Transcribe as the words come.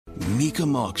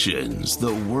Mecum Auctions,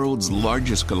 the world's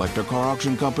largest collector car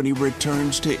auction company,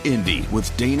 returns to Indy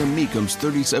with Dana Mecum's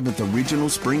 37th Original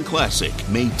Spring Classic,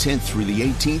 May 10th through the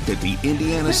 18th at the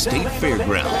Indiana State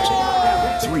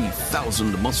Fairgrounds.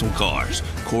 3,000 muscle cars,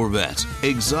 Corvettes,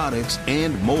 exotics,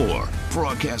 and more.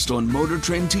 Broadcast on Motor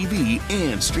Trend TV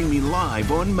and streaming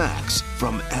live on Max.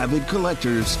 From avid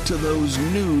collectors to those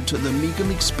new to the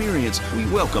Mecum experience, we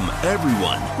welcome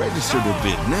everyone. Register to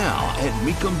bid now at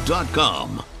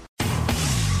Mecum.com.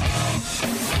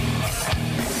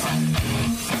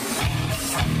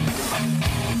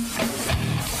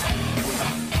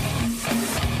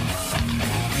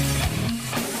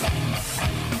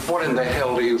 What in the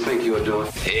hell do you think you're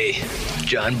doing? Hey,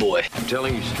 John Boy. I'm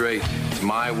telling you straight, it's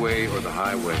my way or the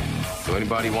highway. So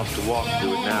anybody wants to walk,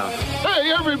 do it now.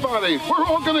 Hey, everybody, we're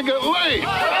all gonna get laid.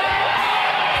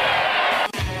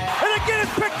 And again,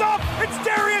 it's picked off. It's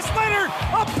Darius Leonard,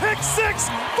 a pick six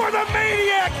for the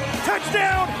Maniac.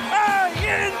 Touchdown,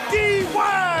 I-N-D-Y.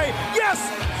 Yes,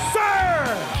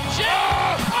 sir.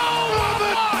 Oh,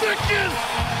 the chicken!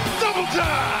 Double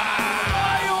time!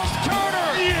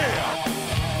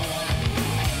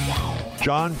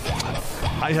 John,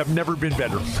 I have never been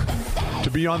better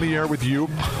to be on the air with you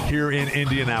here in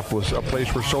Indianapolis, a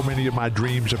place where so many of my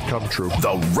dreams have come true.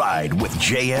 The Ride with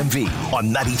JMV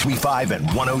on 93.5 and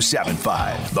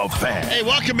 107.5. The Fan. Hey,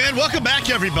 welcome in. Welcome back,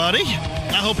 everybody.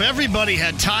 I hope everybody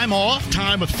had time off,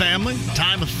 time with family,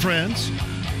 time with friends.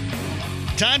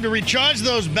 Time to recharge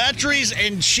those batteries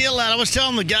and chill out. I was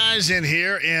telling the guys in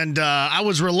here, and I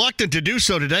was reluctant to do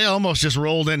so today. I almost just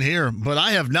rolled in here, but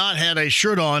I have not had a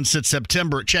shirt on since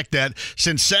September. Check that,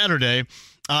 since Saturday.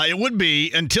 It would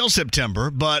be until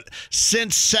September, but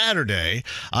since Saturday,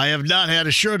 I have not had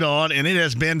a shirt on, and it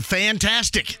has been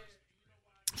fantastic.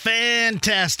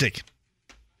 Fantastic.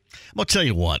 I'm going to tell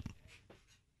you what.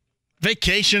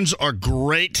 Vacations are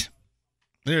great.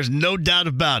 There's no doubt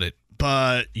about it.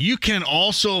 But you can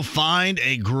also find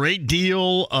a great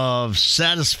deal of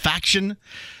satisfaction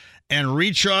and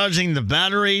recharging the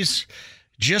batteries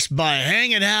just by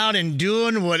hanging out and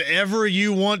doing whatever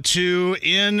you want to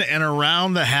in and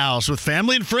around the house with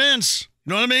family and friends. You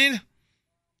know what I mean?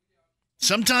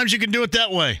 Sometimes you can do it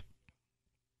that way.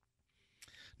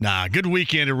 Nah, good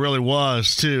weekend it really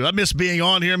was, too. I miss being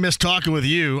on here, miss talking with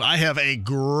you. I have a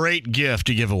great gift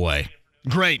to give away.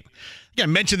 Great. I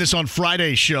mentioned this on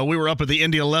Friday's show. We were up at the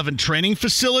Indy 11 training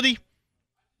facility,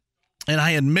 and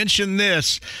I had mentioned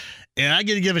this, and I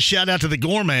got to give a shout-out to the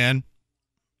Gorman,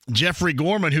 Jeffrey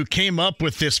Gorman, who came up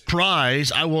with this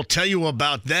prize. I will tell you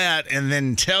about that and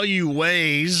then tell you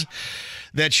ways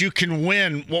that you can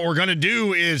win. What we're going to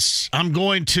do is we're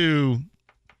going to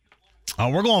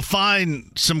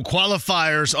find some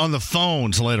qualifiers on the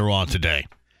phones later on today.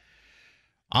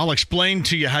 I'll explain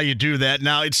to you how you do that.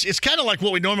 Now, it's kind of like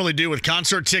what we normally do with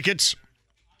concert tickets,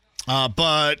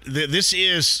 but this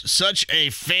is such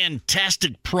a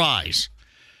fantastic prize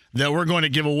that we're going to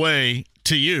give away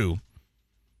to you.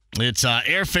 It's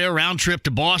airfare round trip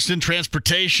to Boston,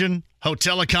 transportation,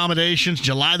 hotel accommodations,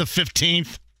 July the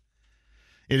 15th.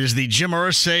 It is the Jim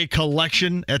Irsay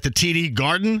collection at the TD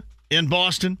Garden in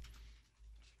Boston.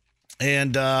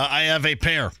 And I have a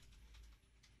pair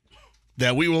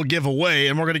that we will give away,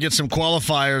 and we're going to get some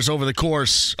qualifiers over the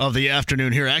course of the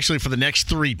afternoon here. Actually, for the next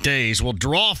 3 days. We'll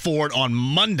draw for it on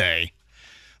Monday,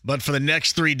 but for the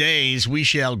next 3 days, we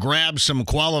shall grab some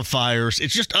qualifiers.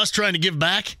 It's just us trying to give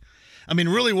back. I mean,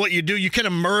 really what you do, you kind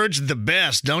of merge the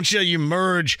best, don't you? You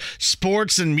merge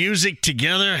sports and music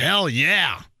together. Hell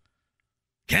yeah.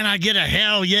 Can I get a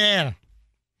hell yeah?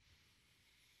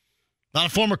 A lot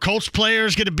of former Colts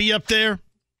players going to be up there.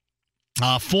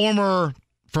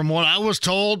 From what I was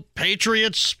told,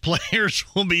 Patriots players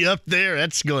will be up there.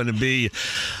 That's going to be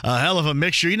a hell of a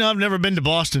mixture. You know, I've never been to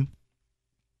Boston.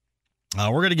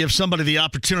 We're going to give somebody the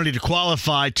opportunity to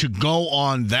qualify to go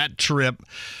on that trip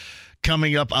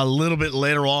coming up a little bit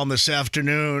later on this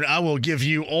afternoon. I will give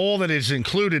you all that is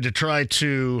included to try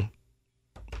to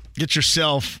get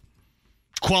yourself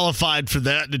qualified for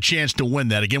that, the chance to win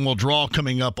that. Again, we'll draw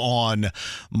coming up on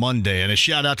Monday. And a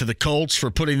shout out to the Colts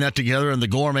for putting that together and the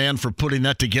Gorman for putting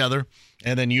that together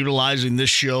and then utilizing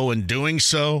this show and doing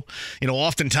so. You know,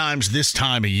 oftentimes this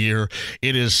time of year,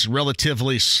 it is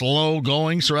relatively slow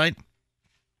goings, right?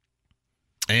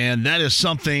 And that is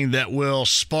something that will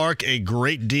spark a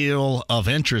great deal of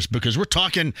interest because we're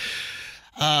talking,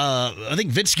 I think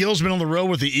Vince Gill's been on the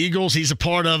road with the Eagles. He's a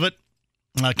part of it.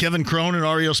 Kevin Cronin,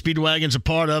 REO Speedwagon's a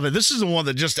part of it. This is the one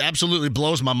that just absolutely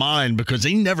blows my mind because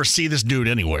they never see this dude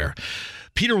anywhere.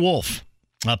 Peter Wolf.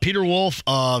 Peter Wolf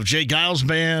of Jay Giles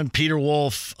Band. Peter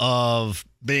Wolf of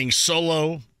being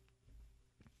solo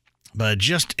But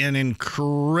just an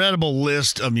incredible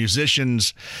list of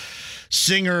musicians,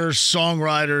 singers,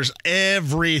 songwriters,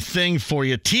 everything for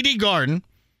you. TD Garden.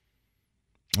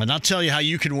 And I'll tell you how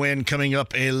you can win coming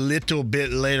up a little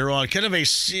bit later on.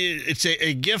 It's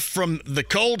a gift from the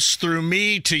Colts through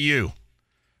me to you,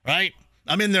 right?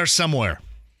 I'm in there somewhere.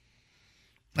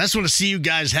 I just want to see you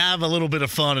guys have a little bit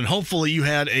of fun, and hopefully you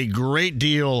had a great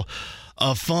deal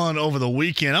of fun over the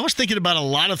weekend. I was thinking about a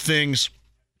lot of things.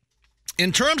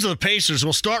 In terms of the Pacers,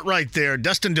 we'll start right there.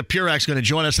 Dustin DePurak's going to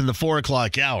join us in the 4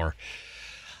 o'clock hour.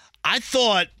 I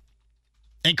thought,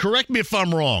 and correct me if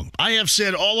I'm wrong, I have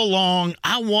said all along,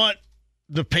 I want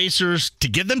the Pacers to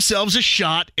give themselves a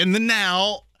shot in the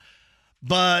now,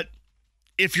 but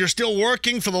if you're still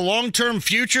working for the long-term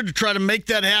future to try to make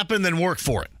that happen, then work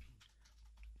for it.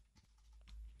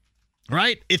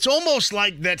 Right? It's almost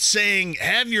like that saying,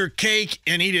 have your cake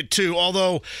and eat it too.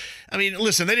 Although, I mean,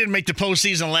 listen, they didn't make the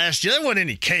postseason last year. There wasn't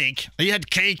any cake. They had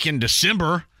cake in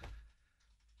December.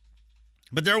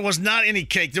 But there was not any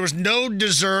cake. There was no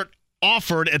dessert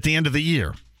offered at the end of the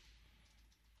year.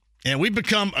 And we've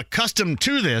become accustomed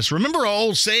to this. Remember, our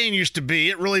old saying used to be,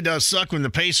 it really does suck when the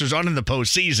Pacers aren't in the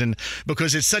postseason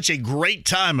because it's such a great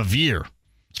time of year,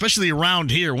 especially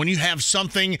around here, when you have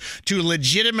something to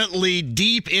legitimately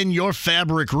deep in your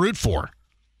fabric root for.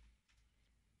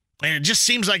 And it just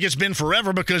seems like it's been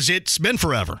forever because it's been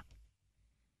forever.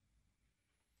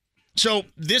 So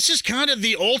this is kind of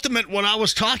the ultimate what I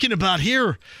was talking about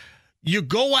here. You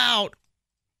go out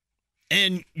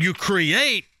and you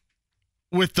create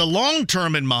with the long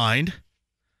term in mind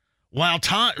while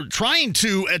trying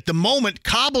to, at the moment,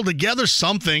 cobble together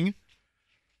something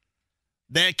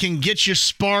that can get you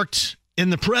sparked in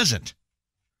the present.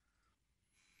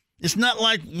 It's not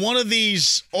like one of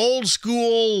these old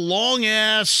school,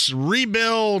 long-ass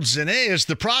rebuilds and, hey, it's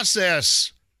the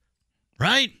process,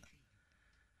 right?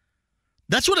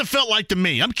 That's what it felt like to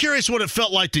me. I'm curious what it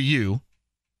felt like to you.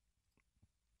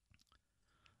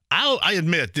 I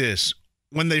admit this.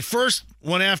 When they first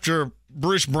went after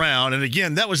Bruce Brown, and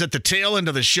again, that was at the tail end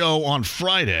of the show on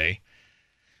Friday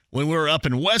when we were up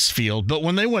in Westfield, but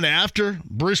when they went after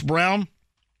Bruce Brown,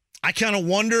 I kind of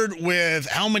wondered with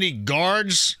how many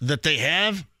guards that they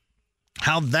have,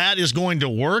 how that is going to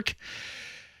work.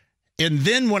 And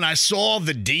then when I saw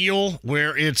the deal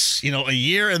where it's, a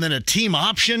year and then a team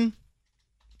option,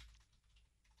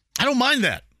 I don't mind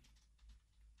that.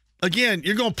 Again,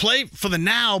 you're going to play for the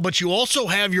now, but you also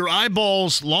have your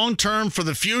eyeballs long-term for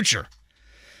the future.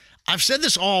 I've said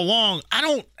this all along. I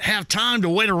don't have time to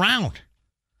wait around.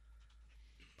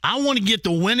 I want to get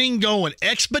the winning going,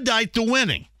 expedite the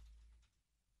winning.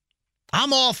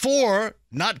 I'm all for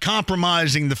not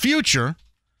compromising the future,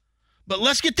 but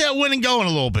let's get that winning going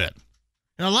a little bit.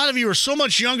 And a lot of you are so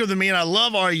much younger than me, and I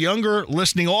love our younger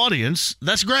listening audience.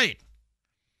 That's great.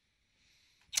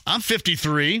 I'm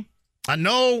 53. I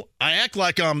know I act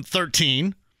like I'm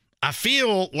 13. I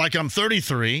feel like I'm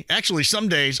 33. Actually, some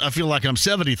days I feel like I'm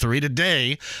 73.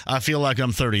 Today, I feel like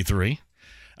I'm 33.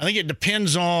 I think it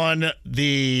depends on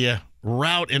the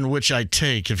route in which I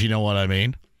take, if you know what I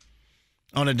mean,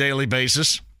 on a daily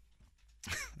basis.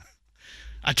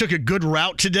 I took a good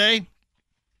route today.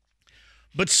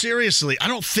 But seriously, I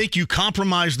don't think you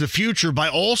compromise the future by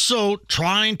also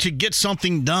trying to get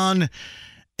something done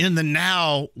in the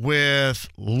now with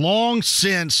long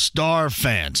since star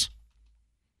fans.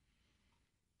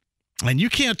 And you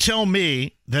can't tell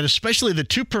me that especially the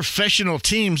two professional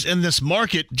teams in this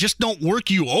market just don't work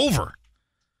you over.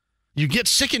 You get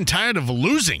sick and tired of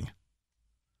losing.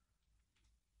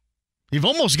 You've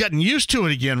almost gotten used to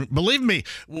it again. Believe me,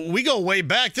 we go way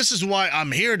back. This is why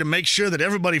I'm here, to make sure that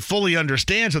everybody fully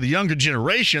understands, or the younger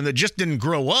generation that just didn't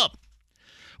grow up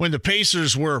when the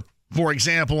Pacers were, for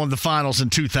example, in the finals in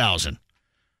 2000.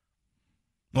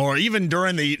 Or even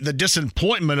during the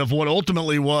disappointment of what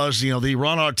ultimately was, the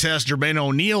Ron Artest, Jermaine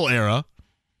O'Neal era.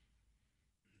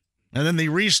 And then the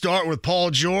restart with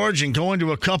Paul George and going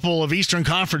to a couple of Eastern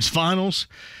Conference finals.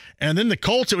 And then the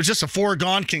Colts, it was just a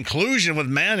foregone conclusion with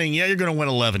Manning. Yeah, you're going to win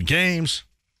 11 games.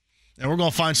 And we're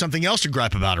going to find something else to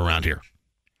gripe about around here.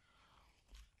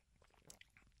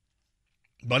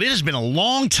 But it has been a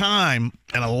long time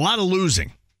and a lot of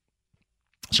losing.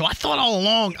 So I thought all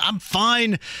along, I'm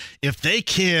fine if they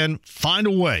can find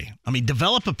a way.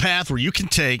 Develop a path where you can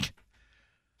take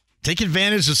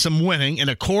advantage of some winning in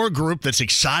a core group that's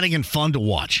exciting and fun to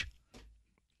watch.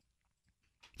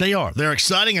 They are. They're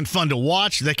exciting and fun to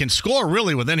watch. They can score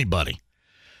really with anybody.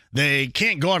 They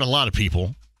can't guard a lot of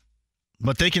people,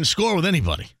 but they can score with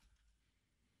anybody.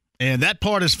 And that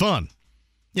part is fun.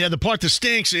 Yeah, the part that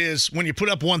stinks is when you put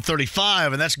up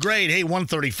 135, and that's great. Hey,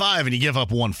 135, and you give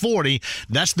up 140.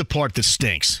 That's the part that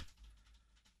stinks.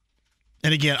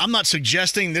 And again, I'm not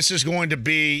suggesting this is going to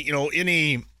be,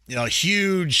 any,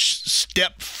 huge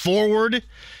step forward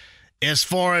as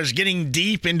far as getting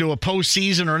deep into a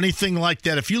postseason or anything like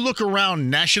that. If you look around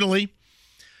nationally,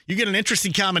 you get an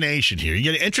interesting combination here. You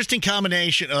get an interesting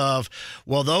combination of,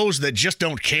 those that just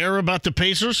don't care about the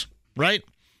Pacers, right?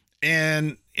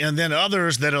 And then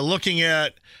others that are looking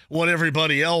at what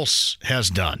everybody else has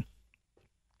done.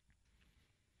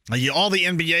 All the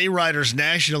NBA writers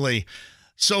nationally,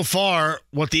 so far,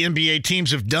 what the NBA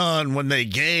teams have done when they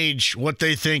gauge what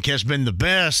they think has been the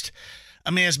best,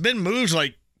 it's been moves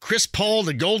like Chris Paul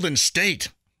to Golden State.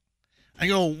 I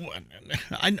go,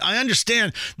 I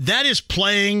understand. That is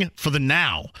playing for the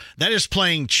now. That is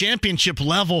playing championship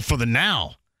level for the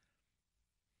now.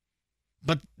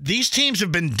 But these teams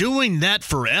have been doing that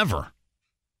forever.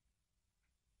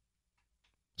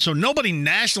 So nobody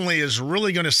nationally is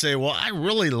really going to say, I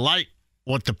really like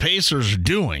what the Pacers are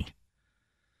doing.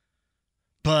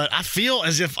 But I feel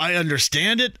as if I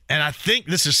understand it, and I think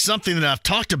this is something that I've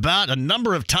talked about a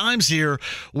number of times here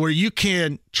where you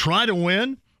can try to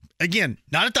win. Again,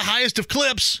 not at the highest of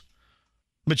clips,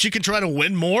 but you can try to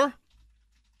win more.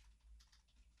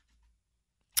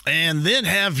 And then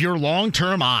have your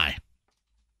long-term eye.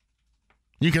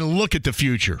 You can look at the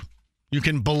future. You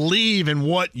can believe in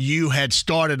what you had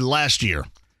started last year.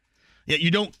 Yet you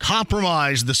don't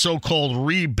compromise the so-called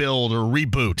rebuild or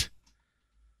reboot.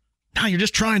 Now you're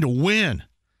just trying to win,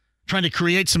 trying to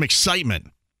create some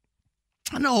excitement.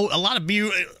 I know a lot of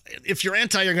you, if you're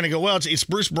anti, you're going to go, it's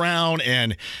Bruce Brown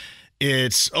and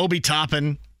it's Obi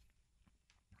Toppin.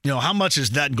 How much is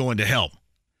that going to help?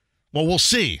 Well, we'll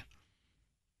see.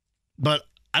 But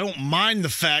I don't mind the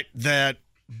fact that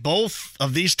both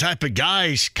of these type of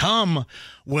guys come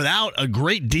without a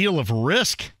great deal of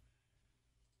risk.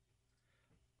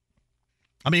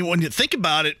 When you think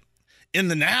about it, in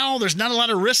the now, there's not a lot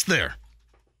of risk there.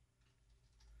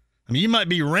 You might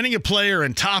be renting a player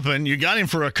and Toppin. You got him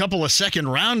for a couple of second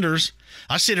rounders.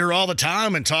 I sit here all the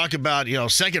time and talk about,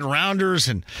 second rounders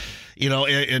and,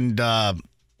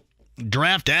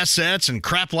 draft assets and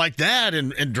crap like that.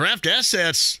 And draft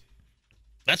assets,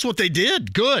 that's what they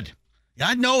did. Good.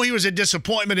 I know he was a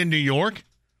disappointment in New York.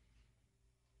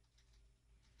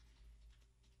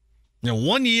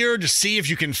 1 year to see if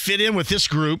you can fit in with this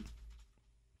group.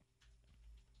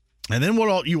 And then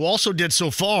what you also did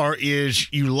so far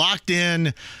is you locked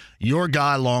in your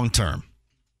guy long term.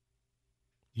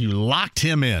 You locked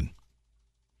him in.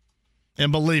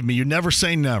 And believe me, you never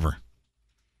say never.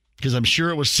 Because I'm sure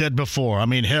it was said before.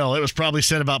 Hell, it was probably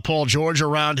said about Paul George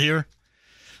around here.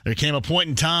 There came a point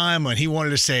in time when he wanted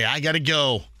to say, I got to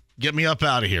go. Get me up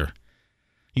out of here.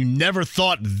 You never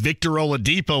thought Victor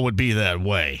Oladipo would be that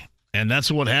way. And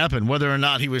that's what happened. Whether or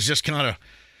not he was just kind of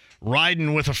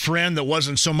riding with a friend that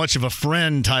wasn't so much of a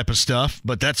friend type of stuff,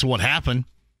 but that's what happened.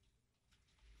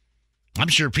 I'm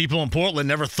sure people in Portland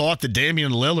never thought that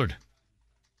Damian Lillard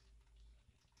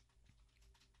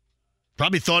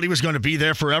probably thought he was going to be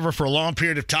there forever for a long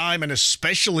period of time, and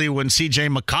especially when C.J.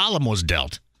 McCollum was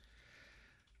dealt.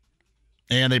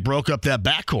 And they broke up that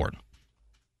backcourt.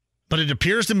 But it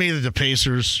appears to me that the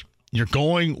Pacers, you're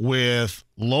going with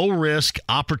low-risk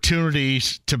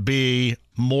opportunities to be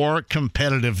more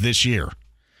competitive this year.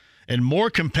 And more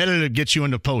competitive gets you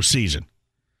into postseason.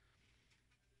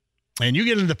 And you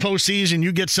get into the postseason,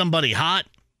 you get somebody hot.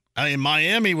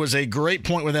 Miami was a great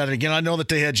point with that. Again, I know that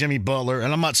they had Jimmy Butler,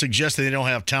 and I'm not suggesting they don't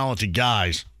have talented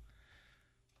guys.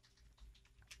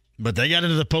 But they got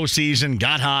into the postseason,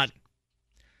 got hot,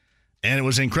 and it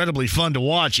was incredibly fun to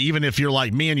watch, even if you're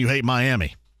like me and you hate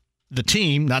Miami. The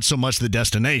team, not so much the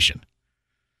destination.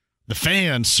 The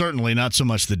fans, certainly not so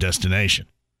much the destination.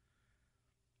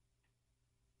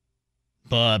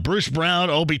 But Bruce Brown,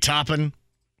 Obi Toppin,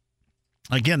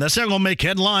 again, that's not going to make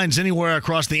headlines anywhere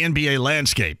across the NBA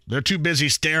landscape. They're too busy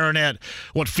staring at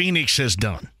what Phoenix has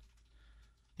done.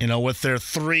 With their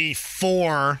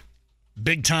 3-4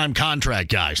 big-time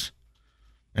contract guys.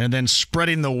 And then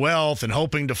spreading the wealth and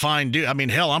hoping to find...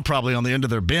 hell, I'm probably on the end of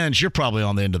their bench. You're probably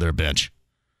on the end of their bench.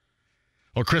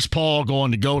 Or Chris Paul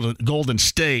going to go to Golden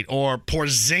State. Or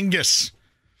Porzingis.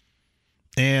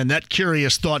 And that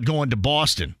curious thought going to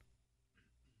Boston.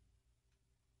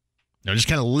 They're just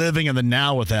kind of living in the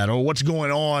now with that. Or what's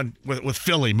going on with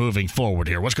Philly moving forward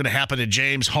here? What's going to happen to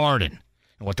James Harden?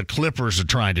 And what the Clippers are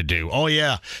trying to do. Oh,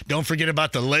 yeah. Don't forget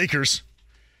about the Lakers.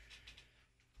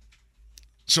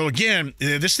 So, again,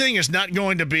 this thing is not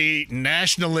going to be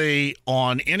nationally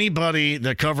on anybody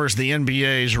that covers the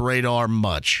NBA's radar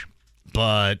much.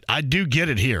 But I do get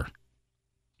it here.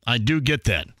 I do get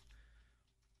that.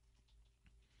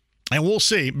 And we'll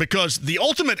see, because the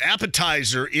ultimate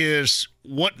appetizer is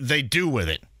what they do with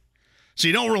it. So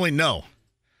you don't really know.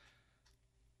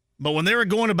 But when they were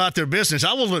going about their business,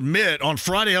 I will admit, on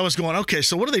Friday I was going, okay,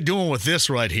 so what are they doing with this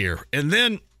right here? And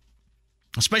then,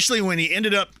 especially when he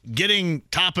ended up getting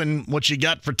Toppin what you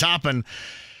got for Toppin,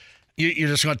 you're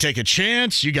just going to take a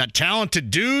chance. You got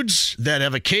talented dudes that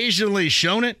have occasionally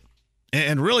shown it.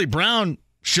 And really, Brown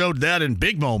showed that in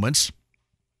big moments.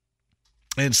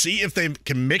 And see if they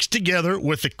can mix together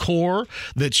with the core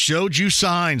that showed you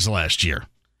signs last year.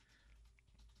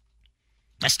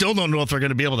 I still don't know if they're going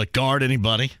to be able to guard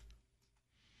anybody.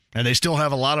 And they still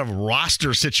have a lot of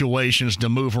roster situations to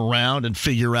move around and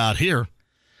figure out here.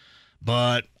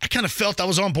 But I kind of felt I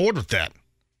was on board with that.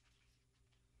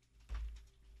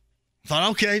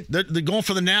 Thought, okay, they're going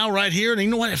for the now right here. And you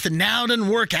know what? If the now doesn't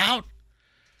work out,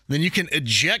 then you can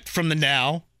eject from the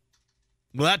now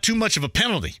without too much of a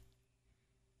penalty.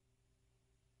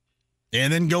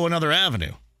 And then go another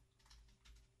avenue.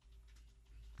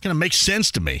 Kind of makes sense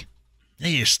to me. Hey,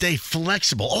 you stay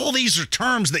flexible. All these are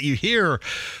terms that you hear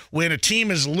when a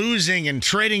team is losing and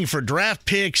trading for draft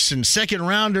picks and second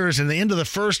rounders and the end of the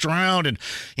first round,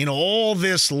 and all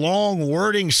this long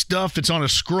wording stuff that's on a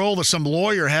scroll that some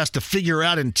lawyer has to figure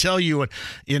out and tell you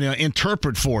and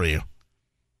interpret for you.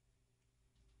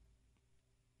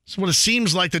 That's what it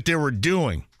seems like that they were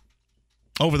doing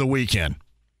over the weekend.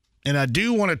 And I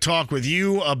do want to talk with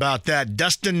you about that.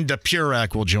 Dustin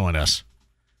DePurak will join us.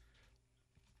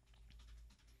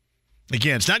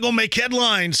 Again, it's not going to make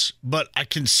headlines, but I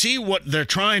can see what they're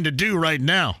trying to do right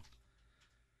now.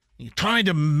 You're trying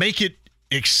to make it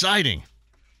exciting.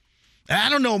 And I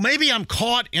don't know, maybe I'm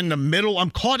caught in the middle. I'm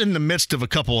caught in the midst of a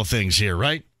couple of things here,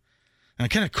 right? And I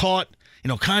kind of caught,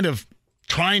 kind of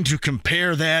trying to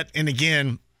compare that. And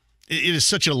again, it is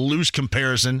such a loose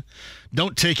comparison.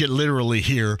 Don't take it literally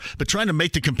here, but trying to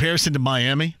make the comparison to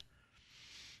Miami.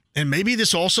 And maybe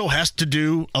this also has to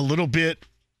do a little bit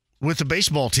with the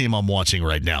baseball team I'm watching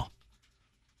right now.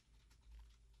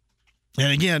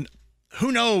 And again,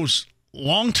 who knows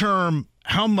long-term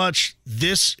how much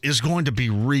this is going to be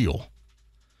real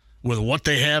with what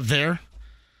they have there.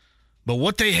 But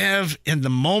what they have in the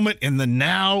moment, in the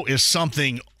now, is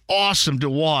something awesome to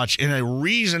watch, and a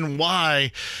reason why,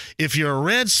 if you're a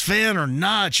Reds fan or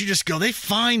not, you just go, they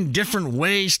find different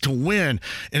ways to win.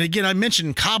 And again, I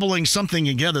mentioned cobbling something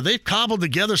together. They've cobbled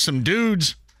together some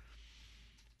dudes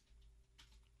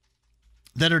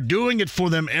that are doing it for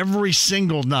them every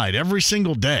single night, every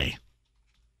single day.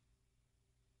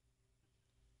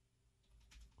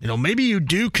 Maybe you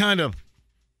do kind of,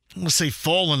 let's say,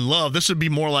 fall in love. This would be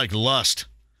more like lust.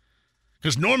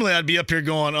 Because normally I'd be up here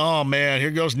going, oh, man, here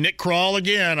goes Nick Kroll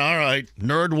again. All right,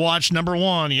 nerd watch number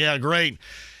one. Yeah, great.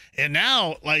 And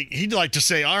now, he'd like to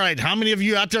say, all right, how many of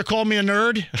you out there call me a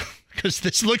nerd? Because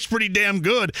this looks pretty damn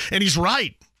good. And he's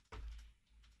right.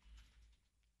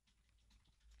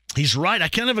 He's right. I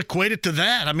kind of equate it to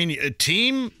that. I mean, a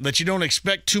team that you don't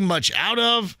expect too much out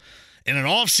of, in an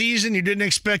offseason you didn't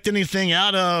expect anything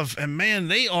out of, and, man,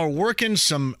 they are working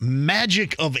some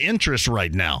magic of interest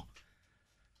right now.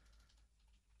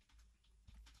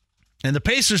 And the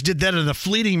Pacers did that in a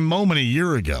fleeting moment a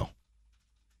year ago.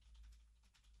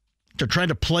 They're trying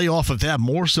to play off of that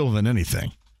more so than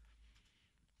anything.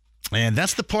 And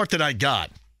that's the part that I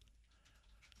got.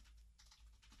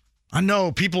 I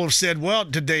know people have said, well,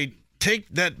 did they take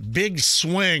that big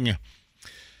swing?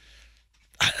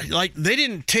 They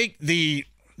didn't take the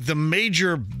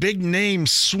major big name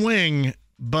swing,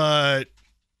 but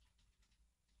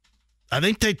I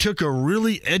think they took a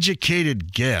really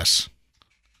educated guess.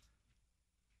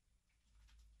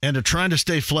 And are trying to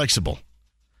stay flexible.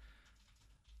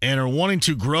 And are wanting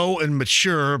to grow and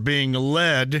mature, being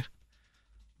led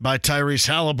by Tyrese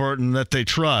Halliburton that they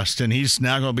trust. And he's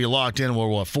now going to be locked in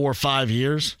for, 4 or 5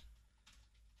 years?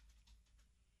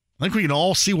 I think we can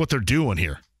all see what they're doing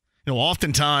here.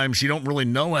 Oftentimes you don't really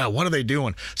know, what are they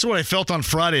doing? So what I felt on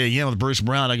Friday again with Bruce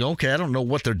Brown, I go, okay, I don't know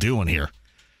what they're doing here.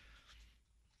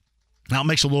 Now it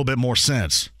makes a little bit more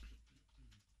sense.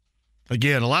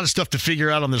 Again, a lot of stuff to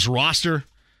figure out on this roster.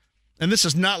 And this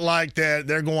is not like that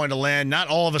they're going to land. Not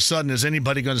all of a sudden is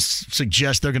anybody going to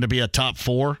suggest they're going to be a top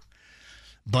 4.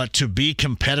 But to be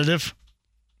competitive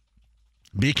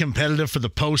for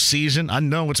the postseason. I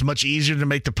know it's much easier to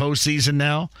make the postseason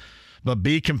now. But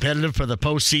be competitive for the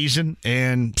postseason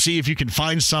and see if you can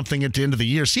find something at the end of the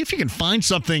year. See if you can find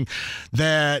something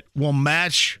that will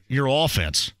match your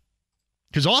offense.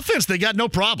 Because offense, they got no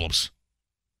problems.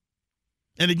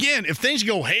 And again, if things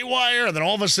go haywire, and then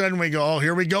all of a sudden we go, oh,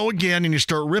 here we go again, and you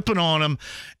start ripping on them,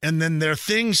 and then there are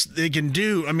things they can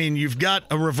do. I mean, you've got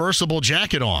a reversible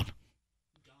jacket on.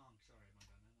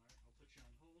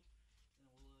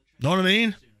 Know what I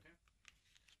mean?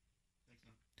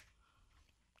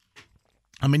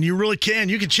 I mean, you really can.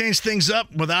 You can change things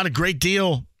up without a great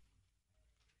deal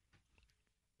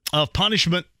of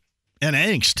punishment and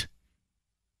angst.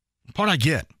 Part I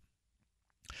get.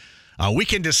 We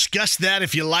can discuss that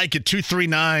if you like at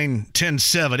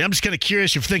 239-1070. I'm just kind of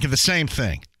curious if you're thinking the same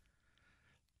thing.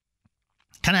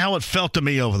 Kind of how it felt to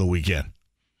me over the weekend.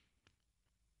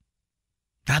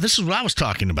 Now, this is what I was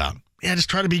talking about. Yeah, just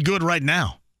try to be good right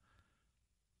now.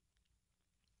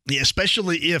 Yeah,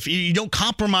 especially if you don't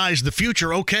compromise the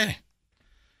future, okay.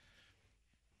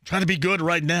 Try to be good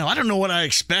right now. I don't know what I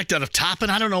expect out of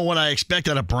Toppin. I don't know what I expect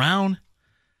out of Brown.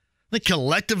 I think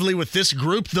collectively with this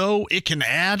group, though, it can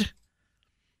add.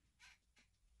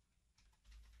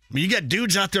 I mean, you got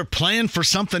dudes out there playing for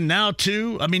something now,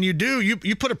 too. I mean, you do.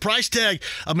 You put a price tag.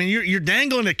 I mean, you're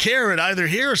dangling a carrot either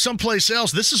here or someplace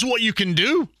else. This is what you can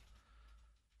do,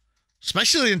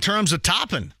 especially in terms of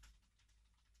Toppin.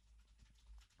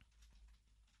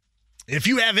 If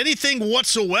you have anything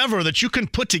whatsoever that you can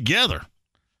put together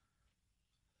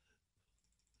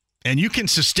and you can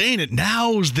sustain it,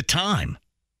 now's the time.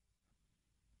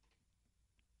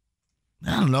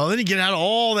 I don't know. Then you get out of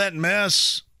all that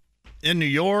mess in New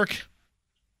York.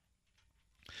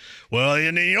 Well,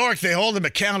 in New York, they hold them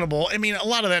accountable. I mean, a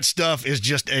lot of that stuff is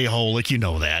just a-holic. You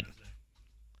know that.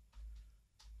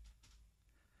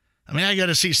 I mean, I got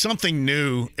to see something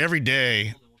new every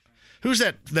day. Who's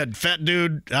that fat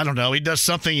dude? I don't know. He does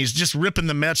something. He's just ripping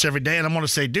the Mets every day. And I'm going to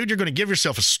say, dude, you're going to give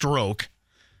yourself a stroke.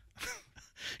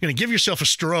 You're going to give yourself a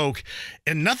stroke.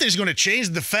 And nothing's going to change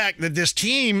the fact that this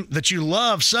team that you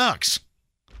love sucks.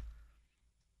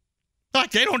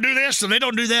 Like, they don't do this and they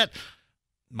don't do that.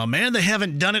 My man, they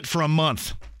haven't done it for a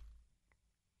month.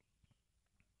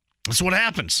 That's what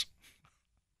happens.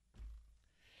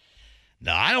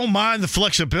 Now, I don't mind the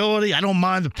flexibility. I don't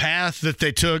mind the path that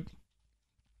they took.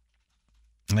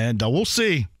 And we'll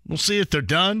see. We'll see if they're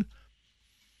done.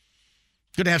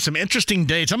 Going to have some interesting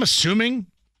dates. I'm assuming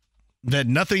that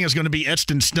nothing is going to be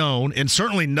etched in stone, and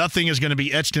certainly nothing is going to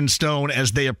be etched in stone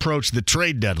as they approach the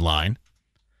trade deadline.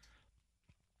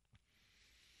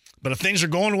 But if things are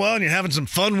going well and you're having some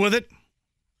fun with it,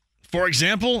 for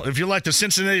example, if you're like the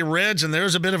Cincinnati Reds and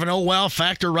there's a bit of an oh wow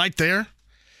factor right there,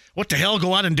 what the hell,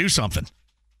 go out and do something.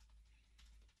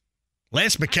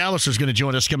 Lance McAllister is going to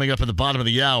join us coming up at the bottom of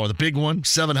the hour. The big one,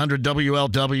 700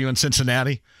 WLW in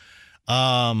Cincinnati.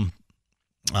 I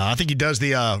think he does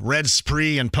the Reds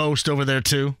pre and post over there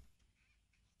too.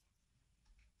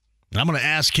 And I'm going to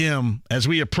ask him, as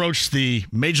we approach the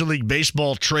Major League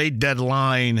Baseball trade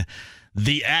deadline,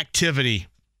 the activity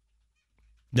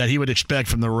that he would expect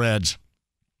from the Reds.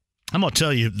 I'm going to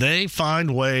tell you, they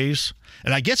find ways,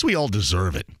 and I guess we all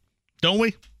deserve it, don't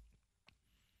we?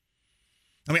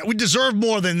 I mean, we deserve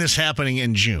more than this happening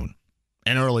in June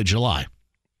and early July.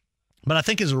 But I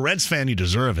think as a Reds fan, you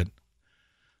deserve it.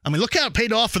 I mean, look how it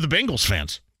paid off for the Bengals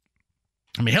fans.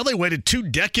 I mean, hell, they waited 2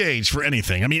 decades for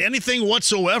anything. I mean, anything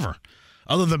whatsoever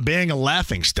other than being a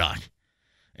laughingstock.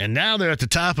 And now they're at the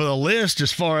top of the list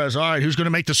as far as, all right, who's going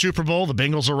to make the Super Bowl? The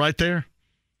Bengals are right there.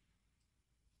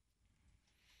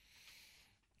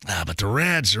 But the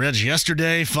Reds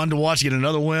yesterday, fun to watch, get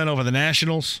another win over the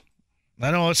Nationals.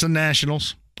 I know it's the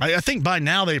Nationals. I think by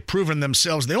now they've proven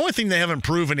themselves. The only thing they haven't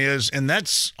proven is, and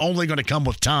that's only going to come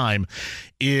with time,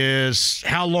 is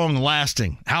how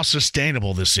long-lasting, how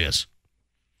sustainable this is.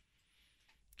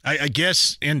 I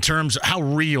guess in terms of how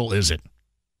real is it?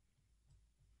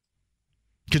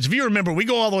 Because if you remember, we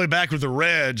go all the way back with the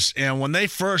Reds, and when they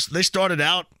started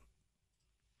out,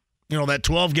 that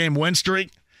 12-game win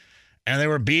streak, and they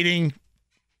were beating,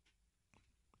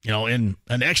 in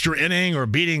an extra inning or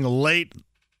beating late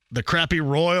the crappy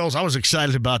Royals. I was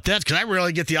excited about that because I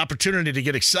rarely get the opportunity to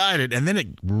get excited, and then it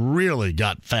really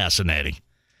got fascinating.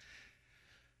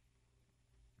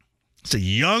 It's a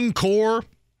young core,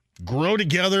 grow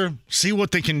together, see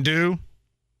what they can do.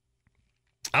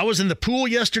 I was in the pool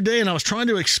yesterday, and I was trying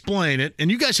to explain it,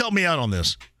 and you guys help me out on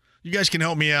this. You guys can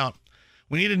help me out.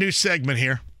 We need a new segment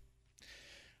here.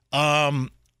 Was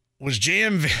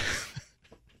JMV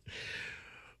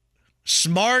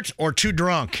smart or too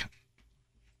drunk?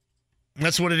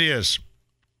 That's what it is.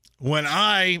 When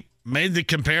I made the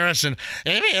comparison,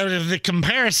 when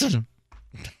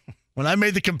I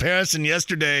made the comparison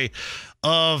yesterday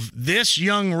of this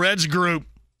young Reds group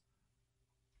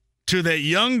to that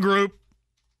young group,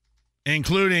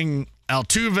 including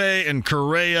Altuve and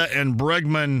Correa and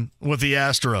Bregman with the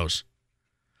Astros.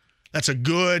 That's a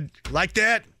good, like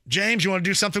that. James, you want to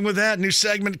do something with that? New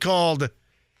segment called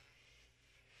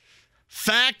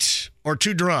Fact or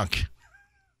Too Drunk?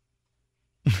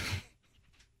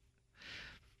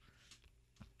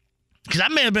 Because I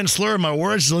may have been slurring my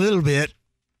words a little bit,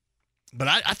 but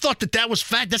I thought that was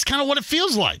fact. That's kind of what it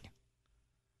feels like.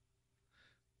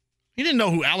 You didn't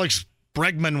know who Alex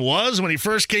Bregman was when he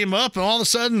first came up, and all of a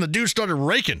sudden the dude started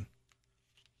raking.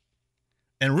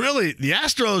 And really, the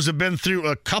Astros have been through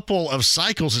a couple of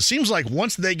cycles. It seems like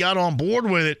once they got on board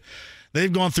with it,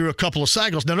 they've gone through a couple of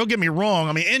cycles. Now, don't get me wrong.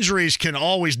 I mean, injuries can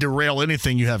always derail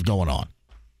anything you have going on.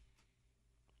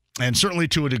 And certainly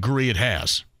to a degree it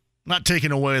has. Not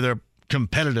taking away their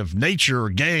competitive nature or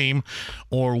game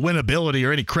or winnability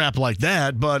or any crap like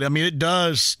that, but, I mean, it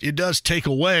does take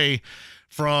away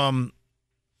from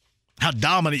how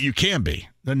dominant you can be,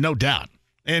 no doubt.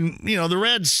 And, you know, the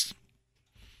Reds,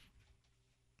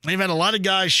 they've had a lot of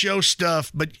guys show stuff,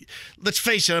 but let's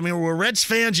face it, I mean, we're Reds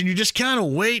fans, and you just kind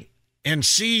of wait and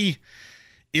see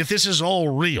if this is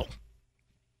all real.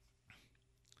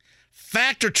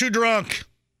 Fact or Too Drunk?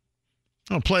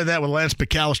 I'll play that with Lance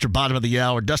McAllister, bottom of the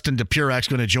hour. Dustin DePurak's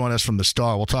going to join us from the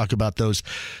Star. We'll talk about those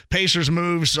Pacers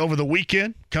moves over the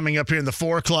weekend coming up here in the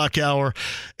 4 o'clock hour.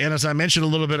 And as I mentioned a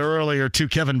little bit earlier, too,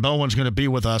 Kevin Bowen's going to be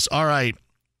with us. All right,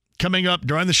 coming up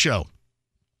during the show,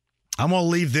 I'm going to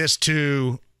leave this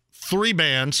to 3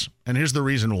 bands, and here's the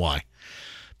reason why.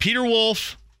 Peter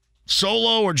Wolf,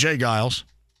 Solo or Jay Giles,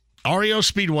 REO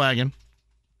Speedwagon,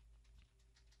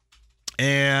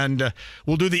 and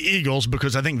we'll do the Eagles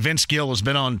because I think Vince Gill has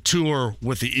been on tour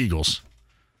with the Eagles.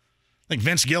 I think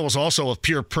Vince Gill was also with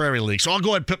Pure Prairie League. So I'll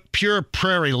go ahead and put Pure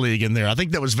Prairie League in there. I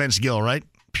think that was Vince Gill, right?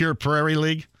 Pure Prairie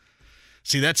League.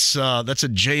 See, that's a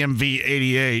JMV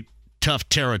 88 tough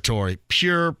territory.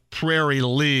 Pure Prairie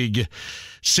League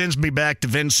sends me back to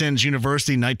Vincennes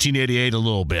University 1988 a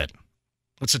little bit.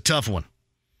 That's a tough one.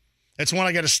 That's one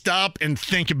I got to stop and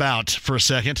think about for a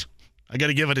second. I got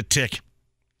to give it a tick.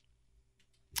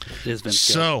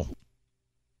 So,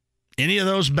 any of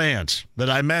those bands that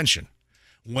I mentioned,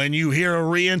 when you hear a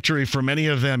re-entry from any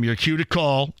of them, you're cue to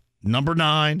call number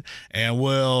 9, and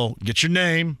we'll get your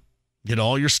name, get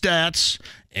all your stats,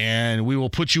 and we will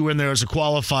put you in there as a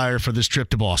qualifier for this trip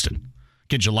to Boston.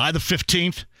 Again, July the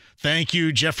 15th. Thank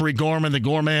you, Jeffrey Gorman, the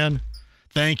Gorman.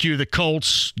 Thank you, the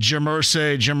Colts, Jim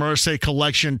Irsay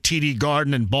Collection, TD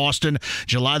Garden in Boston,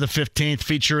 July the 15th,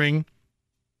 featuring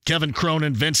Kevin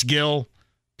Cronin, Vince Gill,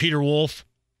 Peter Wolf.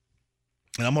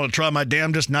 And I'm going to try my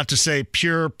damnedest not to say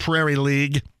Pure Prairie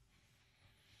League.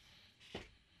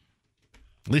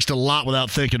 At least a lot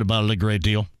without thinking about it a great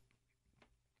deal.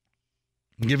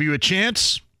 I'll give you a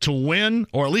chance to win,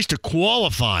 or at least to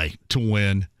qualify to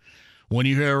win, when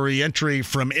you hear a re-entry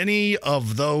from any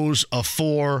of those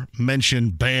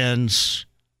aforementioned bands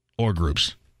or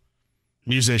groups.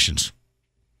 Musicians.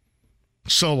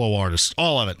 Solo artists.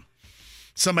 All of it.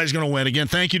 Somebody's going to win. Again,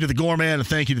 thank you to the Gorman and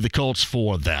thank you to the Colts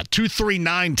for that.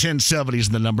 239-1070 is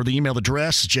the number. The email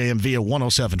address is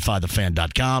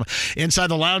jmv@1075thefan.com. Inside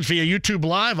the lounge via YouTube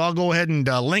Live. I'll go ahead and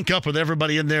link up with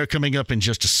everybody in there coming up in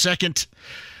just a second.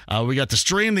 We got the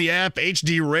stream, the app,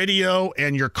 HD radio,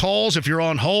 and your calls. If you're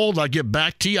on hold, I'll get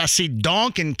back to you. I see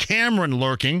Donk and Cameron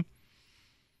lurking.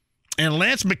 And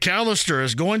Lance McAllister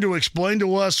is going to explain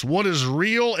to us what is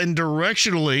real and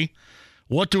directionally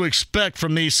what to expect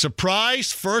from the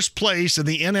surprise first place in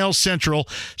the NL Central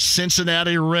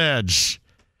Cincinnati Reds.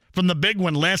 From the big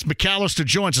one, Lance McAllister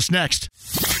joins us next.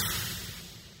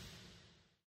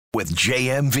 With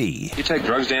JMV. You take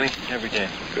drugs, Danny? Every day.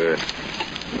 Good.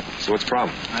 So what's the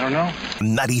problem? I don't know.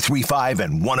 93.5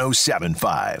 and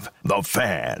 107.5. The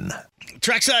Fan.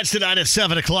 Trackside's tonight at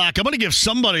 7 o'clock. I'm going to give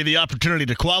somebody the opportunity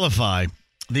to qualify.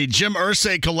 The Jim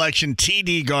Irsay Collection,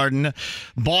 TD Garden,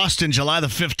 Boston, July the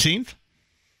 15th.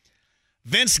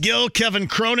 Vince Gill, Kevin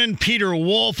Cronin, Peter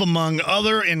Wolf, among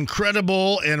other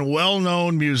incredible and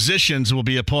well-known musicians will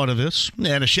be a part of this.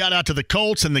 And a shout-out to the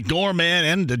Colts and the Gorman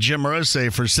and to Jim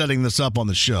Irsay for setting this up on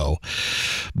the show.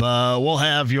 But we'll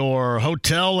have your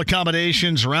hotel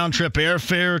accommodations, round-trip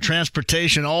airfare,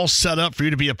 transportation all set up for you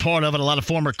to be a part of it. A lot of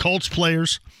former Colts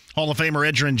players. Hall of Famer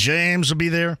Edgerrin James will be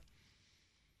there.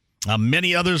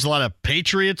 Many others, a lot of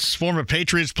Patriots, former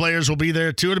Patriots players will be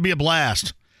there, too. It'll be a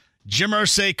blast. Jim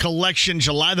Irsay Collection,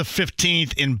 July the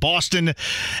 15th in Boston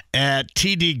at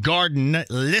TD Garden.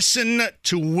 Listen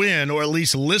to win, or at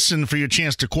least listen for your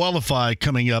chance to qualify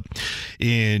coming up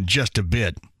in just a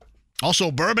bit. Also,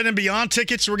 Bourbon and Beyond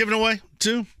tickets we're giving away,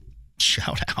 too.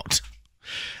 Shout out.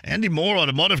 Andy Moore,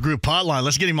 Automotive Group Hotline.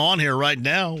 Let's get him on here right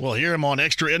now. We'll hear him on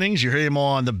Extra Innings. You hear him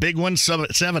on the big one,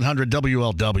 700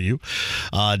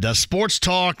 WLW. Does sports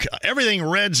talk, everything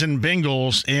Reds and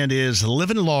Bengals, and is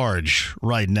living large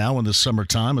right now in the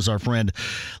summertime as our friend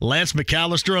Lance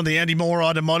McAllister on the Andy Moore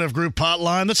Automotive Group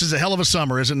Hotline. This is a hell of a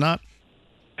summer, is it not?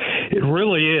 It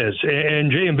really is.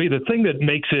 And JMV, the thing that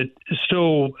makes it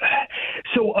so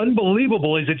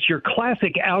unbelievable is it's your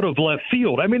classic out of left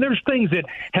field. I mean, there's things that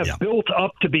have built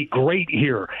up to be great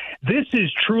here. This is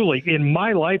truly, in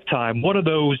my lifetime, one of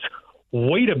those,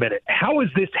 wait a minute, how is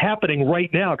this happening right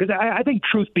now? Because I think,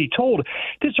 truth be told,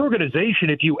 this organization,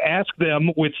 if you ask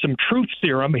them with some truth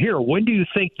serum, here, when do you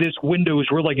think this window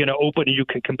is really going to open and you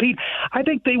can compete? I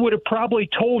think they would have probably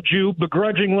told you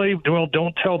begrudgingly, well,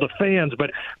 don't tell the fans,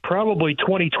 but probably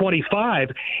 2025.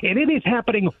 And it is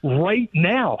happening right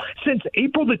now. Since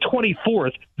April the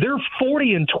 24th, they're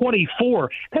 40-24.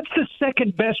 That's the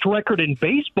second best record in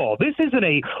baseball. This isn't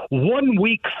a 1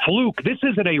 week fluke. This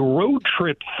isn't a road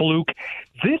trip fluke.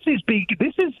 This is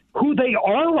who they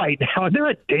are right now. They're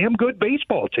a damn good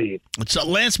baseball team. It's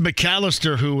Lance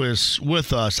McAllister who is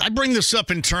with us. I bring this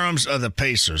up in terms of the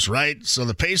Pacers, right? So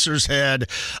the Pacers had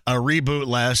a reboot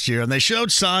last year, and they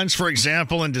showed signs, for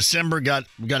example, in December, got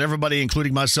everybody,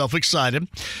 including myself, excited.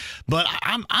 But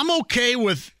I'm okay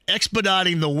with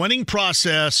expediting the winning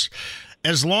process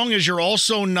as long as you're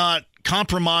also not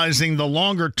compromising the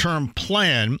longer-term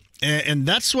plan. And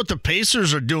that's what the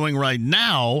Pacers are doing right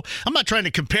now. I'm not trying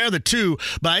to compare the two,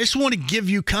 but I just want to give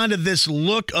you kind of this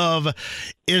look of,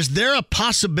 is there a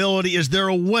possibility, is there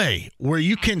a way where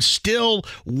you can still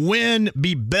win,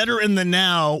 be better in the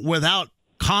now without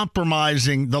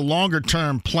compromising the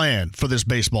longer-term plan for this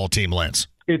baseball team, Lance?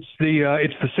 It's the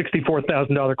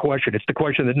 $64,000 question. It's the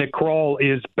question that Nick Kroll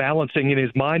is balancing in his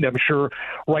mind, I'm sure,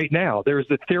 right now. There's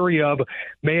the theory of,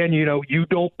 man, you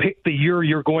don't pick the year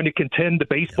you're going to contend. The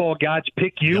baseball gods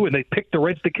pick you, and they pick the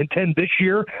Reds to contend this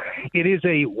year. It is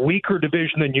a weaker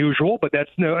division than usual, but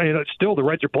that's still the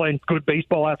Reds are playing good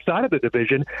baseball outside of the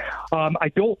division. I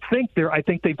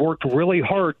think they've worked really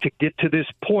hard to get to this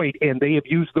point, and they have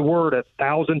used the word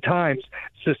 1,000 times,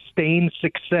 sustained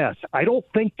success. I don't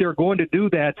think they're going to do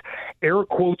that, air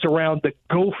quotes around the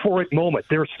go for it moment.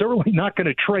 They're certainly not going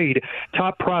to trade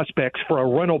top prospects for a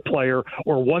rental player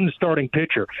or one starting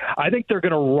pitcher. I think they're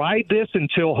going to ride this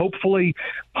until hopefully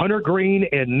Hunter Green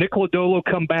and Nick Lodolo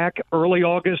come back early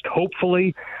August,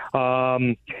 hopefully.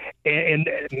 And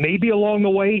maybe along the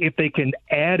way, if they can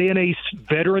add in a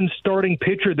veteran starting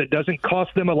pitcher that doesn't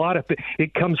cost them a lot, if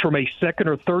it comes from a second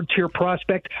or third tier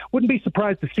prospect, wouldn't be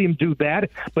surprised to see them do that.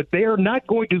 But they are not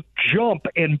going to jump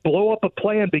and blow up a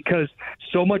plan because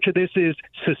so much of this is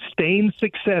sustained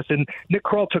success. And Nick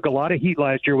Kroll took a lot of heat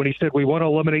last year when he said we want to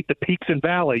eliminate the peaks and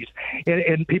valleys.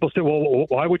 And people said, well,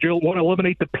 why would you want to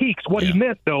eliminate the peaks? What he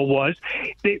meant, though, was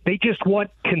they just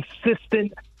want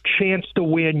consistent chance to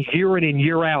win year in and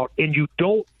year out, and you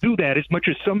don't do that. As much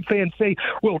as some fans say,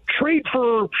 well, trade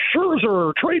for Scherzer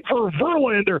or trade for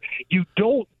Verlander, you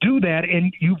don't do that,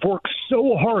 and you've worked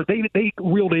so hard. They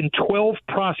reeled in 12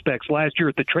 prospects last year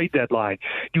at the trade deadline.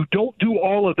 You don't do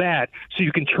all of that so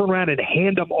you can turn around and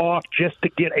hand them off just to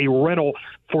get a rental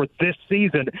for this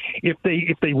season. If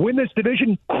they win this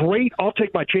division, great. I'll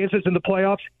take my chances in the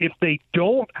playoffs. If they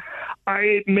don't,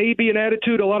 it may be an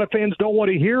attitude a lot of fans don't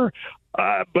want to hear.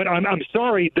 But I'm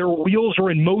sorry, their wheels are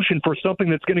in motion for something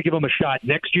that's going to give them a shot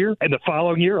next year and the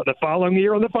following year and the following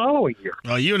year and the following year.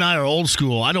 Well, you and I are old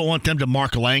school. I don't want them to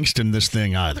Mark Langston this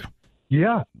thing either.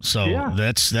 Yeah. So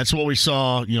that's what we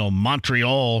saw,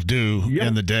 Montreal do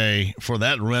in the day for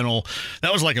that rental.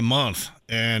 That was like a month.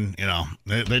 And,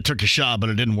 they took a shot, but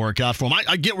it didn't work out for them.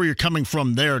 I get where you're coming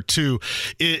from there, too.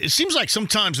 It seems like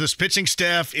sometimes this pitching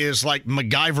staff is like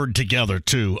MacGyvered together,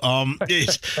 too. And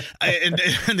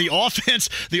the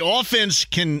offense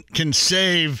can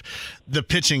save the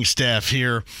pitching staff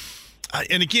here.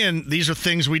 And again, these are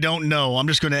things we don't know. I'm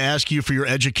just going to ask you for your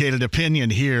educated opinion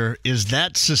here. Is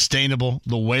that sustainable,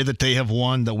 the way that they have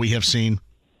won, that we have seen?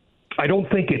 I don't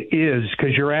think it is,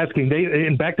 because you're asking,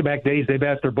 in back-to-back days, they've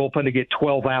asked their bullpen to get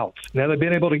 12 outs. Now, they've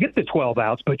been able to get the 12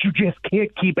 outs, but you just can't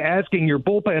keep asking your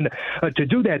bullpen to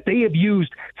do that. They have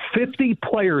used 50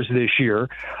 players this year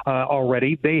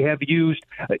already. They have used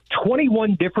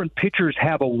 21 different pitchers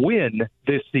have a win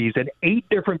this season. 8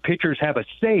 different pitchers have a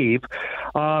save.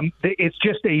 It's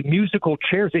just a musical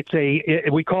chairs. We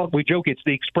joke, it's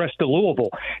the Express to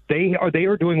Louisville. They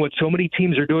are doing what so many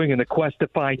teams are doing in the quest to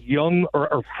find young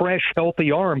or fresh,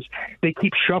 healthy arms. times. They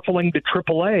keep shuffling to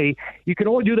AAA. You can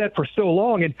only do that for so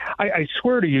long. And I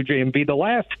swear to you, JMV, the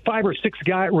last 5 or 6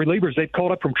 relievers they've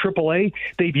called up from AAA,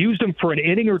 they've used them for an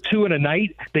inning or two in a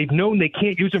night. They've known they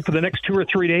can't use them for the next 2 or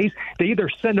 3 days. They either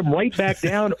send them right back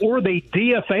down or they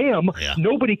DFA them. Yeah.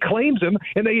 Nobody claims them,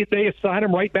 and they assign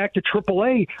them right back to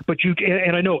AAA. But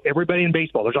and I know everybody in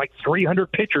baseball, there's like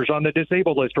 300 pitchers on the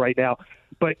disabled list right now,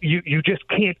 but you just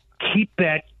can't keep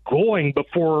that going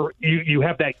before you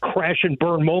have that crash and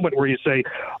burn moment where you say,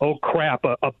 oh crap,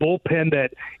 a bullpen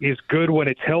that is good when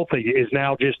it's healthy is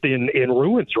now just in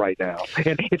ruins right now.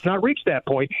 And it's not reached that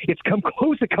point. It's come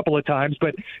close a couple of times,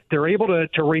 but they're able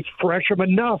to refresh them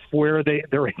enough where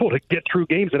they're able to get through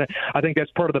games. And I think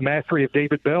that's part of the mastery of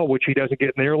David Bell, which he doesn't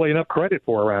get nearly enough credit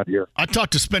for around here. I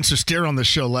talked to Spencer Steer on the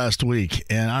show last week,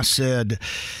 and I said,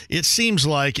 it seems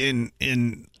like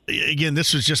again,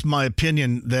 this is just my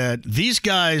opinion, that these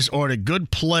guys are in a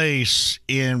good place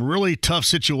in really tough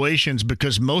situations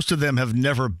because most of them have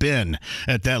never been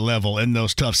at that level in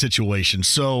those tough situations.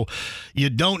 So you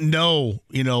don't know,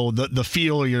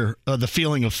 the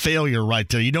feeling of failure right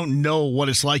there. You don't know what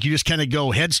it's like. You just kind of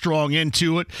go headstrong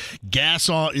into it, gas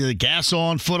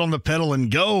on, foot on the pedal,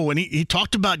 and go. And he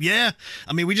talked about,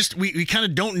 we kind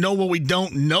of don't know what we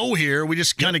don't know here. We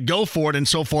just kind of go for it, and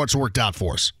so far it's worked out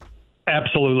for us.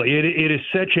 Absolutely. It is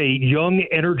such a young,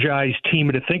 energized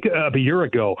team. To think of a year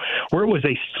ago where it was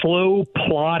a slow,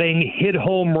 plodding, hit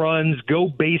home runs, go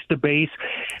base to base.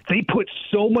 They put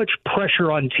so much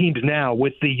pressure on teams now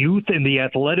with the youth and the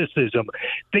athleticism.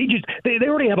 They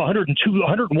already have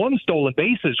 101 stolen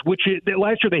bases, which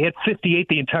last year they had 58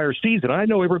 the entire season. I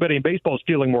know everybody in baseball is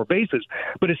stealing more bases,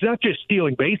 but it's not just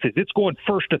stealing bases. It's going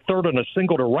first to third on a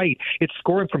single to right. It's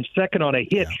scoring from second on a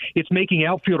hit. Yeah. It's making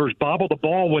outfielders bobble the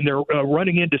ball when they're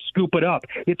running in to scoop it up.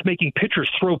 It's making pitchers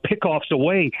throw pickoffs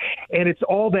away. And it's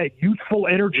all that youthful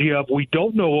energy of we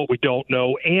don't know what we don't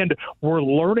know, and we're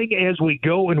learning as we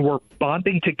go, and we're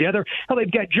bonding together. Hell,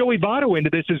 they've got Joey Votto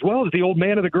into this as well as the old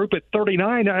man of the group at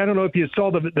 39. I don't know if you saw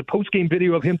the post-game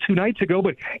video of him 2 nights ago,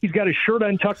 but he's got his shirt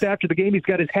untucked after the game. He's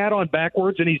got his hat on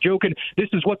backwards, and he's joking, this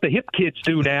is what the hip kids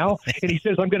do now. And he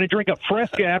says, I'm going to drink a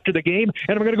Fresca after the game,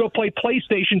 and I'm going to go play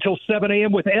PlayStation till 7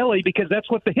 a.m. with Ellie because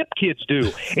that's what the hip kids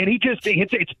do. And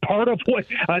it's part of what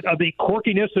the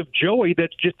quirkiness of Joey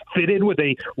that's just fit in with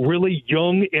a really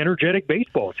young, energetic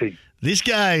baseball team. These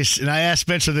guys, and I asked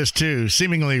Spencer this too,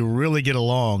 seemingly really get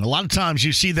along. A lot of times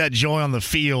you see that joy on the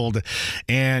field,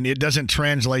 and it doesn't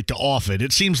translate to off it.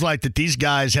 It seems like that these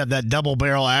guys have that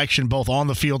double-barrel action both on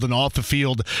the field and off the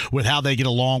field with how they get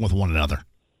along with one another.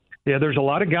 Yeah, there's a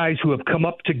lot of guys who have come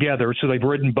up together, so they've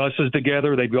ridden buses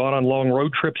together, they've gone on long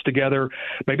road trips together.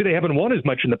 Maybe they haven't won as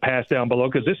much in the past down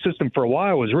below because this system for a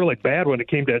while was really bad when it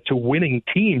came to winning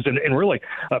teams and really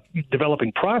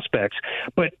developing prospects.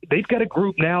 But they've got a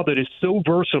group now that is so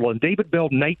versatile, and David Bell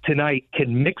night to night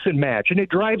can mix and match. And it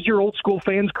drives your old school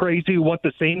fans crazy who want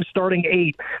the same starting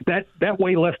 8. That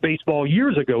way left baseball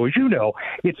years ago, as you know.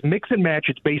 It's mix and match.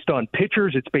 It's based on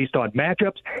pitchers. It's based on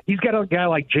matchups. He's got a guy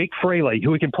like Jake Fraley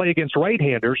who he can play against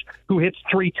right-handers who hits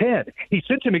 .310. He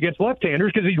sits him against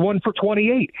left-handers because he's 1 for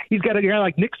 28. He's got a guy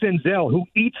like Nick Senzel who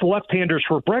eats left-handers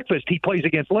for breakfast. He plays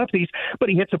against lefties, but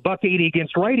he hits $180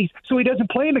 against righties, so he doesn't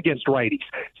play him against righties.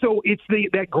 So it's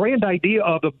that grand idea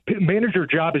of the manager's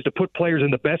job is to put players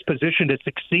in the best position to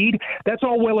succeed. That's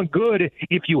all well and good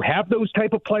if you have those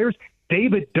type of players.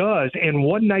 David does, and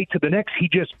one night to the next, he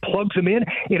just plugs them in,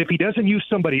 and if he doesn't use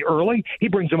somebody early, he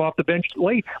brings them off the bench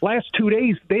late. Last 2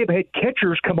 days, they have had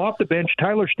catchers come off the bench.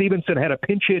 Tyler Stevenson had a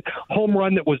pinch hit home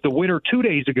run that was the winner 2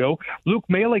 days ago. Luke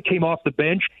Maile came off the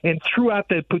bench and threw out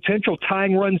the potential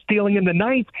tying run stealing in the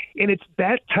ninth, and it's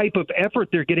that type of effort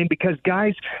they're getting because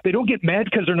guys, they don't get mad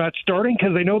because they're not starting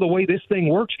because they know the way this thing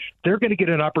works. They're going to get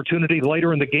an opportunity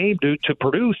later in the game to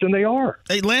produce, and they are.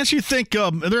 Hey, Lance, you think are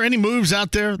there any moves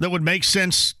out there that would make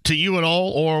sense to you at all,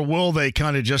 or will they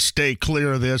kind of just stay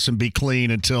clear of this and be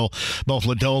clean until both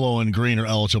Lodolo and Green are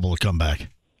eligible to come back?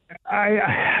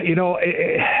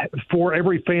 For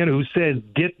every fan who says,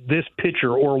 get this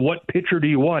pitcher or what pitcher do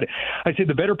you want? I say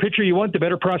the better pitcher you want, the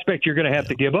better prospect you're going to have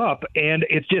to give up. And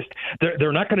it's just,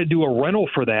 they're not going to do a rental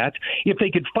for that. If they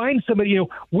could find somebody,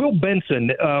 Will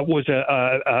Benson was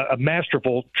a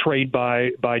masterful trade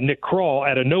by Nick Kroll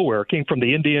out of nowhere. Came from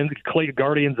the Indians,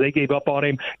 Guardians. They gave up on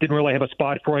him, didn't really have a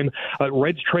spot for him.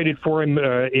 Reds traded for him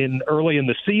early in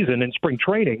the season in spring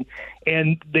training,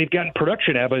 and they've gotten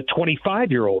production out of a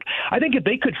 25-year-old. I think if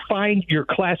they could could find your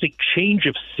classic change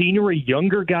of scenery,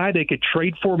 younger guy they could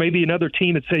trade for maybe another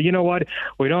team and say, you know what,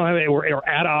 we don't have we're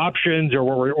out of options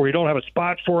or we don't have a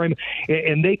spot for him,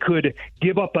 and they could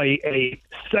give up a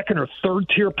second or third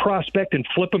tier prospect and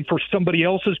flip him for somebody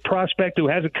else's prospect who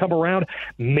hasn't come around.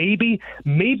 Maybe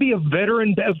a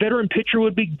veteran pitcher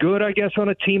would be good, I guess, on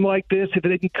a team like this if it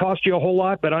didn't cost you a whole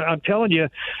lot. But I'm telling you,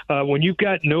 when you've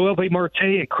got Noel Marte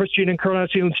and Christian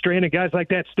Encarnacion Strand and guys like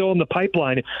that still in the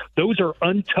pipeline, those are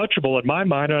untouchable in my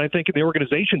mind, and I think in the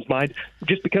organization's mind,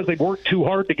 just because they've worked too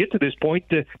hard to get to this point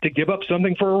to give up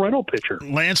something for a rental pitcher.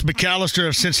 Lance McAllister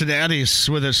of Cincinnati is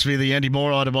with us via the Andy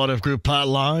Moore Automotive Group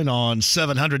hotline on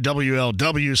 700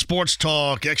 WLW Sports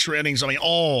Talk, extra innings,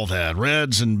 all that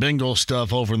Reds and Bengals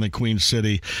stuff over in the Queen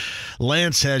City.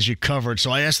 Lance has you covered.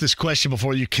 So I asked this question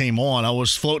before you came on. I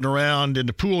was floating around in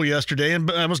the pool yesterday, and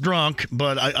I was drunk,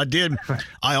 but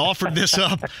I offered this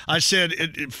up. I said,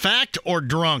 fact or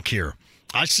drunk here?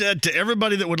 I said to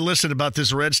everybody that would listen about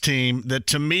this Reds team that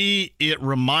to me it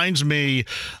reminds me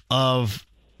of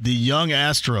the young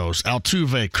Astros,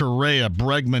 Altuve, Correa,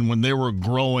 Bregman, when they were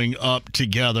growing up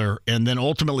together, and then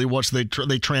ultimately what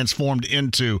they transformed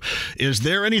into. Is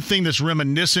there anything that's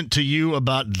reminiscent to you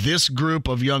about this group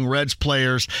of young Reds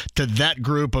players to that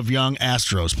group of young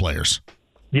Astros players?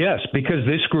 Yes, because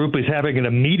this group is having an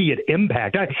immediate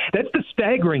impact. That's the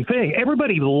staggering thing.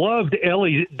 Everybody loved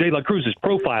Ellie De La Cruz's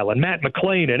profile and Matt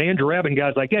McClain and Andrew Abbott and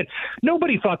guys like that.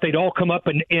 Nobody thought they'd all come up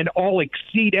and all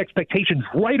exceed expectations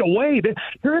right away.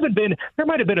 There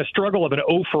might have been a struggle of an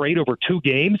 0 for 8 over 2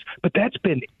 games, but that's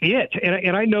been it.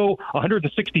 And I know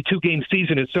 162-game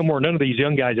season is somewhere none of these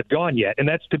young guys have gone yet, and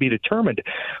that's to be determined.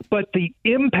 But the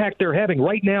impact they're having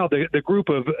right now, the group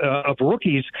of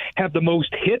rookies have the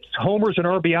most hits, homers, and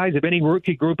RBIs of any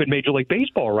rookie group in Major League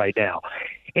Baseball right now.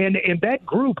 And that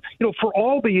group, for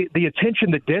all the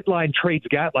attention the deadline trades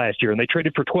got last year, and they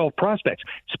traded for 12 prospects,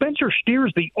 Spencer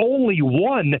Steer's the only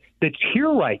one that's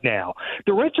here right now.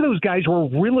 The rest of those guys were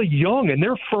really young, and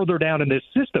they're further down in this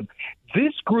system.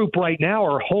 This group right now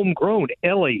are homegrown.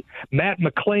 Ellie, Matt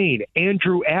McClain,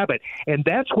 Andrew Abbott, and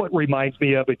that's what reminds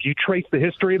me of, if you trace the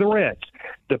history of the Reds,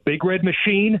 the Big Red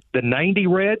Machine, the 90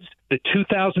 Reds, the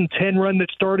 2010 run that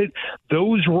started,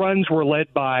 those runs were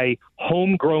led by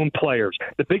homegrown players.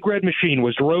 The Big Red Machine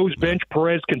was Rose, Bench,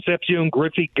 Perez, Concepcion,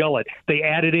 Griffey, Gullett. They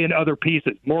added in other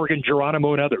pieces, Morgan,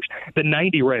 Geronimo, and others. The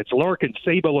 90 Reds, Larkin,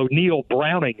 Sable, O'Neill,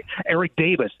 Browning, Eric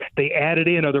Davis. They added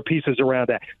in other pieces around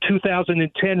that.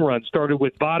 2010 run started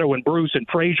with Votto and Bruce and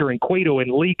Frazier and Cueto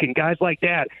and Leak and guys like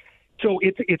that. So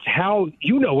it's how,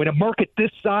 in a market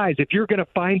this size, if you're going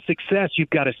to find success,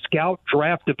 you've got to scout,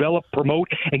 draft, develop, promote,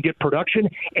 and get production.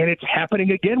 And it's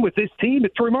happening again with this team.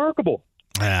 It's remarkable.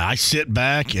 I sit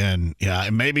back and,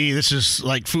 maybe this is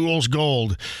like fool's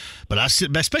gold, but I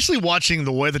sit back, especially watching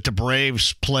the way that the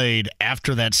Braves played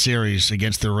after that series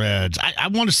against the Reds. I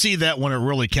want to see that when it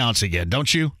really counts again,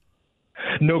 don't you?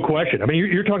 No question. I mean,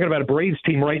 you're talking about a Braves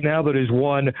team right now that has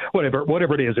won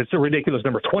whatever it is. It's a ridiculous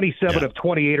number, 27 of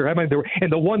 28 or how many.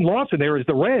 And the one loss in there is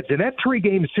the Reds. And that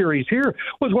 3-game series here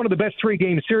was one of the best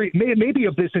 3-game series, maybe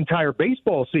of this entire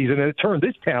baseball season, and it turned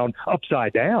this town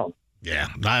upside down. Yeah,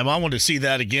 I want to see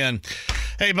that again.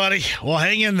 Hey, buddy, well,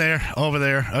 hang in there over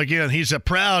there. Again, he's a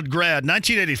proud grad,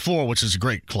 1984, which is a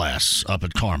great class up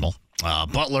at Carmel.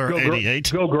 Butler,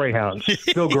 88. Go Greyhounds.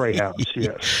 Go Greyhounds,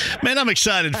 yes. Man, I'm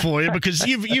excited for you because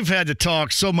you've had to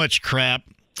talk so much crap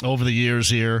over the years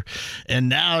here, and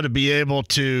now to be able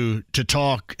to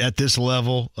talk at this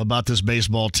level about this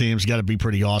baseball team's got to be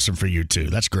pretty awesome for you, too.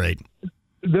 That's great.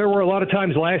 There were a lot of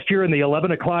times last year in the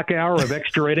 11 o'clock hour of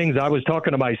extra innings, I was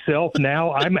talking to myself.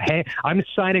 Now I'm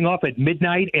signing off at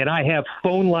midnight, and I have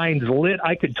phone lines lit.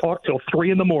 I could talk till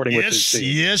 3 in the morning with this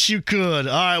team. Yes, you could.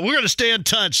 All right, we're going to stay in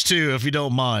touch, too, if you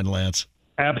don't mind, Lance.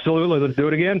 Absolutely. Let's do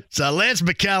it again. It's Lance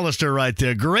McAllister right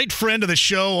there. Great friend of the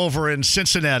show over in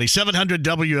Cincinnati. 700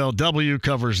 WLW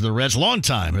covers the Reds. Long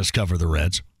time has covered the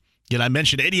Reds. Again, I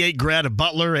mentioned 88 grad of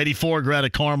Butler, 84 grad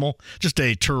of Carmel. Just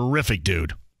a terrific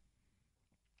dude.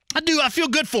 I feel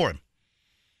good for him.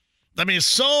 I mean,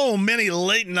 so many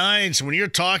late nights when you're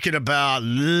talking about,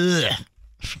 and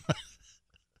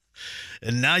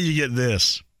now you get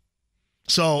this.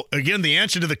 So, again, the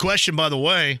answer to the question, by the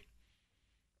way,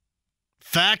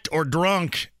 fact or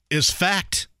drunk is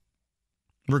fact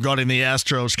regarding the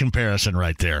Astros comparison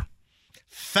right there.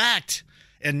 Fact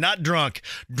and not drunk.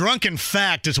 Drunken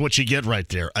fact is what you get right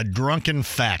there. A drunken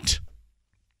fact.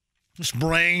 This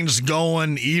brain's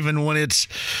going even when it's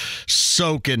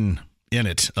soaking in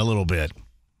it a little bit.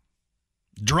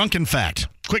 Drunken fact.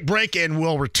 Quick break, and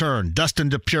we'll return. Dustin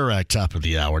DePurak, top of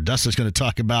the hour. Dustin's going to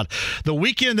talk about the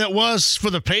weekend that was for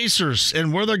the Pacers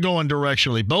and where they're going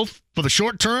directionally, both for the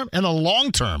short term and the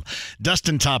long term.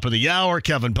 Dustin, top of the hour.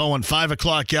 Kevin Bowen, 5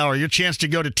 o'clock hour. Your chance to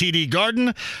go to TD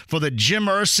Garden for the Jim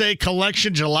Irsay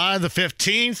collection, July the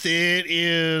 15th. It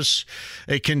is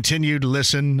a continued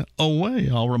listen away.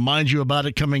 I'll remind you about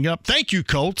it coming up. Thank you,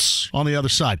 Colts, on the other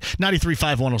side.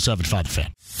 93.5, 107.5 The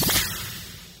Fan.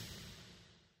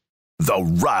 The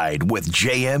Ride with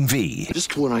JMV.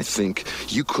 Just when I think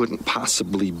you couldn't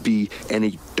possibly be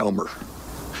any dumber,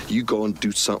 you go and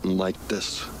do something like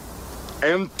this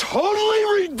and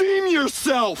totally redeem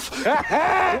yourself.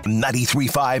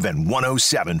 93.5 and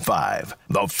 107.5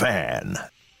 The Fan.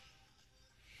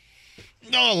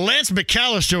 Oh, Lance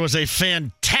McAllister was a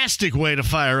fantastic way to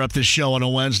fire up this show on a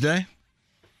Wednesday.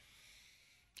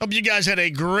 Hope you guys had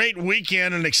a great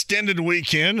weekend, an extended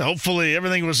weekend. Hopefully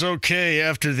everything was okay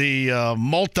after the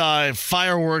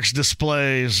multi-fireworks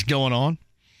displays going on.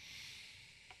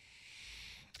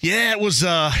 Yeah, it was,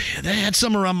 they had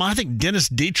some around, I think Dennis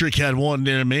Dietrich had one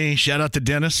near me. Shout out to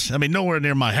Dennis. I mean, nowhere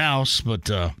near my house, but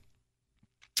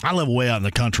I live way out in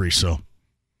the country, so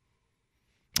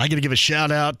I got to give a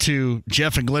shout out to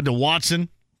Jeff and Glenda Watson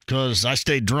because I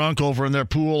stayed drunk over in their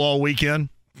pool all weekend.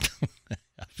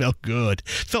 I felt good.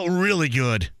 Felt really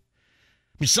good. I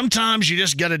mean, sometimes you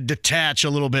just got to detach a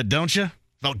little bit, don't you?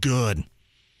 Felt good.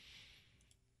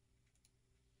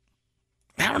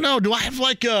 I don't know. Do I have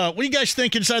what do you guys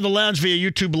think inside the lounge via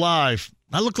YouTube Live?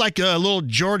 I look like a little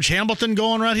George Hamilton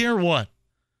going right here or what?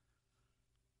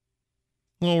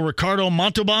 A little Ricardo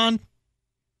Montalban?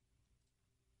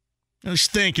 Let's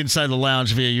think inside the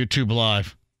lounge via YouTube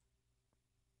Live.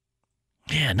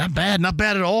 Yeah, not bad. Not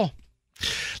bad at all.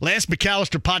 Lance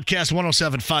McAllister Podcast,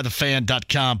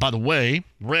 1075thefan.com. By the way,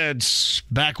 Reds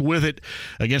back with it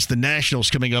against the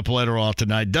Nationals coming up later on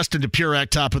tonight. Dustin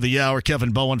DePurak, top of the hour.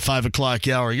 Kevin Bowen, 5 o'clock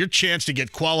hour. Your chance to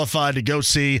get qualified to go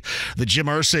see the Jim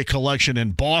Irsay collection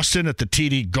in Boston at the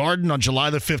TD Garden on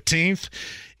July the 15th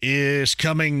is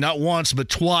coming not once but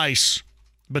twice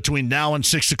between now and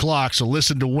 6 o'clock, so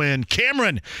listen to win.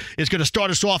 Cameron is going to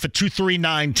start us off at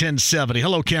 239-1070.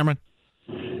 Hello, Cameron.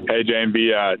 Hey,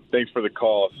 JMV, thanks for the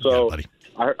call. So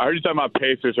I heard you talking about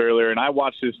Pacers earlier, and I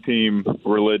watched this team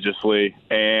religiously,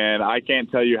 and I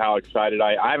can't tell you how excited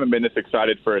I haven't been this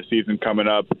excited for a season coming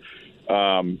up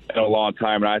in a long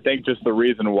time. And I think just the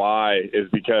reason why is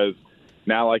because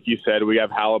now, like you said, we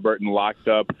have Halliburton locked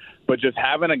up. But just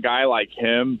having a guy like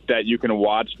him that you can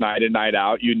watch night in, night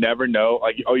out, you never know.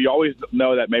 You always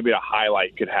know that maybe a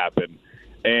highlight could happen.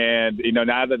 And,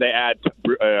 now that they add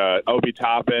Obi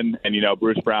Toppin and,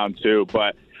 Bruce Brown too,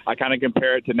 but I kind of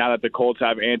compare it to now that the Colts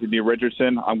have Anthony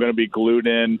Richardson, I'm going to be glued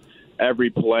in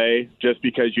every play just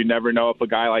because you never know if a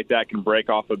guy like that can break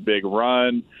off a big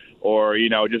run or,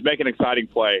 just make an exciting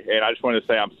play. And I just wanted to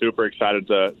say I'm super excited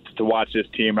to watch this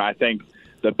team. And I think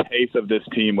the pace of this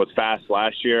team was fast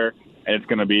last year. And it's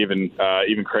going to be even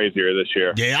crazier this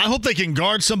year. Yeah, I hope they can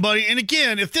guard somebody. And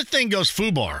again, if this thing goes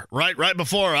FUBAR, right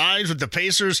before our eyes with the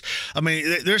Pacers, I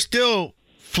mean, they're still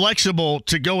flexible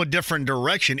to go a different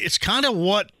direction. It's kind of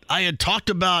what I had talked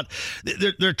about.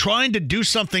 They're trying to do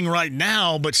something right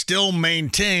now, but still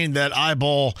maintain that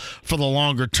eyeball for the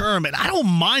longer term. And I don't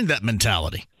mind that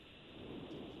mentality.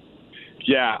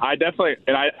 Yeah, I definitely,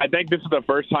 and I think this is the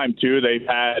first time too they've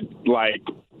had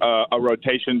a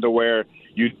rotation to where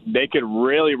they could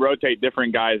really rotate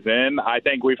different guys in. I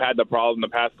think we've had the problem the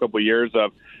past couple of years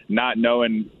of not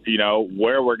knowing,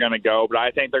 where we're going to go. But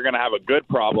I think they're going to have a good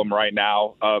problem right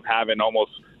now of having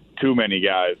almost too many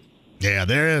guys. Yeah,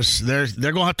 they're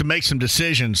going to have to make some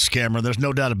decisions, Cameron. There's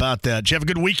no doubt about that. Did you have a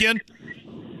good weekend?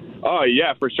 Oh,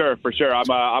 yeah, for sure.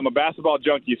 I'm a basketball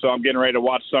junkie, so I'm getting ready to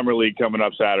watch Summer League coming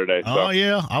up Saturday. So. Oh,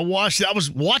 yeah. I was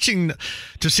watching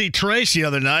to see Trace the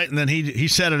other night, and then he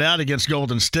set it out against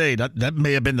Golden State. That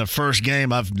may have been the first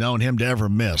game I've known him to ever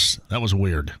miss. That was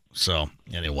weird. So,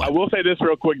 anyway. I will say this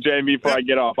real quick, Jamie, before I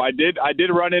get off. I did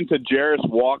run into Jarris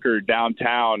Walker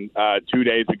downtown 2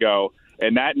 days ago.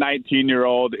 And that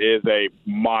 19-year-old is a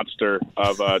monster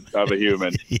of a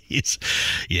human.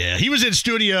 He was in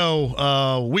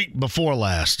studio week before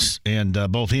last, and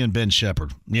both he and Ben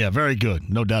Shepard. Yeah, very good.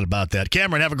 No doubt about that.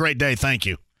 Cameron, have a great day. Thank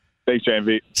you. Thanks,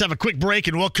 JMV. Let's have a quick break,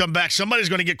 and we'll come back. Somebody's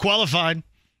going to get qualified.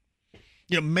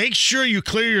 Make sure you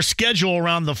clear your schedule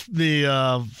around the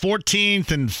 14th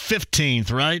and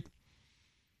 15th, right,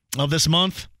 of this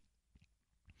month.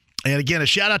 And, again, a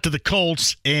shout-out to the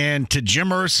Colts and to Jim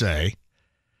Irsay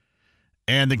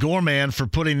and the Gorman for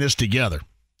putting this together.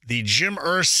 the Jim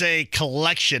Irsay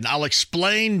collection. I'll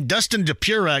explain. Dustin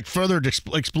DePurek further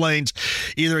explains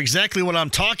either exactly what I'm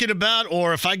talking about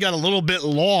or if I got a little bit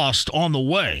lost on the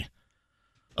way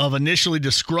of initially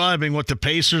describing what the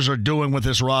Pacers are doing with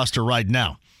this roster right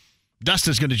now.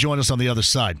 Dustin's going to join us on the other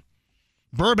side.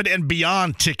 Bourbon and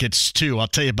Beyond tickets, too. I'll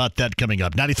tell you about that coming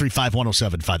up. 93.5,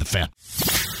 107.5 The Fan.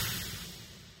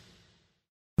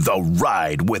 The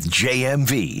Ride with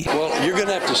JMV. Well, you're going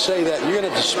to have to say that. You're going to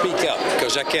have to speak up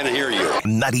because I can't hear you.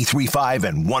 93.5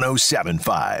 and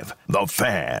 107.5 The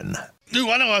Fan. Ooh,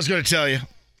 I know what I was going to tell you.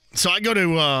 So I go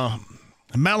to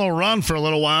Mellow Run for a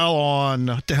little while on,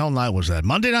 what the hell night was that?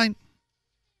 Monday night?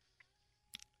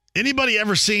 Anybody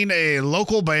ever seen a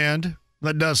local band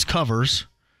that does covers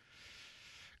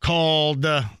called,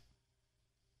 I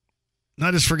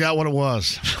just forgot what it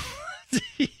was.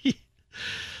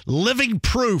 Living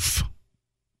Proof.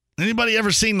 Anybody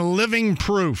ever seen Living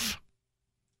Proof?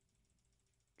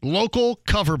 Local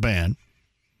cover band.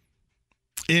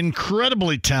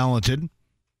 Incredibly talented.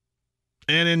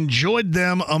 And enjoyed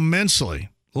them immensely.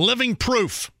 Living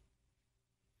Proof.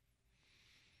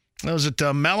 I was at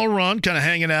Mallow Run, kind of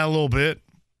hanging out a little bit.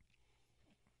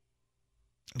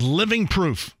 Living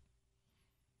Proof.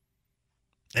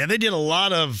 And they did a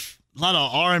lot of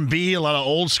R&B, a lot of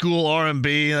old school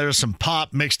R&B. There was some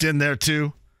pop mixed in there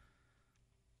too.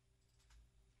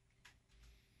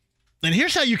 And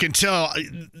here's how you can tell.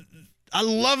 I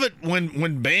love it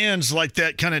when bands like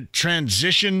that kind of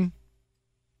transition.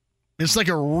 It's like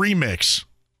a remix.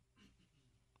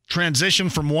 Transition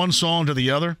from one song to the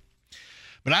other.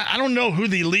 But I don't know who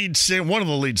the one of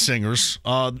the lead singers,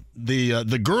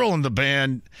 the girl in the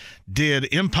band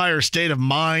did Empire State of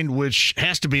Mind, which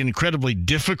has to be incredibly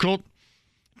difficult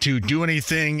to do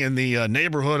anything in the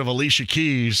neighborhood of Alicia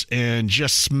Keys, and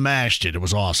just smashed it. It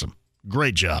was awesome.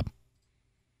 Great job.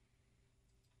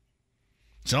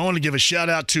 So I want to give a shout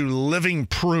out to Living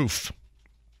Proof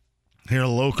here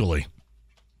locally.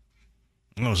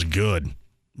 That was good.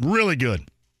 Really good.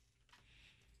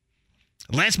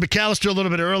 Lance McAllister a little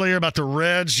bit earlier about the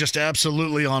Reds, just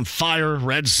absolutely on fire.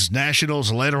 Reds Nationals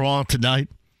later on tonight.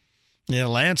 Yeah,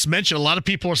 Lance mentioned a lot of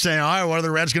people are saying, all right, what are the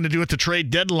Reds going to do at the trade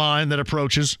deadline that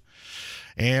approaches?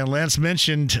 And Lance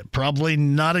mentioned probably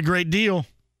not a great deal.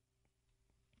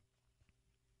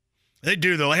 They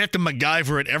do, though. I have to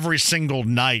MacGyver it every single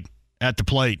night at the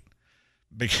plate.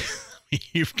 Because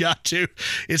you've got to.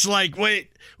 It's like,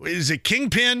 wait, is it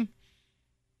Kingpin?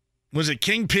 Was it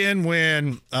Kingpin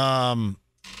when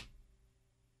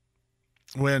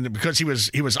because he was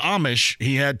Amish,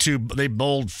 he had to, they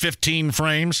bowled 15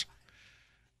 frames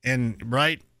and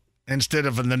right instead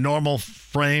of in the normal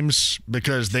frames,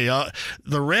 because the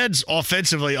Reds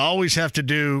offensively always have to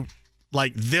do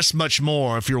like this much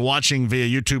more if you're watching via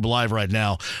YouTube Live right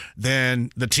now than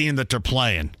the team that they're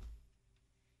playing.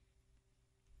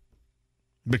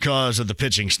 Because of the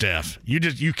pitching staff.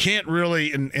 You can't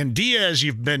really, and Diaz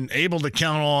you've been able to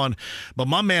count on, but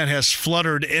my man has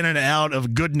fluttered in and out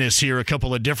of goodness here a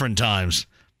couple of different times.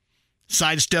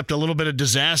 Sidestepped a little bit of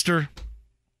disaster.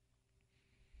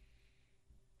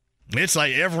 It's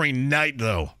like every night,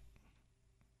 though,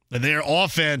 their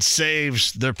offense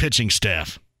saves their pitching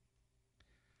staff.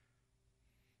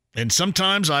 And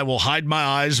sometimes I will hide my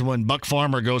eyes when Buck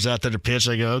Farmer goes out there to pitch.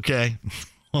 I go, okay.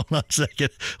 Hold on a second.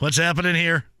 What's happening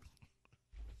here?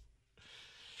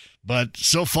 But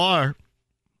so far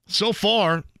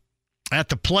at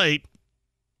the plate,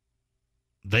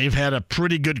 they've had a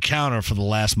pretty good counter for the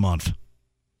last month.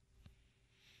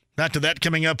 Back to that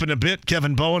coming up in a bit.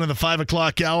 Kevin Bowen in the 5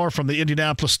 o'clock hour from the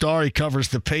Indianapolis Star. He covers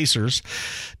the Pacers.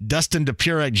 Dustin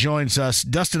DePurek joins us.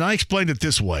 Dustin, I explained it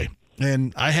this way,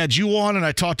 and I had you on, and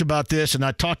I talked about this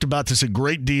a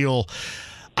great deal.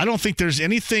 I don't think there's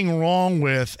anything wrong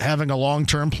with having a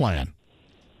long-term plan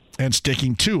and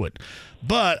sticking to it.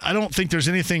 But I don't think there's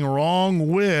anything wrong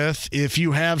with if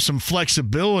you have some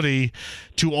flexibility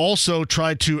to also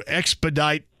try to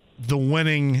expedite the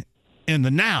winning in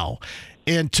the now.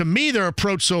 And to me, their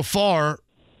approach so far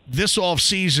this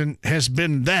offseason has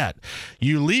been that.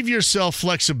 You leave yourself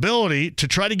flexibility to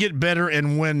try to get better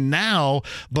and win now,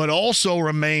 but also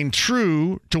remain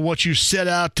true to what you set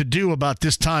out to do about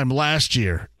this time last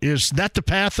year. Is that the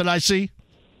path that I see?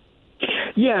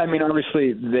 Yeah, I mean,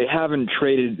 obviously they haven't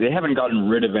gotten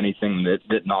rid of anything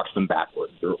that knocks them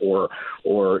backwards or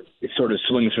sort of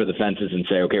swings for the fences and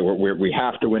say, okay, we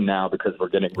have to win now because we're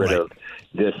getting rid of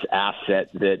this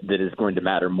asset that is going to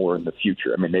matter more in the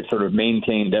future. I mean, they've sort of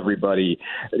maintained everybody,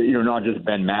 not just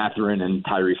Ben Mathurin and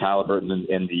Tyrese Halliburton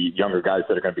and the younger guys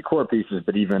that are going to be core pieces,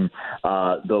 but even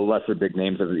the lesser big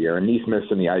names of the Aaron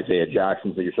Nesmiths and the Isaiah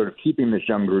Jacksons. So you're sort of keeping this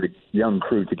young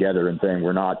crew together and saying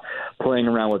we're not playing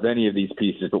around with any of these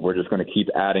pieces, but we're just going to keep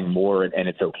adding more, and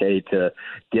it's okay to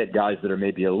get guys that are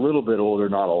maybe a little bit older,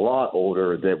 not a lot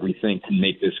older, that we think can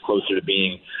make this closer to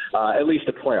being at least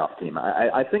a playoff team.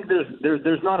 I think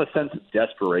there's not a sense of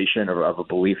desperation or of a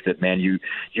belief that, man, you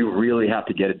really have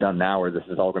to get it done now or this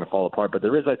is all going to fall apart. But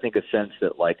there is, I think, a sense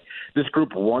that, like, this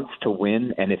group wants to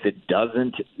win, and if it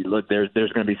doesn't, look, there's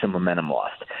going to be some momentum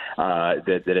lost.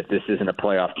 That if this isn't a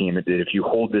playoff team, that if you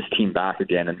hold this team back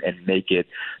again and make it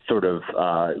sort of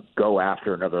go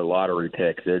after another lottery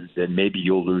pick, then maybe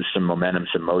you'll lose some momentum,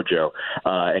 some mojo,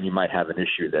 and you might have an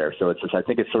issue there. So I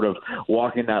think it's sort of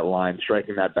walking that line,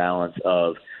 striking that balance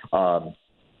of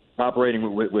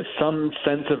operating with some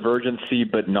sense of urgency,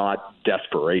 but not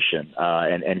desperation,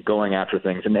 and going after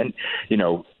things. And then,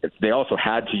 they also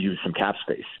had to use some cap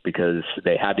space because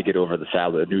they had to get over the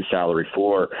new salary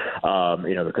floor,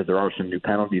 because there are some new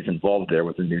penalties involved there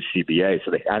with the new CBA.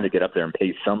 So they had to get up there and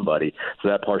pay somebody. So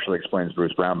that partially explains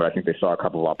Bruce Brown, but I think they saw a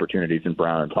couple of opportunities in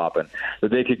Brown and Toppin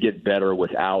that they could get better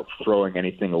without throwing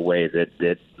anything away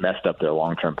that messed up their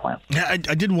long-term plan. Yeah, I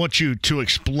did want you to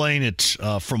explain it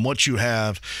from what you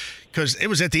have, because it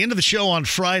was at the end of the show on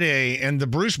Friday, and the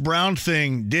Bruce Brown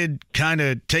thing did kind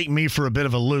of take me for a bit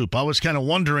of a loop. I was kind of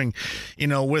wondering,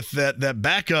 with that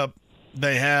backup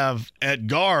they have at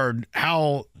guard,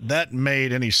 how that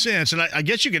made any sense. And I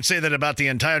guess you could say that about the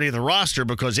entirety of the roster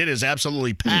because it is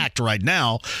absolutely packed right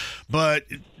now. But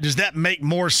does that make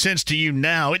more sense to you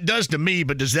now? It does to me,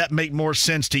 but does that make more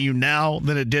sense to you now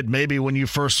than it did maybe when you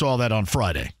first saw that on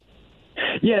Friday?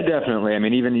 Yeah, definitely. I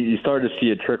mean, even you started to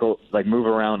see it move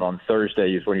around on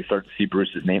Thursday is when you start to see Bruce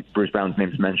Brown's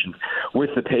names mentioned with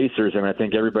the Pacers. I mean, I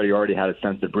think everybody already had a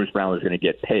sense that Bruce Brown was going to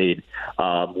get paid,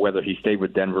 whether he stayed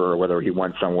with Denver or whether he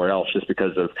went somewhere else, just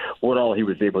because of what all he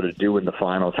was able to do in the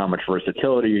finals, how much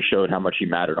versatility he showed, how much he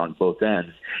mattered on both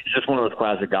ends. He's just one of those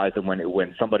classic guys that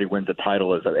when somebody wins a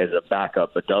title as a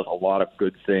backup, but does a lot of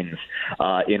good things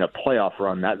in a playoff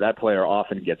run, that player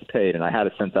often gets paid. And I had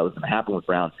a sense that was going to happen with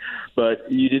Brown, but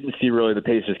you didn't see really the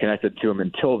Pacers connected to him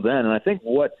until then. And I think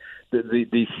what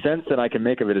the sense that I can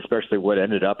make of it, especially what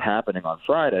ended up happening on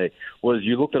Friday, was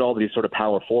you looked at all these sort of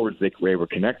power forwards they were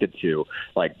connected to,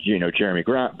 like Jeremy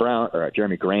Grant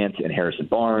and Harrison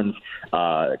Barnes,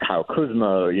 Kyle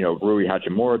Kuzma, Rui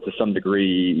Hachimura to some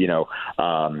degree,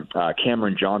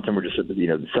 Cameron Johnson were just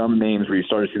some names where you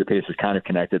started to see the Pacers kind of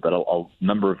connected, but a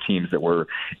number of teams that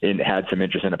had some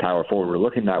interest in a power forward were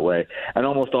looking that way, and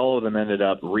almost all of them ended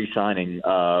up re-signing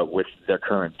with their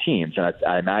current teams. And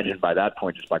I imagine by that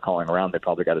point, just by calling around, they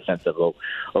probably got a sense of,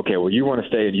 you want to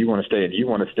stay and you want to stay and you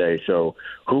want to stay, so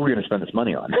who are we going to spend this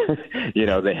money on?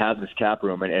 They have this cap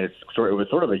room, and it was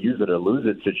sort of a use it or lose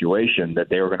it situation that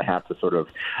they were going to have to sort of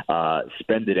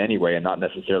spend it anyway and not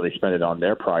necessarily spend it on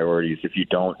their priorities if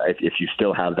you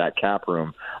still have that cap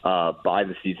room by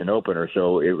the season opener.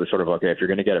 So it was sort of, okay, if you're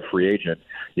going to get a free agent,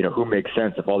 who makes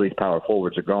sense if all these power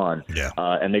forwards are gone? Yeah.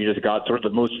 And they just got sort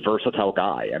of the most versatile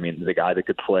guy. I mean, the guy that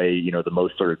could play, the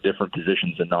most sort of different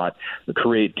positions and not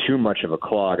create too much of a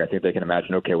clog. I think they can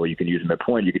imagine, okay, well, you can use him at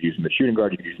point, you could use him at shooting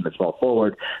guard, you could use him at small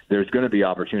forward. There's going to be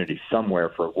opportunity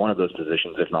somewhere for one of those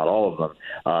positions, if not all of them.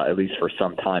 At least for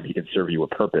some time, he can serve you a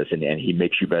purpose, and he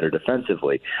makes you better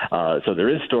defensively. So there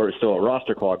is still a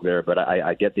roster clog there, but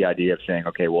I get the idea of saying,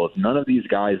 okay, well, if none of these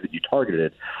guys that you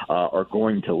targeted are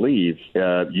going to leave,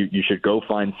 you should go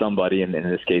find somebody, and in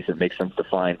this case, it makes sense to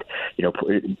find,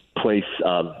 place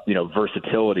of,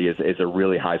 versatility is a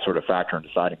really high sort of factor in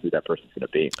deciding who that person's going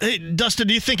to be. Hey, Dustin,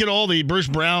 do you think at all the Bruce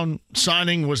Brown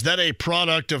signing, was that a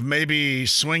product of maybe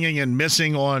swinging and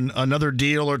missing on another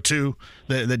deal or two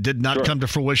that did not come to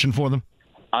fruition for them?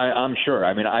 I'm sure.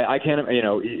 I mean, I can't,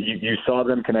 you saw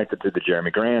them connected to the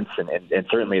Jeremy Grants, and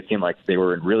certainly it seemed like they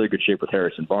were in really good shape with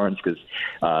Harrison Barnes because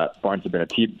Barnes had been a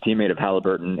teammate of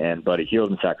Halliburton and Buddy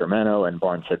Hield in Sacramento, and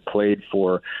Barnes had played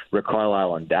for Rick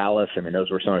Carlisle in Dallas. I mean,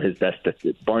 those were some of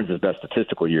Barnes' best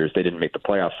statistical years. They didn't make the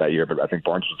playoffs that year, but I think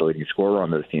Barnes was the leading scorer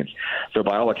on those teams. So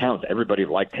by all accounts, everybody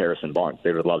liked Harrison Barnes.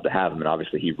 They would love to have him, and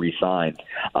obviously he re-signed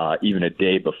even a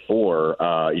day before,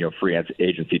 free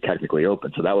agency technically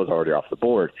opened. So that was already off the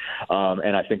board. board.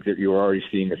 And I think that you were already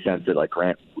seeing a sense that, like,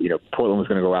 Grant, Portland was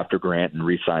going to go after Grant and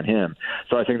re-sign him.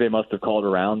 So I think they must have called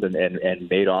around and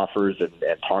made offers and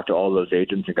talked to all those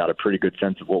agents and got a pretty good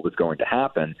sense of what was going to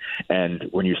happen. And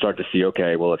when you start to see,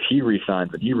 okay, well, if he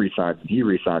re-signs and he re-signs and he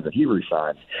re-signs and he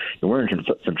re-signs, and we're in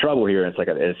some trouble here. And it's like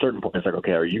at a certain point, it's like,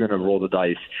 okay, are you going to roll the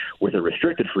dice with a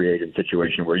restricted free agent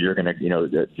situation where you're going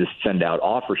to, just send out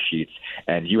offer sheets,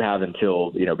 and you have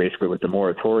until, basically with the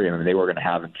moratorium, and they were going to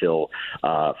have until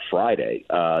Friday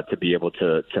to be able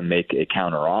to make a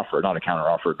counter offer, not a counter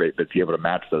offer, but to be able to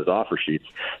match those offer sheets.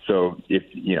 So if,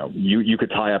 you could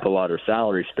tie up a lot of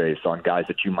salary space on guys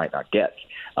that you might not get.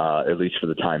 At least for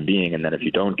the time being. And then if you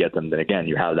don't get them, then again,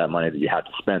 you have that money that you had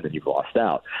to spend and you've lost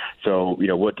out. So,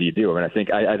 what do you do? I mean,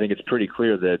 I think it's pretty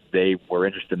clear that they were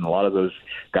interested in a lot of those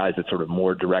guys that sort of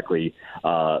more directly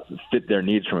fit their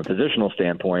needs from a positional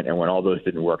standpoint. And when all those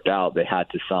didn't work out, they had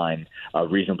to sign a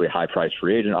reasonably high-priced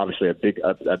free agent. Obviously, a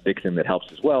big thing that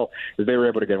helps as well is they were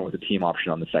able to get him with a team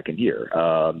option on the second year.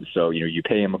 So, you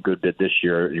pay him a good bit this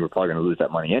year. You were probably going to lose that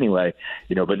money anyway,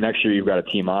 but next year you've got a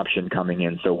team option coming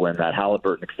in. So when that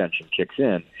Halliburton extension kicks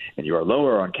in and you are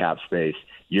lower on cap space,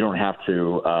 you don't have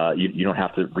to you don't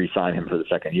have to re-sign him for the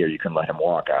second year. You can let him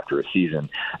walk after a season,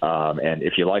 and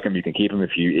if you like him, you can keep him.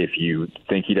 If you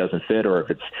think he doesn't fit, or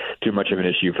if it's too much of an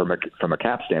issue from a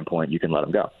cap standpoint, you can let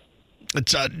him go.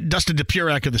 It's Dustin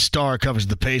DePurak of the Star covers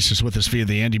the Pacers with us via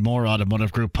the Andy Moore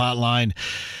Automotive Group hotline.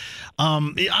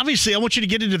 Obviously, I want you to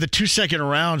get into the 2 second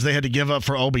rounds they had to give up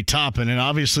for Obi Toppin, and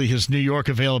obviously his New York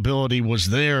availability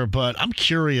was there, but I'm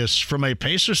curious from a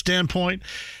Pacer standpoint,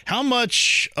 how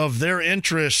much of their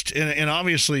interest in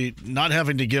obviously not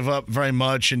having to give up very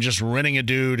much and just renting a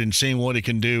dude and seeing what he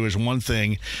can do is one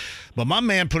thing, but my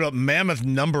man put up mammoth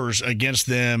numbers against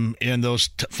them in those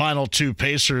final two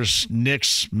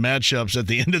Pacers-Knicks matchups at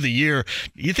the end of the year.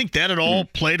 You think that at all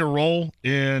played a role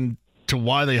in to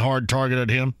why they hard targeted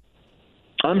him?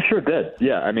 I'm sure it did.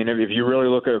 Yeah. I mean, if you really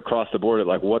look across the board at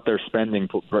like what they're spending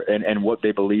and what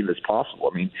they believe is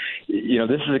possible. I mean,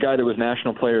 this is a guy that was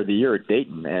National Player of the Year at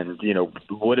Dayton, and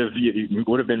would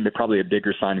have been probably a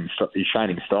bigger shining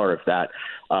star if that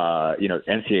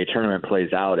NCAA tournament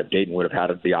plays out. If Dayton would have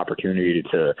had the opportunity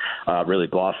to really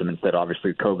blossom, instead,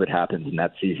 obviously COVID happens and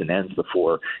that season ends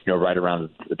before right around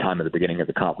the time of the beginning of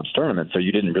the conference tournament. So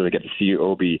you didn't really get to see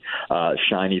Obi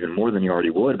shine even more than you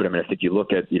already would. But I mean, I think you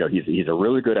look at he's a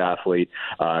really good athlete,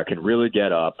 can really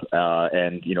get up,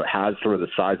 and has sort of the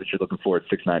size that you're looking for at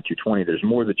 6'9", 220. There's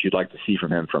more that you'd like to see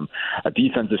from him from a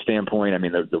defensive standpoint. I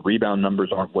mean, the rebound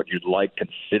numbers aren't what you'd like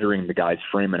considering the guy's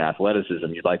frame and athleticism.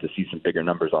 You'd like to see some bigger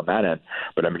numbers on that end,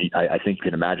 but I mean, I think you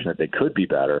can imagine that they could be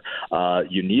better.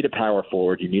 You need a power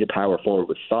forward. You need a power forward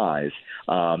with size,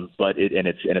 but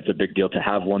it's a big deal to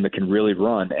have one that can really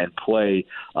run and play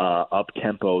up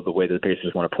tempo the way that the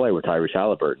Pacers want to play with Tyrese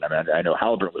Halliburton. I mean, I know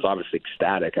Halliburton was obviously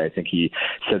ecstatic. I think he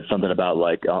said something about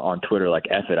on Twitter,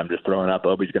 F it, I'm just throwing up.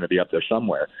 Obi's going to be up there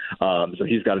somewhere. So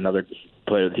he's got another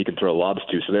player that he can throw lobs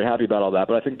to. So they're happy about all that.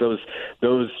 But I think those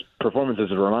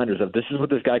performances are reminders of this is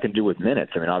what this guy can do with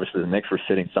minutes. I mean, obviously the Knicks were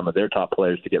sitting some of their top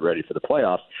players to get ready for the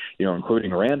playoffs,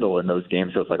 including Randall in those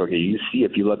games. So it's like, okay, you see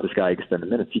if you let this guy extend the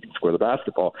minutes, he can score the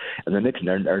basketball. And the Knicks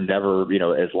are never,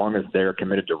 as long as they're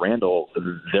committed to Randall,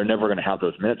 they're never going to have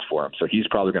those minutes for him. So he's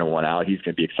probably going to want out. He's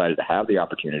going to be excited to have the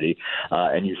opportunity.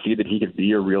 And you see that he can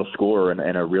be a real scorer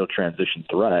and a real transition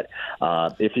threat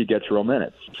if he gets real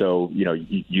minutes. So,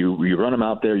 you run him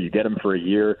out there, you get him for a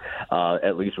year,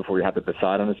 at least before you have to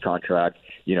decide on his contract.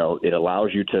 It allows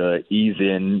you to ease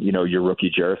in, your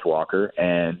rookie Jareth Walker,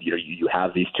 and you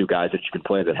have these two guys that you can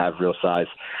play that have real size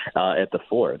at the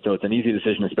floor. So it's an easy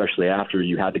decision, especially after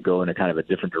you had to go in a kind of a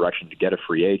different direction to get a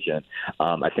free agent.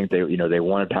 I think they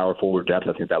wanted power forward depth.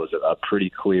 I think that was a pretty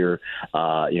clear,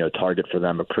 target for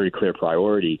them, a pretty clear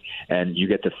priority. And you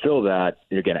get to fill that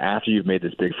again after you've made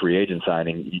this big free agent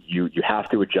signing. You have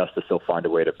to adjust to still find a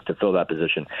way to fill that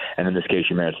position. And in this case,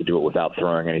 you managed to do it without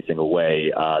throwing anything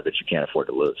away that you can't afford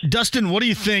to lose. Dustin, what do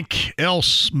you think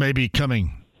else may be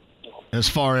coming as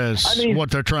far as what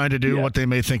they're trying to do, what they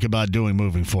may think about doing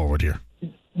moving forward here?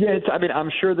 Yeah,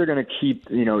 I'm sure they're going to keep,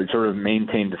 sort of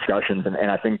maintain discussions, and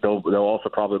I think they'll also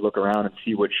probably look around and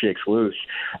see what shakes loose.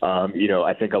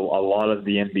 I think a lot of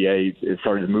the NBA, as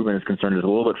far as movement is concerned, is a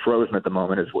little bit frozen at the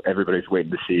moment as everybody's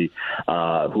waiting to see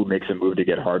who makes a move to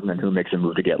get Harden and who makes a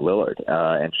move to get Lillard,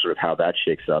 and sort of how that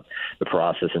shakes up the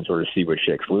process and sort of see what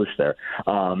shakes loose there.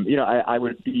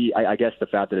 I guess the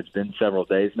fact that it's been several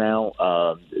days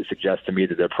now suggests to me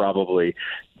that they're probably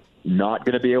not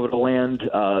going to be able to land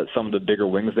some of the bigger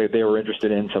wings they were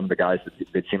interested in, some of the guys that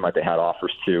it seemed like they had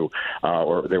offers to,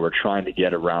 or they were trying to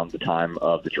get around the time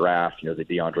of the draft, the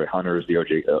DeAndre Hunters, the OG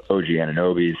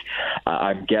Anunobis.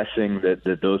 I'm guessing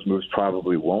that those moves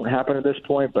probably won't happen at this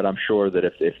point, but I'm sure that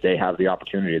if they have the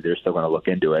opportunity, they're still going to look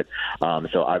into it.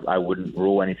 So I wouldn't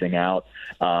rule anything out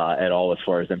at all as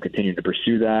far as them continuing to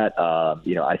pursue that.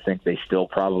 I think they still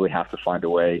probably have to find a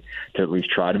way to at least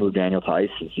try to move Daniel Tice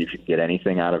and see if you can get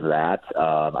anything out of that.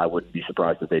 I wouldn't be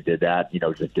surprised if they did that,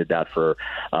 just did that for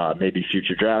maybe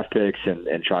future draft picks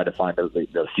and try to find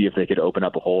see if they could open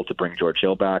up a hole to bring George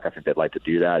Hill back. I think they'd like to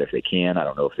do that if they can. I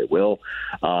don't know if they will.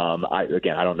 I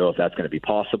don't know if that's going to be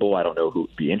possible. I don't know who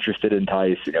would be interested in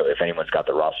Tice. If anyone's got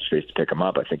the roster space to pick him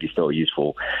up, I think he's still a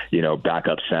useful,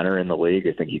 backup center in the league.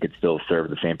 I think he could still serve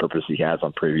the same purpose he has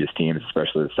on previous teams,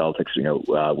 especially the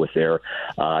Celtics, with their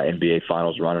NBA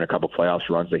Finals run and a couple playoffs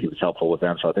runs that he was helpful with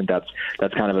them. So I think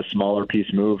that's kind of a smaller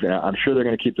piece move. And I'm sure they're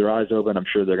going to keep their eyes open. I'm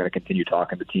sure they're going to continue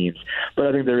talking to teams. But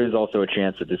I think there is also a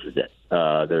chance that this is it.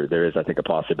 There is, I think, a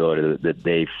possibility that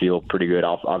they feel pretty good.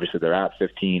 Obviously, they're at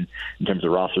 15 in terms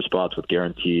of roster spots with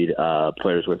guaranteed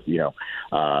players with,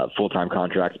 full-time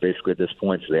contracts basically at this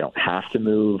point, so they don't have to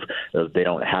move. They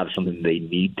don't have something they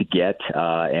need to get.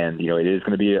 And it is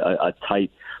going to be a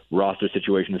tight roster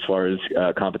situation as far as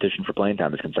competition for playing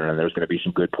time is concerned, and there's going to be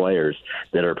some good players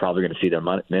that are probably going to see their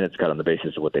minutes cut on the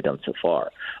basis of what they've done so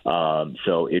far.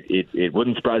 So it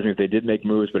wouldn't surprise me if they did make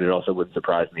moves, but it also wouldn't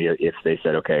surprise me if they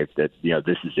said, okay, that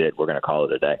this is it, we're going to call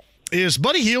it a day. Is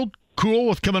Buddy Hield cool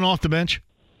with coming off the bench?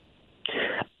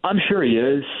 I'm sure he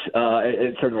is.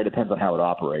 It certainly depends on how it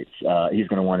operates. He's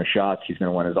going to want his shots. He's going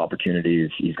to want his opportunities.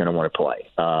 He's going to want to play.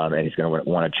 And he's going to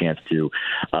want a chance to,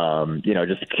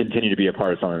 just continue to be a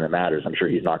part of something that matters. I'm sure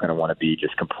he's not going to want to be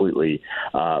just completely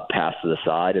passed to the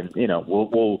side. And,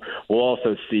 we'll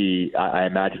also see, I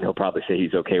imagine he'll probably say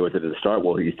he's okay with it at the start.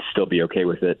 Will he still be okay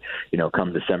with it,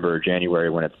 come December or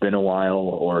January when it's been a while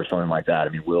or something like that? I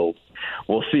mean, we'll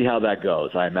see how that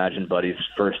goes. I imagine Buddy's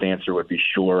first answer would be,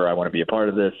 sure, I want to be a part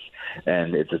of this.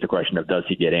 And it's just a question of, does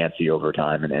he get antsy over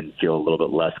time and feel a little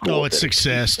bit less cool? Oh, it's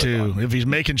success, too. If he's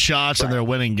making shots and they're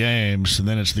winning games,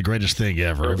 then it's the greatest thing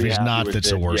ever. If he's not,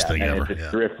 that's the worst thing ever. If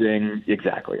it's drifting,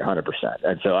 exactly, 100%.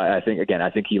 And so I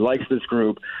think he likes this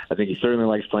group. I think he certainly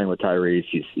likes playing with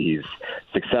Tyrese. He's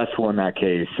successful in that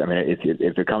case. I mean,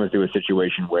 if it comes to a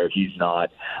situation where he's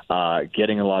not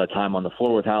getting a lot of time on the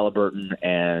floor with Halliburton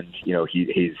and,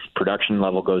 his production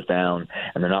level goes down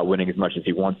and they're not winning as much as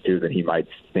he wants to, then he might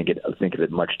think of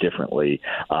it much differently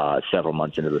several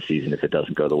months into the season if it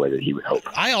doesn't go the way that he would hope.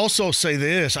 I also say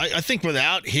this. I think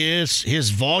without his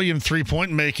volume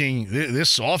three-point making,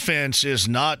 this offense is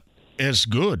not as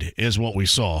good as what we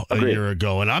saw a year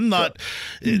ago. And I'm not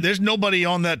 – there's nobody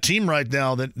on that team right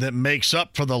now that makes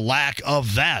up for the lack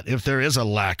of that, if there is a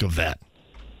lack of that.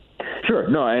 Sure.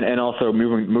 No, and also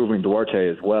moving Duarte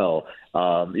as well.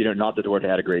 Not that Duarte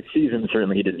had a great season.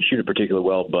 Certainly he didn't shoot it particularly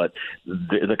well, but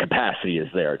the capacity is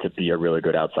there to be a really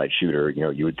good outside shooter.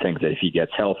 You would think that if he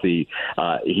gets healthy,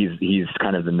 he's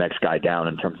kind of the next guy down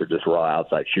in terms of just raw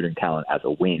outside shooting talent as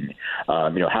a wing.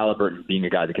 Halliburton being a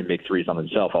guy that can make threes on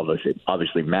himself, although it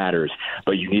obviously matters,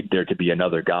 but you need there to be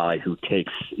another guy who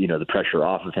takes, the pressure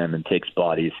off of him and takes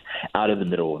bodies out of the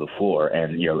middle of the floor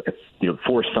and,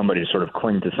 force somebody to sort of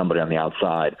cling to somebody on the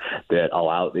outside that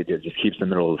just keeps the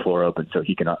middle of the floor open so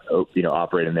he can,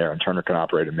 operate in there and Turner can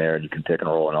operate in there and you can pick and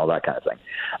roll and all that kind of thing.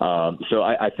 So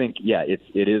I think,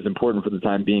 it is important for the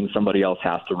time being. Somebody else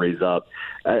has to raise up.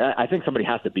 I think somebody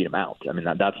has to beat him out. I mean,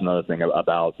 that's another thing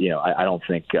about, I don't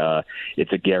think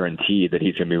it's a guarantee that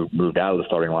he's going to be moved out of the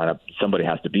starting lineup. Somebody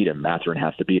has to beat him. Mathurin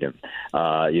has to beat him.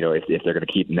 If they're going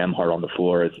to keep Nembhard on the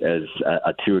floor as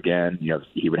a two again,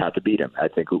 he would have to beat him. I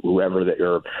think whoever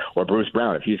or Bruce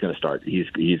Brown, if he's going to start, he's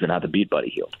going to have to beat Buddy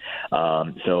Hield.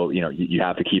 So you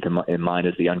have to keep him in mind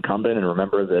as the incumbent and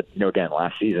remember that again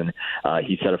last season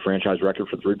he set a franchise record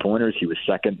for 3-pointers. He was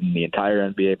second in the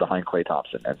entire NBA behind Klay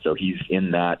Thompson, and so he's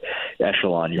in that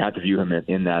echelon. You have to view him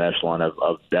in that echelon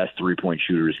of best 3-point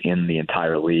shooters in the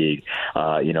entire league.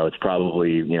 It's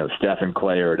probably Steph and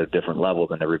Klay are at a different level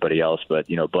than everybody else, but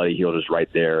Buddy Hield is right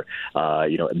there.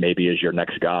 Maybe is your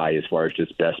next guy as far as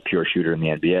just best pure shooter in the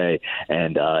NBA.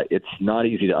 And it's not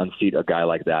easy to unseat a guy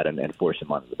like that and force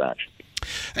him onto the bench.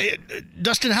 Hey,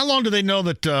 Dustin, how long do they know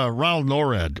that Ronald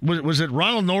Norred was it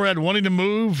Ronald Norred wanting to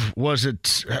move?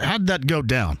 How did that go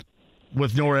down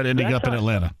with Norred ending up in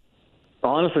Atlanta?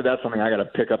 Honestly, that's something I got to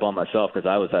pick up on myself because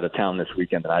I was out of town this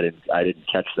weekend and I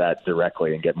didn't catch that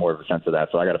directly and get more of a sense of that.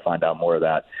 So I got to find out more of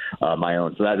that my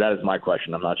own. So that is my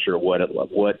question. I'm not sure what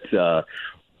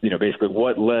basically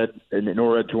what led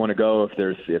Norred to want to go, if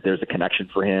there's a connection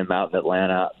for him out in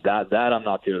Atlanta, that I'm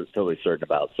not totally certain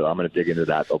about. So I'm going to dig into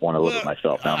that one a little bit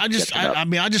myself. Now, I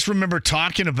just remember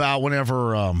talking about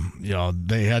whenever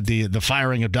they had the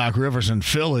firing of Doc Rivers in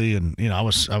Philly, and I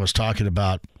was talking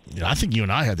about. I think you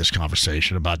and I had this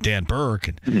conversation about Dan Burke,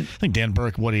 and I think Dan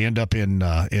Burke would he end up in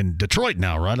Detroit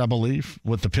now, right? I believe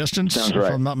with the Pistons, Sounds right.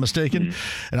 if I'm not mistaken.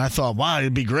 And I thought, wow,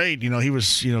 it'd be great. He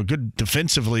was good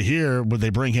defensively here. Would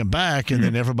they bring him back? And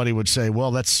then everybody would say,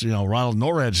 well, that's Ronald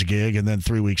Norred's gig, and then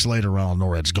 3 weeks later, Ronald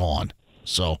Norred's gone.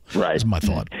 So that's my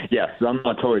thought. Yes, I'm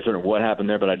not totally certain what happened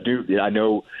there, but I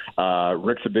know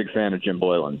Rick's a big fan of Jim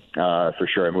Boylan for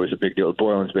sure. It was a big deal.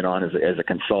 Boylan's been on as a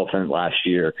consultant last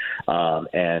year,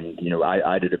 and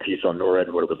I did a piece on Norred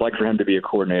and what it was like for him to be a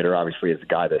coordinator. Obviously, as a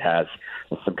guy that has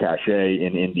some cachet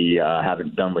in Indy,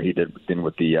 haven't done what he did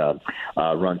with the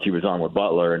runs he was on with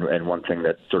Butler. And one thing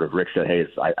that sort of Rick said, hey,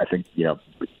 I think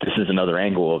this is another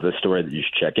angle of this story that you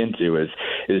should check into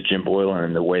is Jim Boylan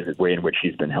and the way in which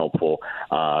he's been helpful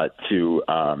to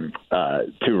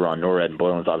Ron Norred. And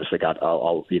Boylan's obviously got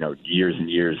years and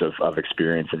years of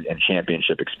experience and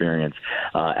championship experience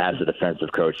as a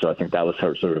defensive coach. So I think that was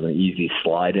sort of an easy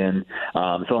slide in.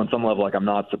 So on some level, I'm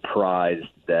not surprised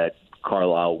that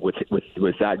Carlisle,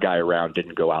 with that guy around,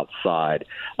 didn't go outside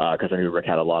because I knew Rick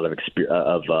had a lot of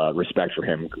respect for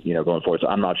him, going forward. So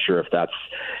I'm not sure if that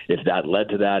led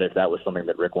to that, if that was something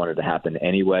that Rick wanted to happen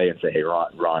anyway, and say, hey,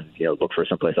 Ron, look for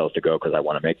someplace else to go because I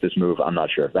want to make this move. I'm not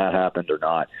sure if that happened or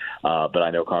not, but I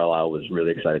know Carlisle was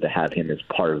really excited to have him as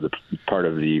part of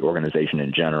the organization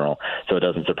in general. So it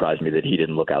doesn't surprise me that he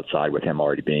didn't look outside with him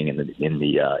already being in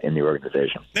the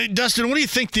organization. Hey, Dustin, what do you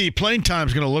think the playing time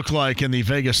is going to look like in the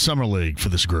Vegas Summer League for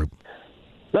this group?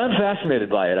 I'm fascinated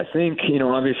by it. I think,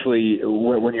 obviously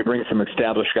when you bring some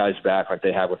established guys back like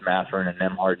they have with Mathurin and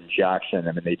Nemhard and Jackson,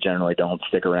 I mean, they generally don't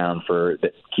stick around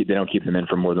they don't keep them in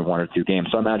for more than 1 or 2 games.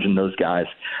 So I imagine those guys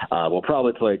will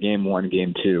probably play game 1,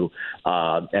 game 2,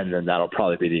 and then that'll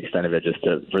probably be the extent of it, just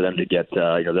for them to get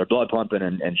their blood pumping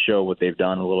and show what they've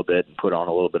done a little bit and put on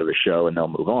a little bit of a show, and they'll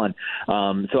move on.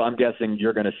 So I'm guessing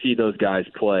you're going to see those guys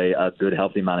play a good,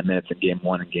 healthy amount of minutes in game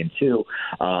 1 and game 2,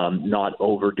 not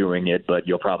overdoing it, but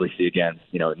you'll probably see again,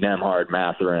 Nemhard,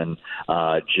 Mathurin,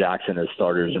 Jackson as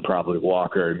starters, and probably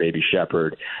Walker, maybe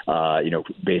Shepard,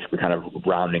 basically kind of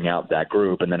rounding out that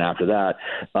group. And then after that,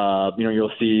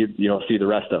 you'll see the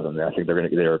rest of them. I think they're going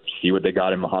to see what they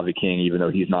got in Mojave King, even though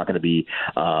he's not going to be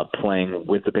playing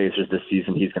with the Pacers this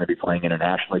season. He's going to be playing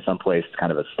internationally someplace. It's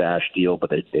kind of a stash deal,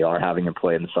 but they are having him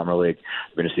play in the Summer League.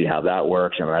 We're going to see how that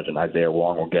works. I imagine Isaiah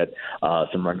Wong will get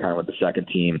some run time with the second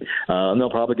team. And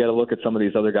they'll probably get a look at some of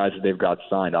these other guys that they've got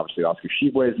signed. Obviously, Oscar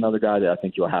Tshiebwe is another guy that I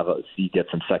think you'll see get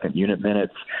some second unit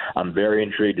minutes. I'm very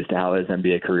intrigued as to how his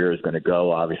NBA career is going to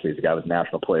go. Obviously, he's a guy was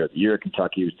National Player of the Year at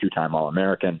Kentucky. He was 2-time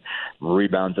All-American,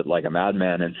 rebounds it like a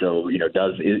madman. And so,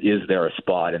 is there a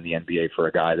spot in the NBA for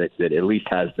a guy that at least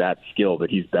has that skill that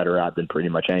he's better at than pretty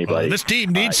much anybody? Well, this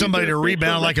team needs somebody to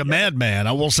rebound like a madman.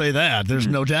 I will say that. There's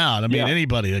no doubt. I mean,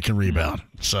 anybody that can rebound.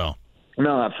 So.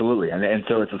 No, absolutely. And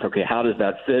so it's just, okay, how does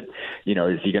that fit?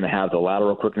 Is he going to have the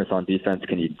lateral quickness on defense?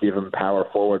 Can you give him power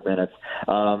forward minutes?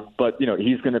 But,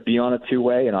 he's going to be on a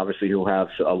two-way, and obviously he'll have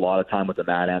a lot of time with the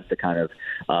Mad Ants to kind of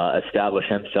establish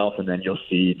himself, and then you'll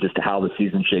see just how the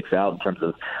season shakes out in terms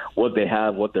of what they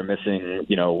have, what they're missing,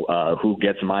 who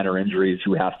gets minor injuries,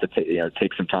 who has to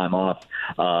take some time off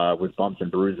with bumps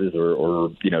and bruises or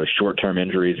short-term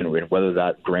injuries, and whether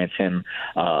that grants him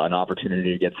an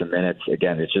opportunity to get some minutes.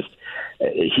 Again, it's just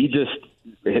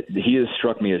he has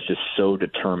struck me as just so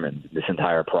determined this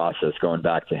entire process, going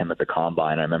back to him at the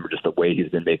combine. I remember just the way he's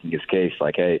been making his case,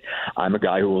 like, hey, I'm a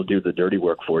guy who will do the dirty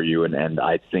work for you. And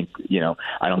I think,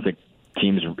 I don't think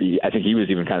teams, I think he was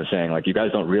even kind of saying, like, you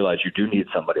guys don't realize you do need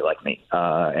somebody like me.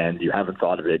 And you haven't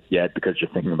thought of it yet because you're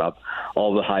thinking about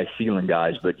all the high ceiling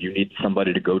guys, but you need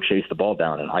somebody to go chase the ball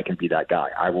down, and I can be that guy.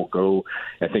 I will go.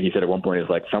 I think he said at one point, is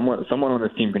like, someone on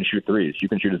this team can shoot threes. You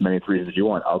can shoot as many threes as you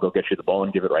want. I'll go get you the ball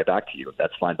and give it right back to you.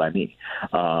 That's fine by me.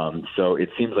 So it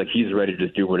seems like he's ready to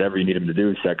just do whatever you need him to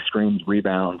do, set screens,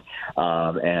 rebound,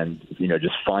 and,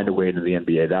 just find a way to the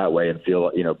NBA that way and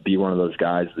feel, be one of those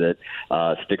guys that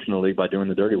sticks in the league by doing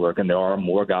the dirty work. And there are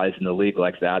more guys in the league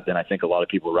like that than I think a lot of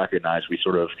people recognize. We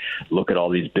sort of look at all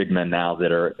these big men now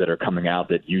that are coming out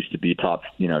that used to be top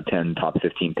 10, top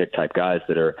 15 pick type guys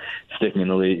that are sticking in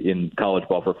the league in college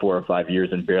ball for 4 or 5 years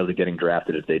and barely getting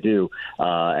drafted if they do.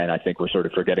 And I think we're sort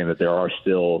of forgetting that there are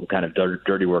still kind of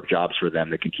dirty work jobs for them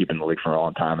that can keep in the league for a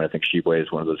long time. And I think Tshiebwe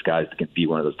is one of those guys that can be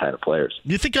one of those type of players.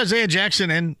 Do you think Isaiah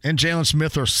Jackson and Jalen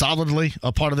Smith are solidly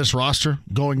a part of this roster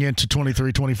going into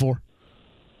 23-24?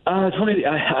 It's funny.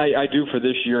 I do for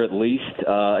this year at least.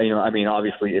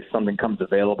 Obviously, if something comes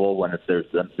available, when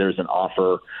there's an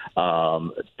offer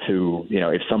to,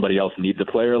 if somebody else needs a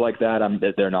player like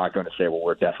that, they're not going to say, well,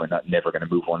 we're definitely never going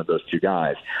to move one of those two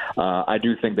guys. I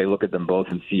do think they look at them both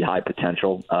and see high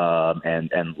potential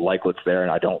and like what's there.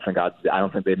 And I don't think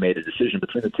they made a decision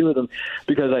between the two of them,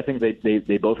 because I think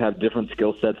they both have different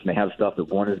skill sets and they have stuff that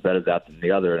one is better at than the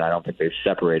other. And I don't think they've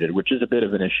separated, which is a bit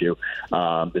of an issue.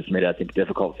 That's made it, I think,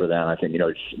 difficult for them. I think,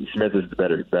 Smith is the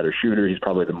better shooter. He's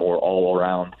probably the more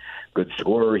all-around good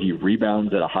scorer. He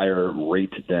rebounds at a higher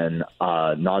rate than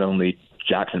not only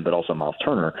Jackson, but also Miles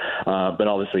Turner. But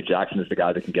obviously Jackson is the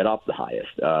guy that can get up the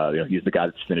highest. He's the guy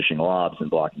that's finishing lobs and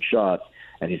blocking shots,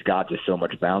 and he's got just so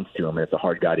much bounce to him, and it's a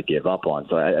hard guy to give up on.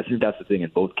 So I think that's the thing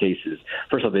in both cases.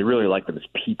 First of all, they really like them as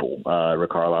people. Rick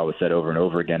Carlisle was said over and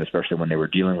over again, especially when they were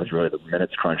dealing with really the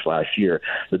minutes crunch last year,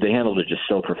 that they handled it just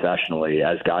so professionally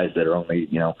as guys that are only,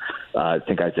 I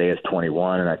think Isaiah's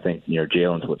 21, and I think,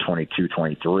 Jalen's 22,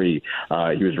 23. He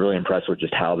was really impressed with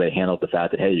just how they handled the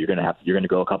fact that, hey, you're going to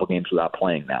go a couple games without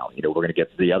playing now. We're going to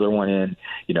get the other one in.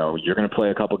 You're going to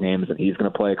play a couple games, and he's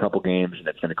going to play a couple games, and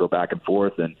it's going to go back and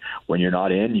forth. And when you're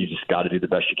not in, you just got to do the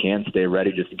best you can, stay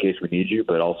ready just in case we need you,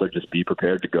 but also just be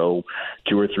prepared to go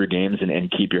 2 or 3 games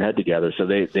and keep your head together. So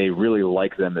they really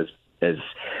like them as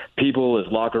people,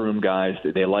 as locker room guys.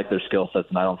 They like their skill sets,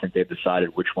 and I don't think they've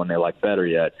decided which one they like better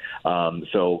yet.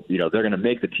 So they're going to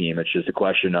make the team. It's just a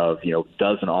question of,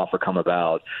 does an offer come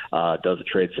about? Does a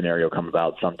trade scenario come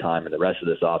about sometime in the rest of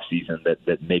this offseason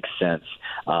that makes sense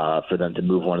for them to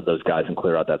move one of those guys and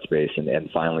clear out that space and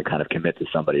finally kind of commit to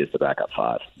somebody as the backup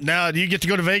 5. Now, do you get to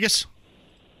go to Vegas?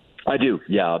 I do.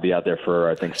 Yeah, I'll be out there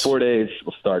for, I think, 4 days.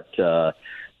 We'll start go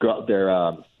out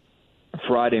there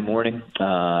Friday morning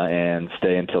and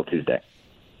stay until Tuesday.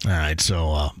 All right,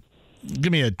 so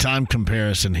give me a time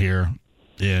comparison here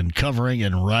in covering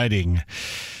and writing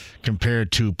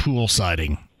compared to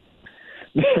poolsiding.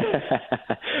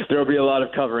 There will be a lot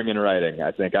of covering and writing,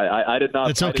 I think. I did not.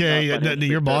 It's okay.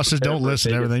 Your bosses don't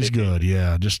listen. Everything's good.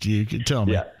 Yeah, just you can tell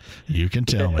me. Yeah. You can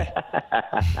tell me.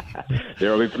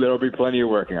 There will be plenty of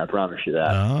working. I promise you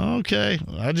that. Okay.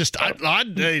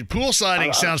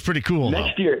 Poolsiding sounds pretty cool.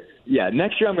 Next year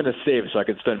I'm going to save so I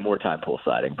can spend more time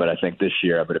poolsiding. But I think this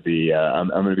year I'm going to be I'm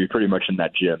going to be pretty much in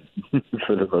that gym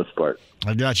for the most part.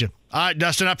 I got you. All right,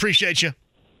 Dustin. I appreciate you.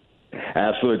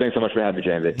 Absolutely. Thanks so much for having me,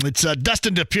 JMV. It's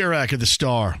Dustin DePurak of the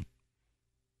Star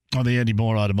on the Andy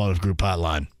Moore Automotive Group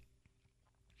hotline.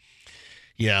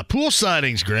 Yeah,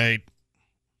 poolsiding's great.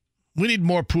 We need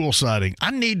more poolsiding.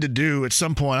 I need to do at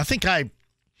some point. I think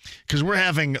because we're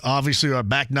having obviously our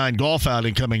back nine golf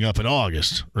outing coming up in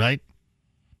August, right?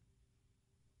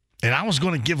 And I was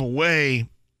going to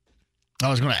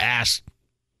ask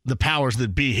the powers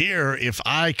that be here if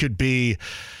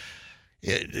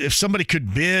somebody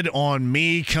could bid on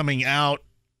me coming out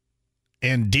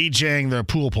and DJing their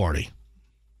pool party.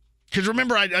 Because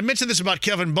remember, I mentioned this about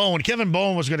Kevin Bowen. Kevin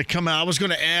Bowen was going to come out. I was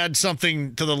going to add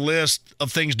something to the list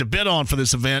of things to bid on for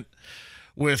this event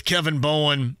with Kevin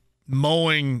Bowen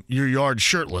mowing your yard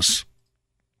shirtless.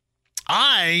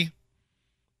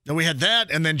 We had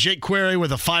that, and then Jake Query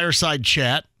with a fireside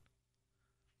chat.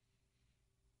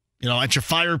 At your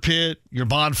fire pit, your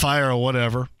bonfire, or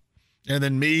whatever. And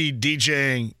then me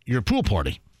DJing your pool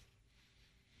party.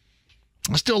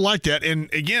 I still like that.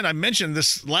 And again, I mentioned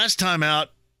this last time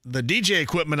out, the DJ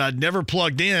equipment I'd never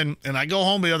plugged in, and I go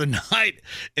home the other night,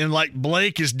 and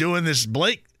Blake is doing this.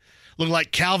 Blake looked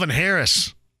like Calvin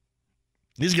Harris.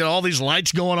 He's got all these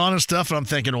lights going on and stuff, and I'm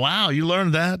thinking, wow, you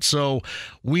learned that? So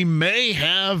we may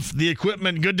have the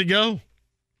equipment good to go.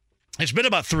 It's been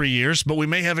about 3 years, but we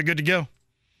may have it good to go.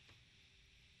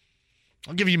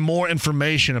 I'll give you more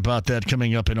information about that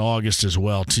coming up in August as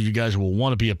well, so you guys will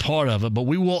want to be a part of it. But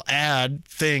we will add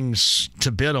things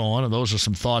to bid on, and those are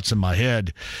some thoughts in my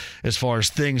head as far as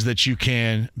things that you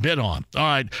can bid on. All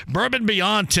right, Bourbon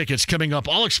Beyond tickets coming up.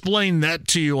 I'll explain that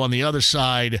to you on the other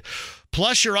side,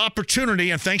 plus your opportunity,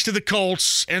 and thanks to the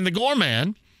Colts and the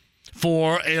Gorman,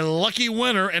 for a lucky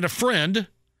winner and a friend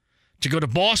to go to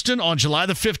Boston on July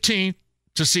the 15th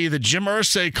to see the Jim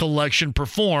Irsay collection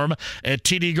perform at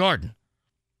TD Garden.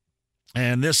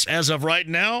 And this, as of right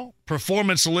now,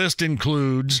 performance list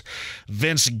includes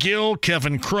Vince Gill,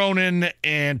 Kevin Cronin,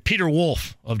 and Peter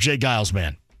Wolf of Jay Giles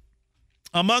Band,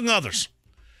 among others.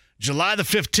 July the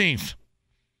 15th.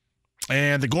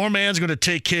 And the Gorman's going to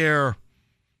take care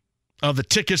of the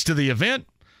tickets to the event,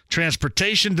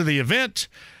 transportation to the event,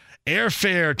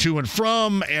 airfare to and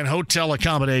from, and hotel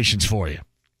accommodations for you.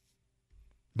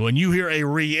 When you hear a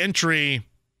re-entry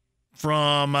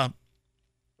from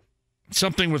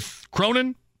something with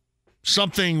Cronin,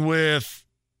 something with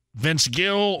Vince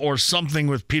Gill, or something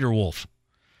with Peter Wolf?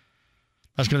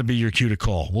 That's going to be your cue to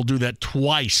call. We'll do that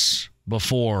twice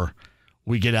before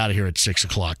we get out of here at 6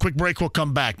 o'clock. Quick break. We'll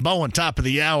come back. Bowen, top of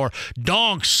the hour.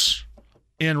 Donks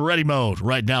in ready mode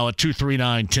right now at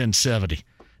 239-1070.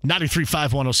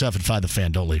 93.5, 107.5 The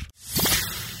Fan. Don't leave.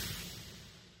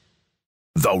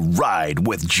 The Ride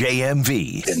with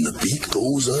JMV. And the beat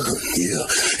goes on. Yeah.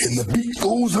 And the beat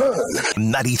goes on.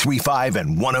 93.5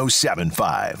 and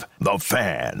 107.5 The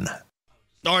Fan.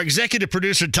 Our executive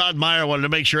producer, Todd Meyer, wanted to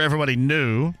make sure everybody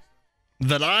knew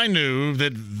that I knew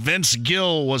that Vince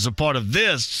Gill was a part of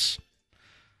this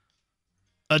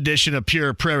edition of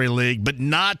Pure Prairie League, but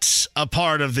not a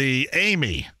part of the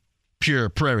Amy Pure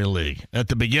Prairie League at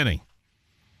the beginning.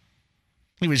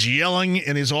 He was yelling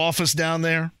in his office down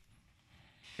there.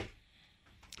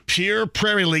 Pure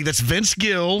Prairie League, that's Vince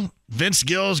Gill. Vince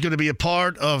Gill is going to be a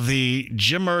part of the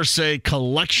Jim Irsay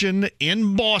collection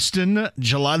in Boston,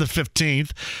 July the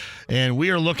 15th. And we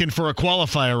are looking for a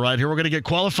qualifier right here. We're going to get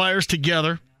qualifiers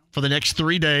together for the next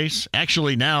 3 days.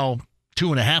 Actually, now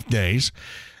 2.5 days.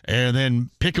 And then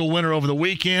pick a winner over the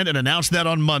weekend and announce that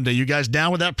on Monday. You guys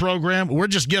down with that program? We're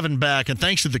just giving back, and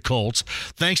thanks to the Colts,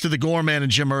 thanks to the Gorman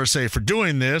and Jim Irsay for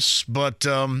doing this. But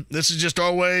this is just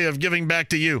our way of giving back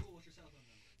to you.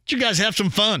 You guys have some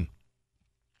fun.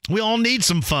 We all need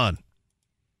some fun.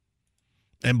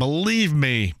 And believe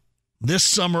me, this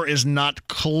summer is not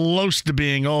close to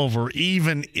being over,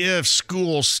 even if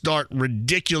schools start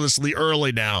ridiculously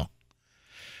early now.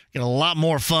 Get a lot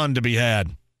more fun to be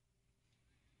had.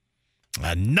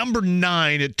 Number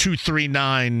 9 at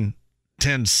 239-1070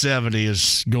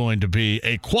 is going to be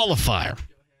a qualifier.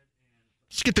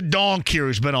 Let's get the Donk here,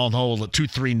 who's been on hold at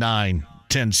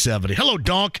 239-1070. Hello,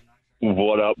 Donk.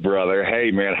 What up, brother? Hey,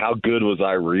 man, how good was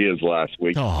Iria's last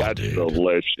week? Oh, that's dude.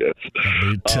 Delicious. Let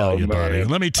me tell you, buddy.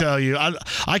 Let me tell you,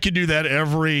 I could do that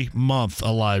every month, a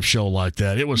live show like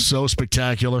that. It was so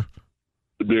spectacular.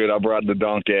 Dude, I brought the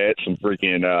Donkette, some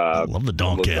freaking I love the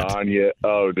Donkette. lasagna.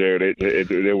 Oh, dude,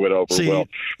 it went over well.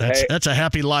 That's a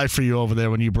happy life for you over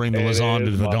there when you bring the lasagna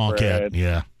to the Donkette.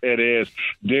 Yeah. It is.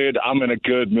 Dude, I'm in a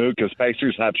good mood because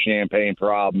Pacers have champagne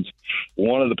problems.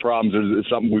 One of the problems is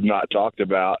something we've not talked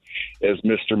about is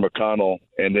Mr. McConnell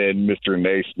and then Mr.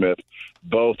 Naismith.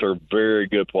 Both are very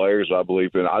good players, I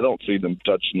believe, and I don't see them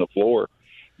touching the floor.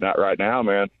 Not right now,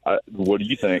 man. What do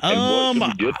you think? And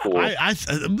what can we get for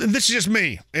this is just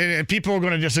me, and people are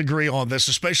going to disagree on this,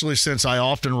 especially since I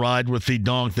often ride with the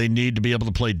Donk. They need to be able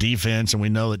to play defense, and we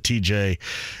know that TJ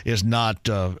is not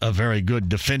a very good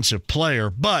defensive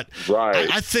player. But right.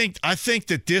 I think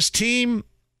that this team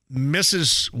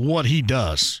misses what he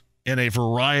does in a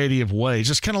variety of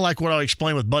ways. It's kind of like what I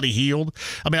explained with Buddy Hield.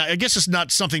 I mean, I guess it's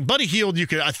not something. Buddy Hield, you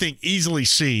could, I think, easily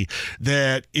see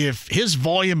that if his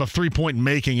volume of three-point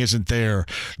making isn't there,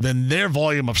 then their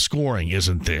volume of scoring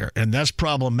isn't there, and that's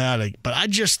problematic. But I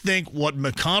just think what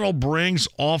McConnell brings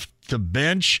off the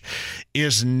bench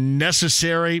is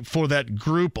necessary for that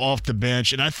group off the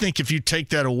bench, and I think if you take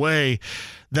that away,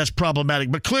 that's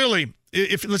problematic. But clearly,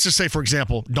 if let's just say, for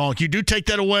example, Donk, you do take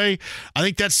that away, I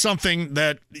think that's something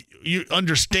that you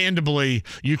understandably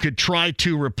you could try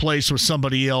to replace with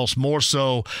somebody else more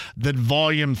so than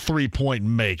volume three-point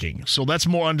making. So that's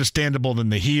more understandable than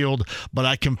the Hield, but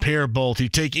I compare both. You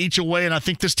take each away, and I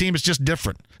think this team is just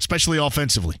different, especially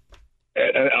offensively.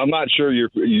 I'm not sure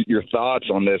your thoughts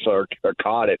on this are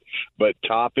caught it, but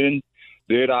Toppin,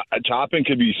 dude, Toppin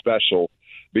could be special.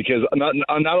 Because not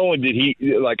only did he,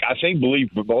 believe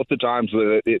both the times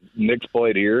that Knicks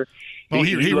played here,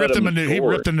 he ripped him a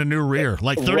new rear,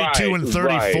 like 32 and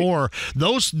 34. Right.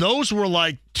 Those were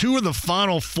like two of the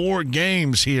final 4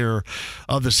 games here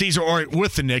of the season, or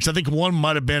with the Knicks. I think one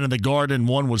might have been in the Garden,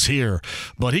 one was here.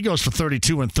 But he goes for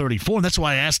 32 and 34, and that's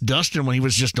why I asked Dustin when he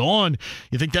was just on,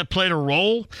 you think that played a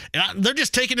role? And they're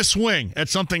just taking a swing at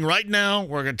something right now.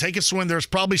 We're going to take a swing. There's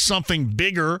probably something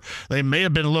bigger they may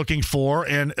have been looking for,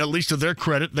 and at least to their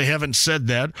credit, they haven't said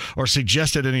that or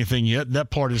suggested anything yet. That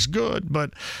part is good,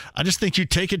 but I just think you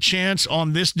take a chance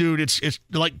on this dude. It's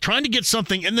like trying to get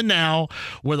something in the now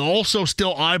with also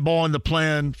still eyeballing the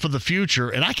plan for the future,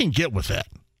 and I can get with that.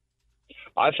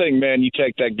 I think, man, you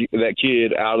take that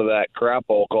kid out of that crap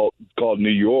hole called New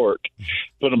York,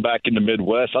 put him back in the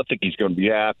Midwest. I think he's going to be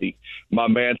happy. My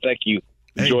man, thank you.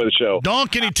 Enjoy the show.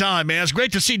 Donk anytime, man. It's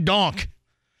great to see Donk.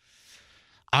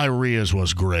 Iria's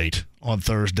was great on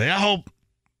Thursday. I hope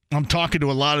I'm talking to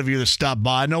a lot of you that stopped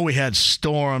by. I know we had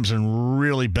storms and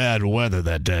really bad weather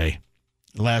that day,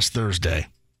 last Thursday.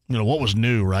 You know, what was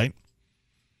new, right?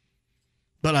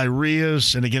 But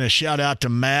Iria's, and again, a shout out to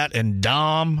Matt and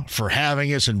Dom for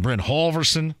having us, and Brent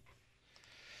Halverson.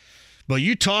 But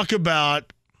you talk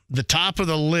about the top of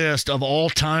the list of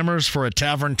all-timers for a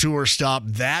Tavern Tour stop,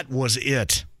 that was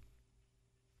it.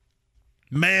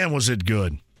 Man, was it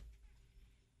good.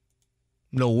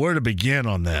 Know where to begin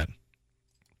on that.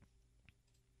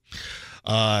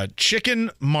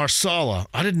 Chicken marsala.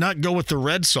 I did not go with the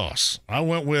red sauce. I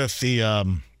went with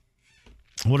the,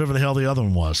 whatever the hell the other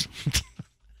one was.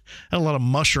 Had a lot of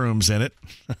mushrooms in it.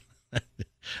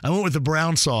 I went with the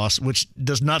brown sauce, which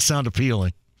does not sound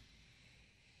appealing.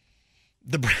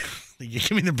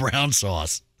 Give me the brown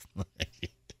sauce.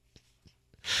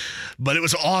 But it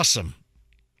was awesome.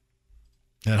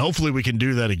 And hopefully we can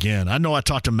do that again. I know I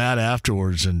talked to Matt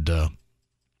afterwards, and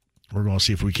we're going to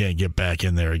see if we can't get back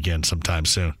in there again sometime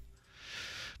soon.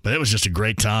 But it was just a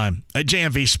great time. At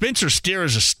JMV, Spencer Steer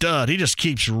is a stud. He just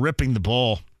keeps ripping the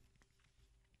ball.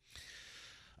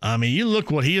 I mean, you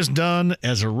look what he has done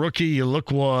as a rookie. You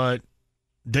look what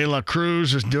De La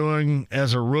Cruz is doing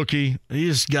as a rookie.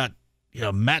 He's got,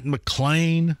 Matt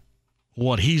McClain,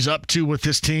 what he's up to with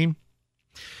this team.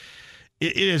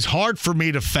 It is hard for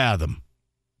me to fathom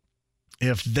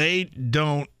if they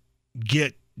don't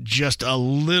get just a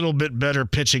little bit better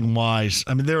pitching-wise.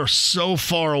 I mean, they're so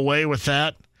far away with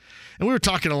that. And we were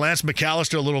talking to Lance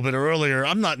McAllister a little bit earlier.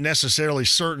 I'm not necessarily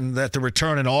certain that the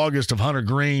return in August of Hunter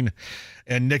Green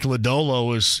and Nick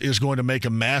Lodolo is going to make a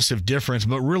massive difference.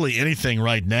 But really anything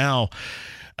right now,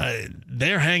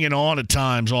 they're hanging on at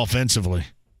times offensively.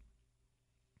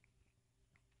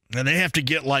 And they have to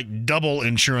get like double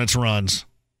insurance runs.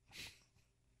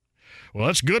 Well,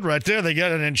 that's good right there. They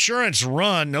got an insurance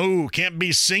run. No, can't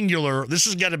be singular. This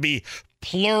has got to be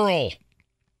plural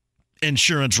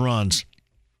insurance runs.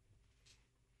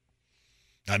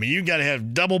 I mean, you got to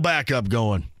have double backup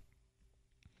going.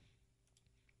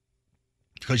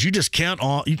 Because you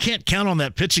can't count on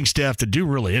that pitching staff to do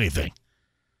really anything.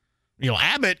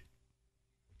 Abbott,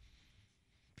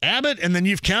 and then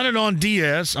you've counted on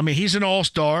Diaz. I mean, he's an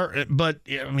all-star, but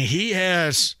I mean,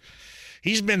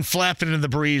 he's been flapping in the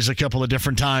breeze a couple of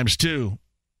different times too.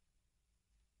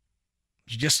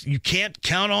 You can't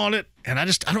count on it, and I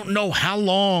don't know how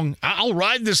long. I'll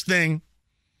ride this thing.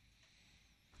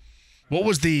 What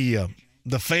was the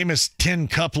famous Tin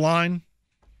Cup line?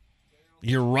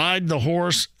 You ride the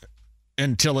horse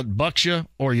until it bucks you,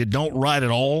 or you don't ride at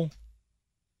all.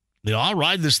 I'll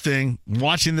ride this thing,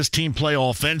 watching this team play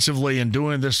offensively and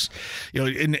doing this.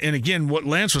 And again, what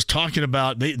Lance was talking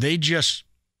about, they just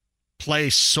play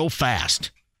so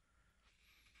fast.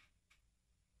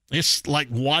 It's like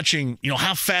watching,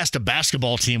 how fast a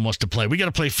basketball team wants to play. We got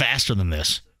to play faster than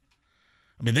this.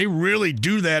 I mean, they really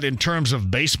do that in terms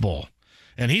of baseball.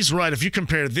 And he's right. If you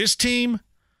compare this team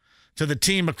to the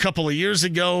team a couple of years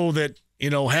ago that,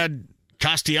 had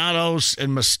Castellanos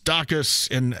and Moustakas,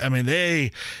 and I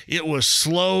mean, it was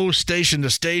slow station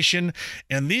to station,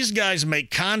 and these guys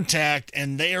make contact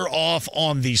and they are off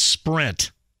on the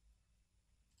sprint.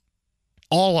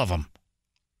 All of them.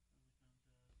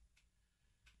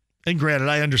 And granted,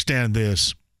 I understand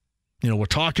this. We're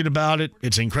talking about it.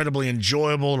 It's incredibly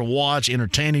enjoyable to watch,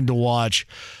 entertaining to watch,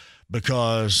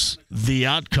 because the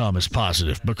outcome is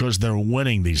positive, because they're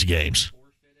winning these games.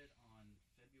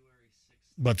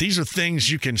 But these are things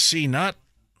you can see. Not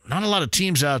a lot of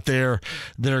teams out there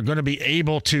that are going to be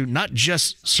able to not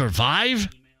just survive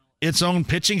its own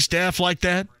pitching staff like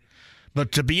that,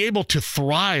 but to be able to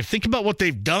thrive. Think about what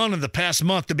they've done in the past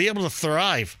month, to be able to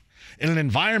thrive in an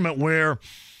environment where,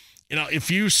 if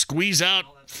you squeeze out,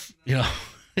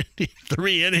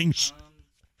 3 innings,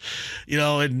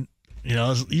 and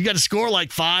you got to score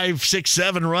like 5, 6,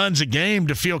 7 runs a game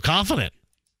to feel confident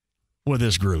with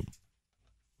this group.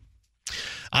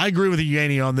 I agree with you,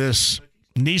 Yaney, on this.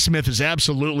 Neesmith is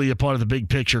absolutely a part of the big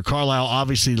picture. Carlisle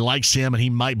obviously likes him, and he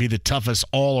might be the toughest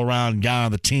all-around guy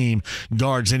on the team,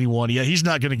 guards anyone. Yeah, he's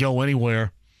not going to go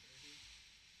anywhere.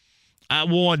 I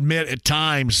will admit at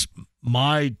times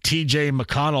my TJ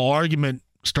McConnell argument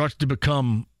starts to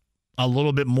become a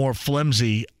little bit more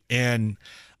flimsy, and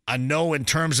I know in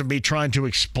terms of me trying to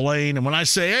explain, and when I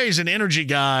say, hey, he's an energy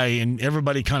guy, and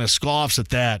everybody kind of scoffs at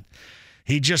that,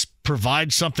 he just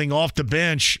provides something off the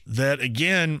bench that,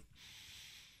 again,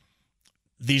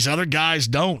 these other guys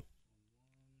don't.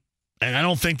 And I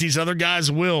don't think these other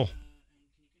guys will.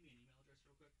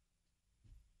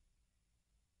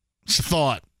 It's a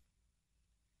thought.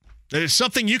 It's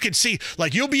something you can see.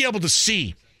 Like, you'll be able to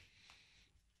see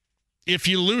if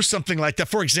you lose something like that.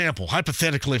 For example,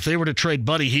 hypothetically, if they were to trade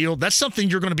Buddy Hield, that's something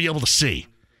you're going to be able to see.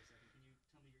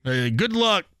 Good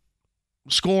luck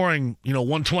scoring,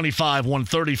 125,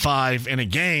 135 in a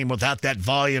game without that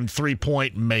volume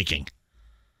 3-point making.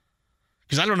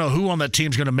 Because I don't know who on that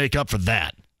team's going to make up for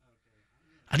that.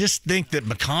 I just think that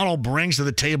McConnell brings to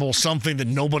the table something that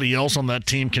nobody else on that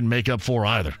team can make up for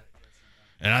either.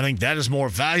 And I think that is more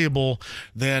valuable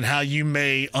than how you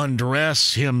may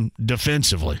undress him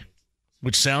defensively,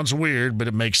 which sounds weird, but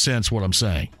it makes sense what I'm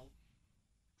saying.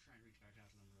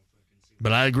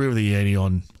 But I agree with you, Yanni,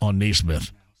 on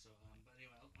Neesmith.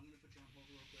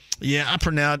 Yeah,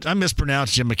 I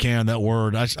mispronounced Jim McCann, that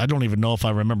word. I don't even know if I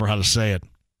remember how to say it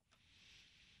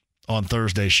on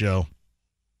Thursday's show.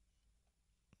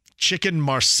 Chicken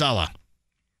marsala.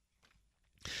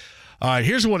 All right,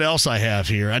 here's what else I have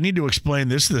here. I need to explain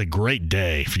this is a great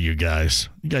day for you guys.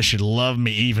 You guys should love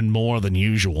me even more than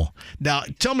usual. Now,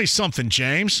 tell me something,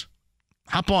 James.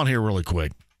 Hop on here really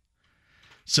quick.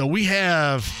 So we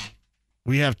have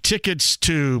tickets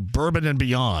to Bourbon and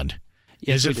Beyond.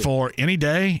 Yes, is it for any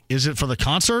day? Is it for the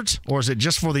concerts, or is it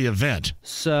just for the event?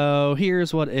 So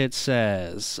here's what it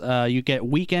says. You get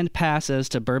weekend passes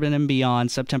to Bourbon and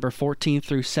Beyond September 14th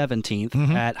through 17th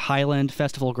at Highland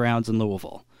Festival Grounds in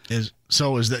Louisville. Is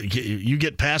that you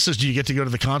get passes? Do you get to go to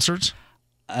the concerts?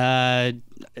 I'm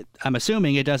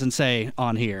assuming it doesn't say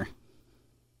on here.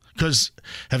 Because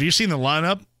have you seen the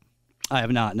lineup? I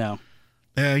have not, no.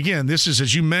 Again, this is,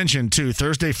 as you mentioned, too,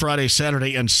 Thursday, Friday,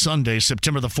 Saturday, and Sunday,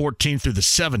 September the 14th through the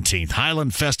 17th,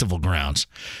 Highland Festival Grounds,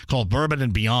 called Bourbon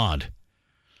and Beyond.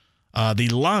 The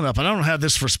lineup, I don't have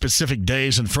this for specific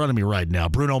days in front of me right now.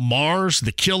 Bruno Mars,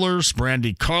 The Killers,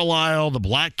 Brandy Carlisle, The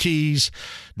Black Keys,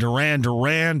 Duran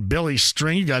Duran, Billy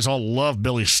String. You guys all love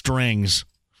Billy Strings,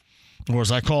 or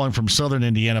as I call him from Southern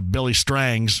Indiana, Billy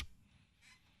Strangs.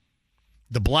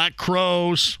 The Black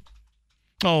Crows.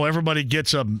 Oh, everybody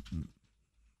gets a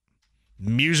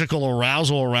musical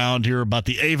arousal around here about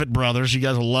the Avett Brothers. You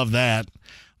guys will love that.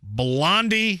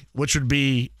 Blondie, which would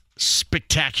be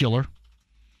spectacular.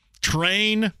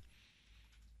 Train.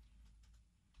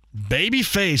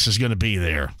 Babyface is going to be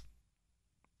there.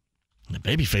 The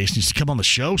Babyface needs to come on the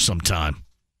show sometime.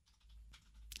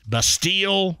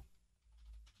 Bastille.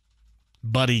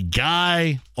 Buddy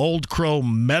Guy. Old Crow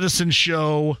Medicine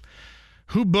Show.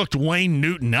 Who booked Wayne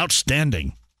Newton?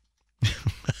 Outstanding.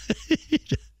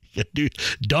 Dude,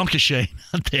 Donkashane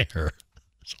out there.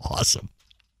 It's awesome.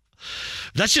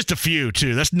 That's just a few,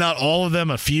 too. That's not all of them,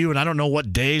 a few, and I don't know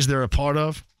what days they're a part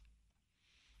of.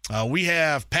 We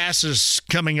have passes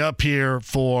coming up here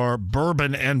for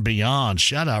Bourbon and Beyond.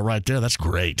 Shout out right there. That's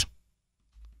great.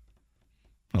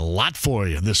 A lot for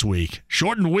you this week.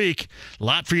 Shortened week. A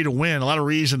lot for you to win. A lot of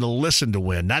reason to listen to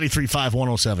win. 93.5,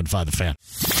 107.5 The Fan.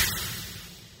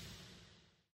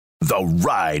 The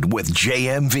Ride with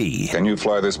JMV. Can you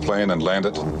fly this plane and land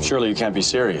it? Surely you can't be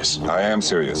serious. I am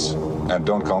serious. And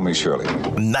don't call me Shirley.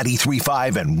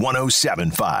 93.5 and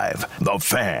 107.5 The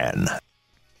Fan.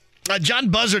 John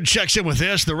Buzzard checks in with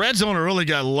this. The Red Zone really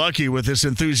got lucky with this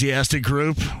enthusiastic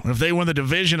group. If they win the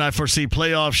division, I foresee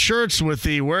playoff shirts with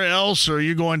the "Where else are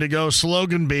you going to go"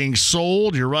 slogan being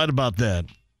sold. You're right about that.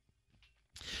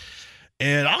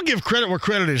 And I'll give credit where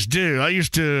credit is due. I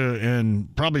used to,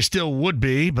 and probably still would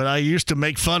be, but I used to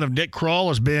make fun of Nick Kroll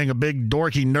as being a big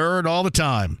dorky nerd all the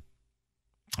time.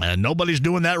 And nobody's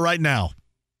doing that right now.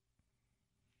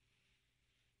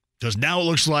 Because now it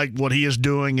looks like what he is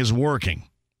doing is working.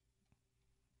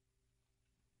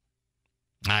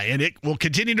 And it will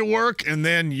continue to work, and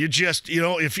then you just,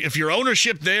 if your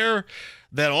ownership there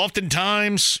that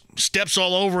oftentimes steps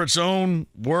all over its own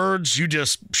words, you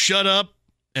just shut up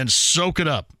and soak it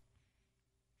up.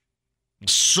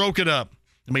 Soak it up.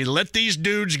 I mean, let these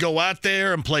dudes go out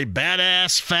there and play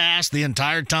badass fast the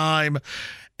entire time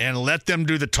and let them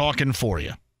do the talking for you.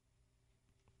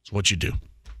 That's what you do.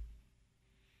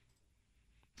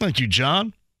 Thank you,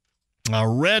 John.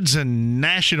 Reds and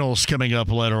Nationals coming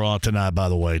up later on tonight, by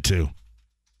the way, too.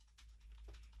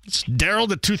 It's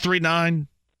Daryl at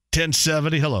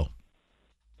 239-1070. Hello.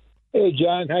 Hey,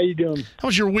 John. How you doing? How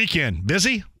was your weekend?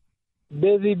 Busy?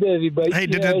 Busy, but hey,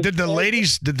 did the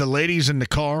ladies in the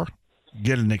car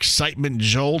get an excitement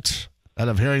jolt out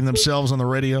of hearing themselves on the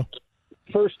radio?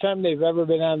 First time they've ever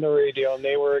been on the radio, and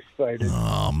they were excited.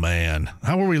 Oh man,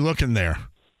 how were we looking there?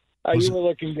 You were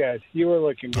looking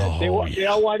good. Oh, they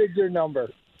all wanted your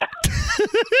number.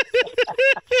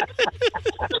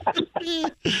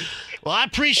 Well, I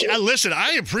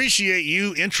appreciate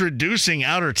you introducing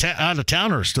out of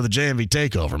towners to the JMV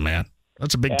Takeover, man.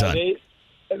 That's a big time.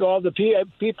 The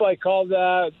people I called,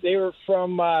 they were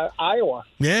from Iowa.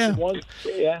 Yeah.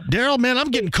 Yeah. Daryl, man, I'm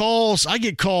getting calls. I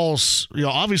get calls,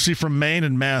 obviously from Maine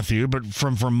and Matthew, but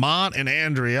from Vermont and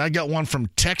Andrea. I got one from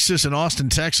Texas and Austin,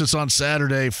 Texas on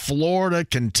Saturday, Florida,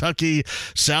 Kentucky,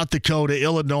 South Dakota,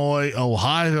 Illinois,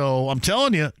 Ohio. I'm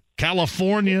telling you,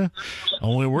 California.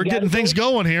 We're getting things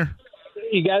going here.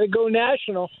 You got to go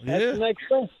national. That's the next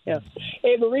thing. Yeah.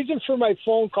 Hey, the reason for my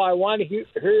phone call, I want to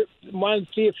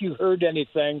see if you heard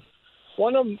anything.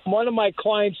 One of my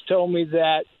clients told me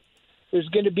that there's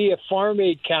going to be a Farm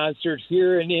Aid concert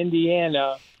here in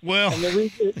Indiana. Well, and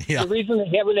the reason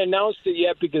they haven't announced it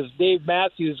yet because Dave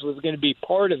Matthews was going to be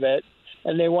part of it,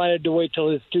 and they wanted to wait till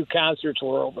his 2 concerts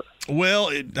were over. Well,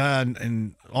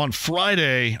 and on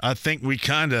Friday, I think we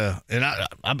kind of, and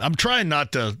I'm trying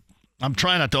not to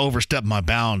overstep my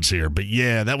bounds here, but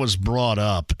yeah, that was brought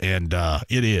up, and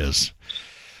it is.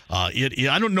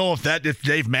 I don't know if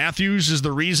Dave Matthews is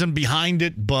the reason behind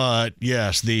it, but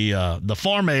yes, the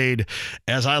Farm Aid,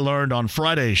 as I learned on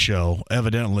Friday's show,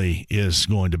 evidently is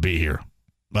going to be here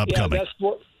upcoming. Yeah, that's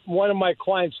what one of my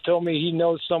clients told me. He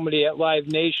knows somebody at Live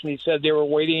Nation. He said they were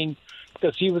waiting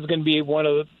because he was going to be one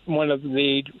of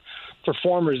the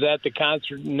performers at the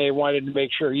concert, and they wanted to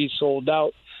make sure he sold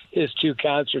out his 2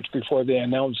 concerts before they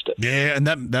announced it. Yeah, and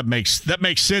that makes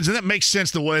sense, and that makes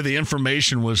sense the way the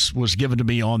information was given to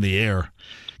me on the air,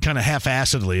 kind of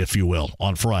half-assedly, if you will,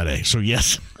 on Friday. So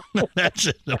yes,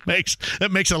 that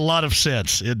makes a lot of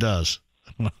sense. It does.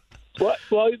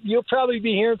 Well, you'll probably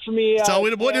be hearing from me. So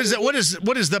what is that? What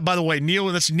is that? By the way, Neil.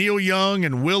 That's Neil Young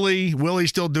and Willie. Willie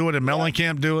still do it, and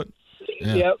Mellencamp do it.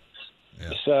 Yeah. Yep.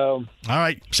 Yeah. So. All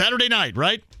right, Saturday night,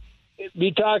 right?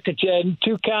 Be talking to you.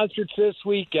 2 concerts this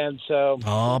weekend. So.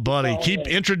 Oh, buddy, keep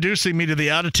introducing me to the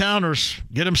out-of-towners.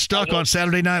 Get them stuck on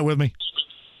Saturday night with me.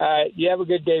 All right, you have a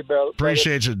good day, bro.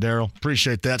 Appreciate it, Daryl.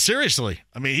 Appreciate that. Seriously,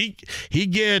 I mean, he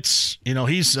gets,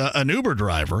 he's an Uber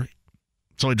driver,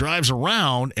 so he drives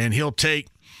around and he'll take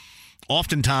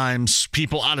oftentimes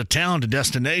people out of town to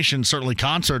destinations, certainly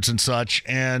concerts and such,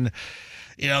 and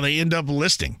they end up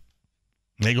listing.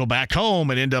 They go back home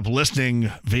and end up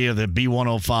listening via the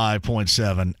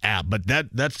B105.7 app. But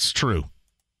that's true.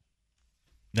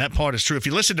 That part is true. If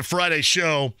you listen to Friday's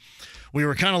show, we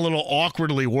were kind of a little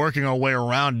awkwardly working our way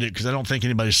around it because I don't think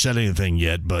anybody said anything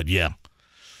yet. But, yeah,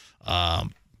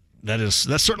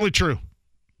 that's certainly true.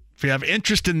 If you have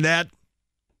interest in that,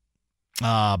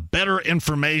 better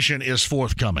information is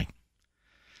forthcoming.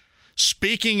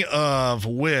 Speaking of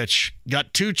which,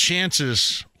 got 2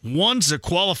 chances. One's a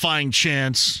qualifying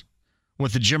chance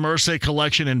with the Jim Irsay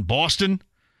collection in Boston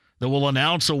that will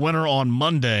announce a winner on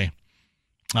Monday.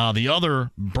 The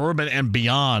other, Bourbon and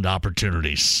Beyond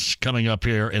opportunities coming up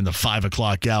here in the 5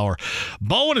 o'clock hour.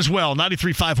 Bowen as well,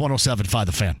 93.5, 107.5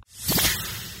 The Fan.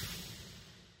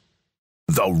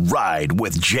 The Ride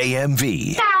with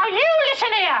JMV. Now you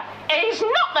listen here. He's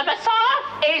not the Messiah.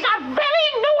 He's a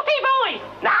very naughty boy.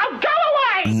 Now go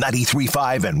away.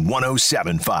 93.5 and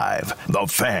 107.5 The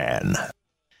Fan.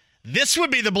 This would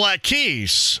be the Black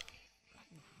Keys.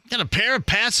 Got a pair of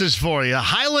passes for you.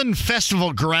 Highland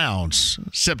Festival Grounds,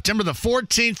 September the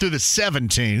 14th through the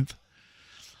 17th.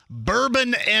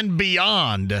 Bourbon and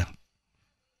Beyond.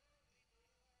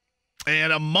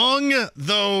 And among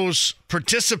those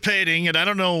participating, and I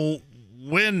don't know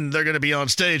when they're going to be on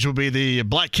stage, will be the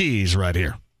Black Keys right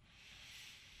here.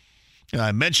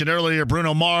 I mentioned earlier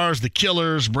Bruno Mars, The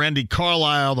Killers, Brandi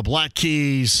Carlile, the Black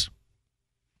Keys.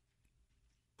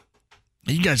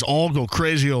 You guys all go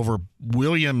crazy over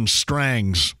William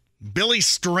Strings. Billy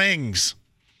Strings.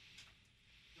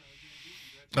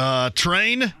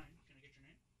 Train.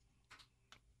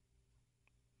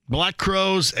 Black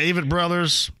Crowes, Avett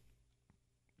Brothers.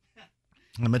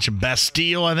 I mentioned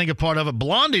Bastille, I think, a part of it.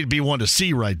 Blondie'd be one to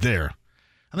see right there.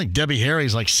 I think Debbie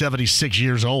Harry's like 76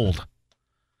 years old.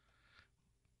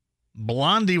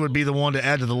 Blondie would be the one to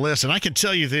add to the list. And I can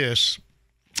tell you this,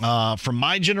 from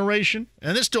my generation,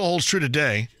 and this still holds true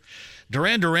today,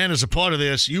 Duran Duran is a part of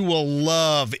this. You will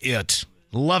love it.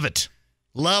 Love it.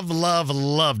 Love, love,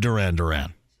 love Duran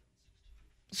Duran.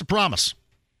 It's a promise.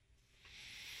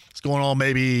 It's going on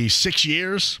maybe 6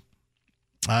 years.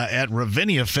 At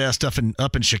Ravinia Fest up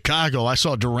in Chicago, I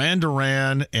saw Duran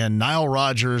Duran and Nile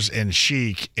Rodgers and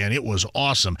Chic, and it was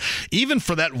awesome. Even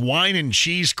for that wine and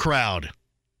cheese crowd,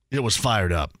 it was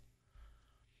fired up.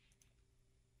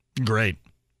 Great.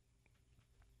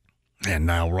 And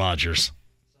Nile Rodgers.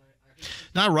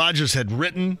 Nile Rodgers had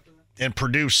written and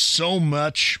produced so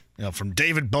much, from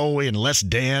David Bowie and Let's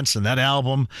Dance and that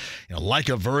album, Like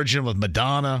a Virgin with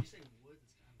Madonna.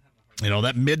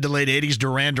 That mid to late 80s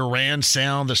Duran Duran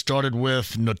sound that started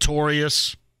with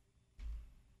Notorious.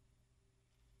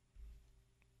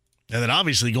 And then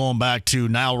obviously going back to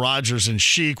Nile Rodgers and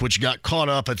Chic, which got caught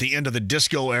up at the end of the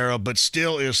disco era, but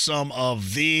still is some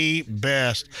of the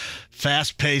best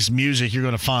fast-paced music you're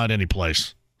going to find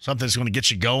anyplace. Something that's going to get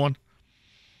you going.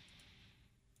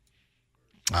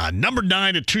 Number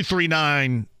 9 at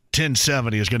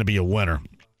 239-1070 is going to be a winner.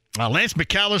 Lance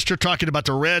McAllister talking about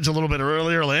the Reds a little bit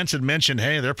earlier. Lance had mentioned,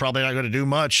 hey, they're probably not going to do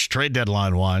much trade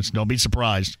deadline-wise. Don't be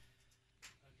surprised.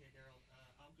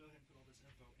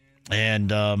 And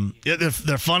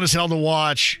they're fun as hell to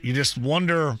watch. You just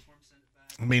wonder,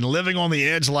 I mean, living on the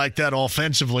edge like that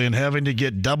offensively and having to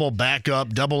get double backup,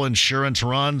 double insurance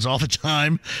runs all the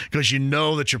time because you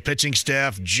know that your pitching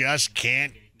staff just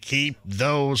can't keep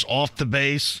those off the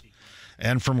base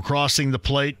and from crossing the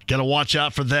plate. Got to watch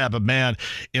out for that. But, man,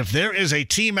 if there is a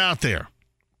team out there,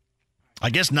 I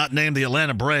guess not named the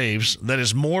Atlanta Braves, that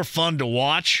is more fun to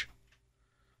watch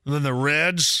than the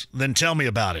Reds, then tell me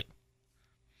about it.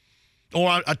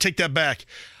 Or I take that back.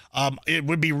 It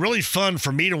would be really fun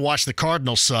for me to watch the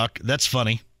Cardinals suck. That's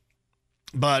funny.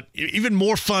 But even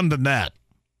more fun than that.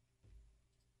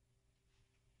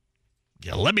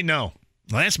 Yeah, let me know.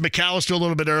 Lance McAllister a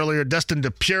little bit earlier. Dustin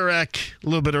DePurek a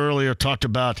little bit earlier talked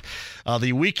about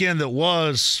the weekend that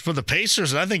was for the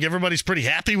Pacers, and I think everybody's pretty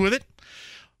happy with it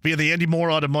via the Andy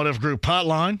Moore Automotive Group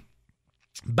hotline.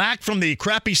 Back from the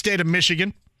crappy state of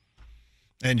Michigan.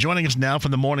 And joining us now from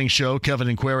the morning show, Kevin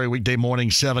and Query, weekday morning,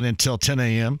 7 until 10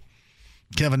 a.m.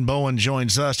 Kevin Bowen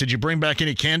joins us. Did you bring back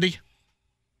any candy?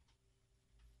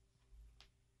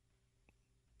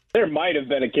 There might have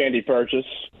been a candy purchase.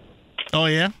 Oh,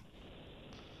 yeah?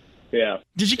 Yeah.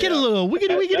 Did you get a little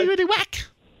wiggity whack?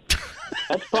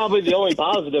 That's probably the only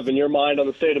positive in your mind on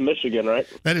the state of Michigan, right?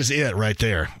 That is it right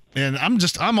there. And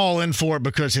I'm all in for it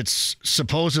because it's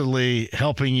supposedly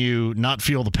helping you not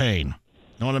feel the pain.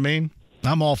 Know what I mean?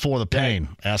 I'm all for the pain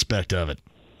aspect of it.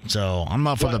 So I'm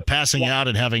not for the passing out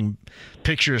and having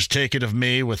pictures taken of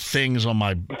me with things on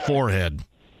my forehead.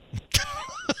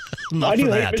 Why do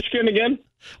you hate Michigan again?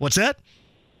 What's that?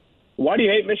 Why do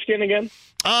you hate Michigan again?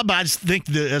 I just think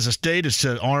that as a state, it's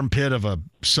an armpit of a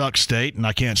suck state, and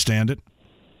I can't stand it.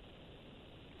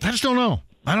 I just don't know.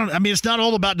 I mean, it's not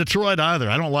all about Detroit either.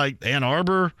 I don't like Ann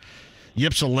Arbor,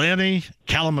 Ypsilanti,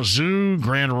 Kalamazoo,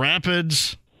 Grand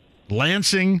Rapids,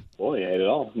 Lansing. Boy, you hate it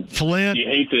all. Flint. You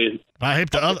hate I hate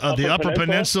the Upper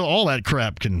Peninsula. All that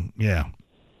crap can, yeah.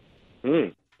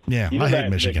 Yeah, I hate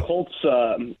Michigan.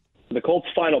 The Colts'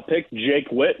 final pick, Jake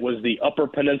Witt, was the Upper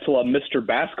Peninsula Mr.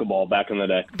 Basketball back in the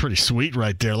day. Pretty sweet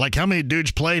right there. Like, how many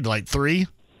dudes played? Like 3?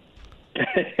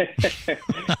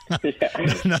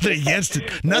 Nothing against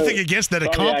it. Nothing against that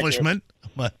accomplishment.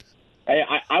 But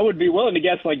I would be willing to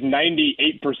guess like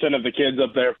 98% of the kids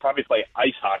up there probably play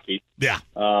ice hockey. Yeah.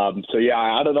 So, yeah,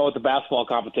 I don't know what the basketball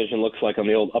competition looks like on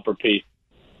the old Upper P.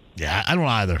 Yeah, I don't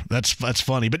either. That's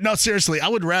funny. But, no, seriously, I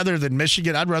would rather than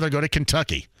Michigan, I'd rather go to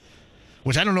Kentucky,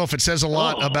 which I don't know if it says a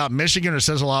lot about Michigan or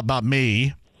says a lot about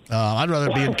me. I'd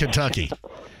rather be in Kentucky.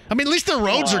 I mean, at least their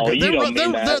roads are good.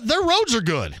 Their roads are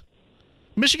good.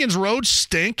 Michigan's roads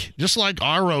stink, just like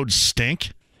our roads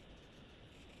stink.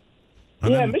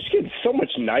 Yeah, Michigan's so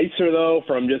much nicer, though,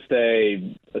 from just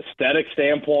a aesthetic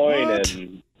standpoint. What?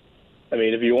 And I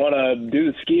mean, if you want to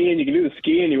do the skiing, you can do the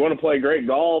skiing. You want to play great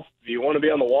golf. If you want to be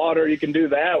on the water, you can do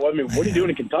that. I mean, what are you doing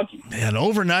in Kentucky? Man,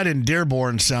 overnight in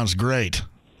Dearborn sounds great.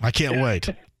 I can't wait.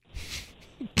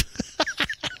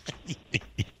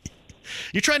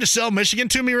 You trying to sell Michigan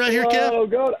to me right here, Kev? Oh,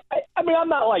 God. I mean, I'm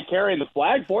not, like, carrying the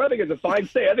flag for it. I think it's a fine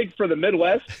state. I think for the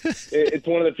Midwest, it's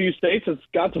one of the few states that's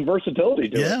got some versatility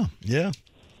to it. Yeah.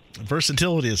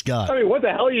 Versatility it's got. I mean, what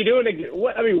the hell are you doing?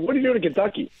 What are you doing in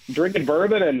Kentucky? Drinking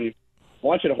bourbon and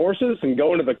watching horses and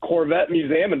going to the Corvette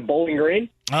Museum in Bowling Green?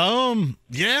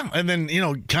 Yeah. And then,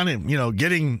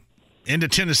 getting into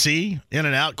Tennessee, in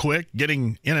and out quick,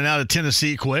 getting in and out of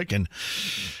Tennessee quick, and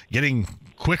getting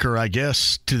quicker, I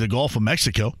guess, to the Gulf of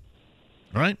Mexico,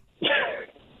 right?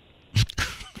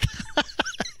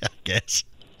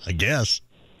 I guess.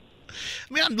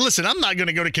 I mean, listen, I'm not going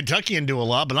to go to Kentucky and do a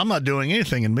lot, but I'm not doing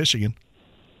anything in Michigan.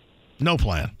 No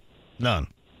plan. None.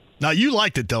 Now, you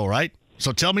liked it, though, right?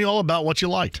 So tell me all about what you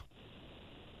liked.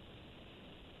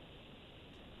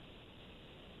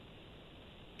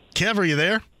 Kev, are you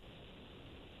there?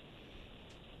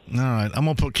 All right, I'm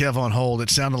going to put Kev on hold.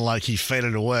 It sounded like he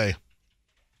faded away.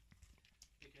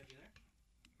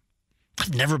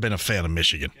 I've never been a fan of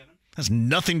Michigan. It has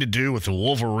nothing to do with the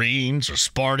Wolverines or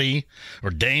Sparty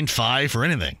or Dane Fife or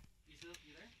anything.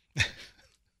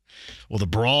 Well, the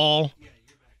Brawl. Yeah,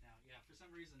 you're back now. Yeah, for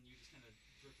some reason you just kind of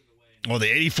drifted away. Or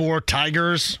the 84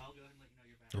 Tigers. I'll go ahead and let you know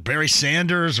you're back. Or Barry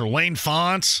Sanders or Wayne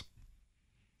Fonts.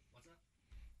 What's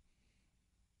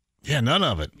that? Yeah, none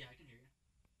of it. Yeah, I can hear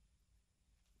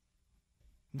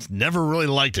you. Just never really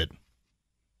liked it.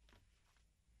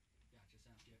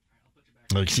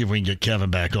 Let's see if we can get Kevin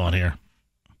back on here.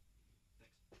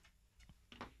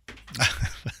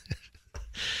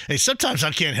 Hey, sometimes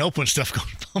I can't help when stuff goes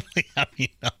bumpy. I mean,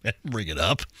 I bring it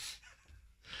up.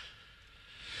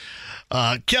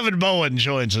 Kevin Bowen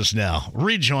joins us now.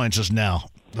 Rejoins us now.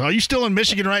 Are you still in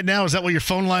Michigan right now? Is that what your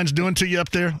phone line's doing to you up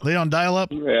there? Are they on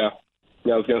dial-up? Yeah.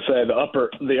 I was going to say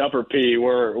the upper P.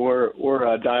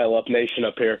 We're a dial-up nation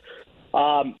up here.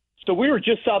 So we were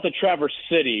just south of Traverse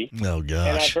City. Oh gosh!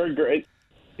 And I've heard great.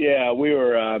 Yeah, we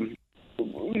were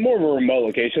more of a remote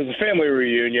location. It's a family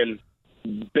reunion,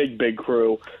 big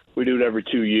crew. We do it every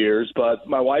 2 years. But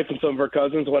my wife and some of her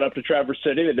cousins went up to Traverse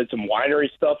City. They did some winery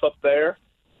stuff up there.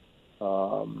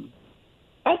 I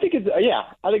think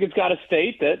it's got to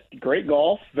state that great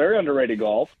golf, very underrated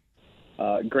golf.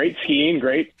 Great skiing,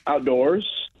 great outdoors.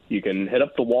 You can hit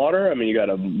up the water. I mean, you got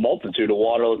a multitude of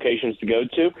water locations to go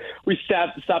to. We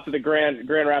stopped at the Grand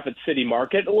Rapids City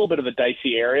Market, a little bit of a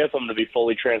dicey area, if I'm going to be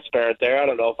fully transparent there. I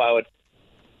don't know if I would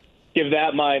give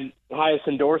that my highest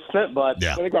endorsement, but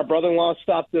I think my brother-in-law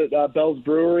stopped at Bell's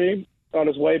Brewery on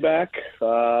his way back.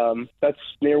 That's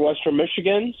near Western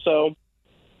Michigan. So,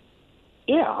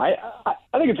 yeah, I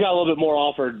think it's got a little bit more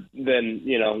offered than,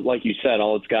 like you said,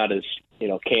 all it's got is,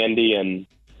 candy and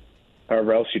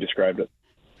however else you described it.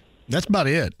 That's about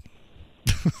it.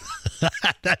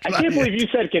 I can't believe you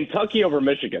said Kentucky over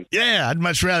Michigan. Yeah, I'd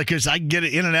much rather because I can get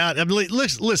it in and out. I mean,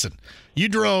 listen, you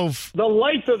drove. The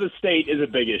length of the state is a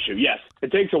big issue. Yes,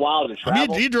 it takes a while to travel. I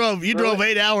mean, you drove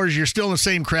 8 hours. You're still in the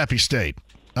same crappy state.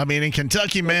 I mean, in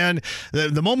Kentucky, man,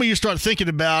 the moment you start thinking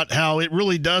about how it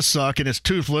really does suck and it's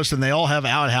toothless and they all have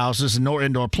outhouses and no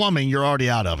indoor plumbing, you're already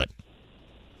out of it.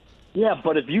 Yeah,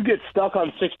 but if you get stuck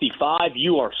on 65,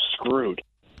 you are screwed.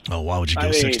 Oh, why would you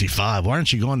go 65? Why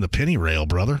aren't you going the penny rail,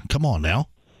 brother? Come on now.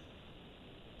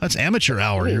 That's amateur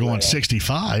hour. You're going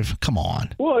 65. Come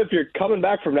on. Well, if you're coming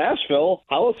back from Nashville,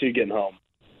 how else are you getting home?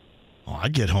 Oh, I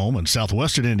get home in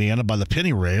southwestern Indiana by the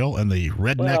penny rail and the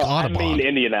Redneck Autobahn. I mean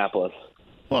Indianapolis.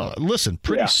 Well, listen,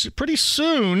 pretty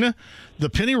soon, the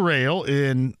penny rail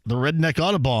in the Redneck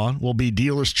Autobahn will be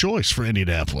dealer's choice for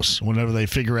Indianapolis whenever they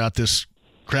figure out this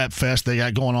crap fest they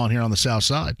got going on here on the south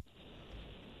side.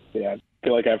 Yeah, I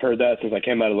feel like I've heard that since I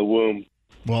came out of the womb.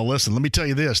 Well, listen, let me tell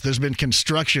you this. There's been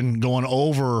construction going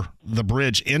over the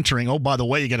bridge entering. Oh, by the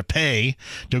way, you got to pay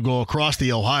to go across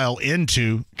the Ohio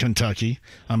into Kentucky.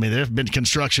 I mean, there's been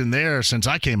construction there since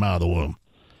I came out of the womb.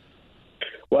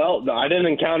 Well, I didn't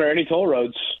encounter any toll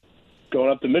roads going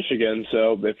up to Michigan,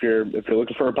 so if you're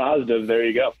looking for a positive, there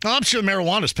you go. Oh, I'm sure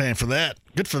marijuana's paying for that.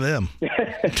 Good for them.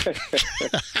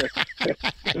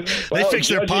 They fix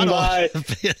their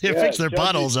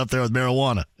potholes up there with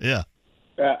marijuana. Yeah.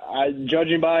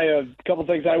 Judging by a couple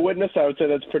things I witnessed, I would say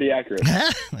that's pretty accurate.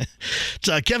 It's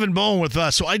Kevin Bowen with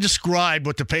us. So I described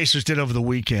what the Pacers did over the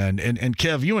weekend. And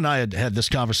Kev, you and I had this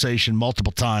conversation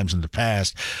multiple times in the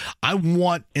past. I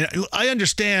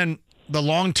understand the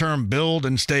long-term build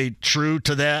and stay true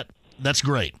to that. That's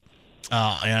great.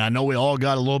 And I know we all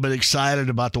got a little bit excited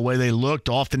about the way they looked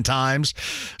oftentimes,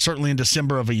 certainly in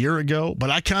December of a year ago. But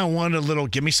I kind of wanted a little,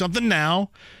 give me something now,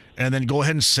 and then go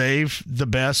ahead and save the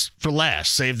best for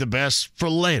last. Save the best for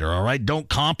later, all right? Don't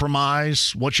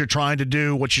compromise what you're trying to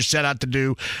do, what you set out to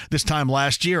do this time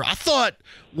last year. I thought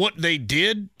what they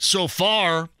did so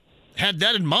far had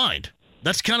that in mind.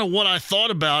 That's kind of what I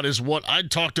thought about is what I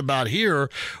talked about here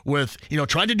with,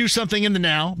 trying to do something in the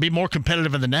now, be more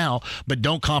competitive in the now, but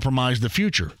don't compromise the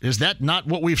future. Is that not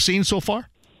what we've seen so far?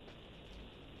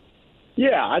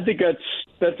 Yeah, I think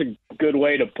that's a good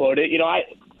way to put it.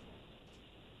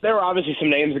 There were obviously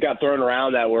some names that got thrown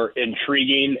around that were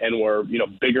intriguing and were,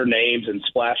 bigger names and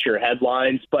splashier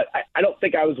headlines. But I don't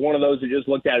think I was one of those that just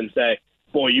looked at it and say,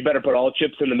 boy, you better put all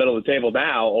chips in the middle of the table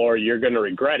now or you're going to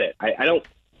regret it. I don't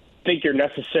think you're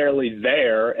necessarily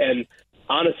there. And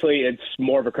honestly, it's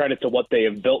more of a credit to what they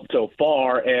have built so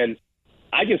far. And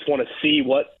I just want to see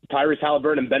what Tyrese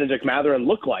Halliburton and Benedict Mathurin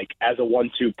look like as a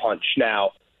 1-2 punch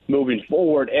now moving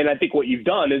forward. And I think what you've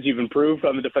done is you've improved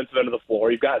on the defensive end of the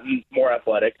floor. You've gotten more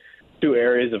athletic, 2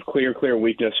 areas of clear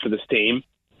weakness for this team.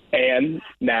 And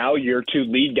now your 2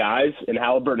 lead guys in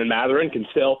Halliburton and Mathurin can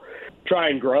still try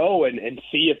and grow and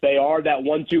see if they are that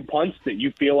 1-2 punch that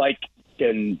you feel like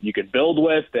you can build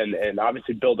with and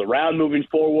obviously build around moving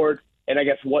forward. And I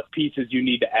guess what pieces you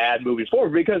need to add moving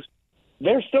forward, because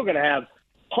they're still going to have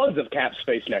tons of cap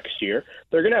space next year.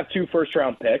 They're going to have 2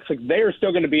 first-round picks. Like, they are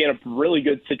still going to be in a really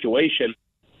good situation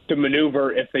to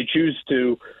maneuver if they choose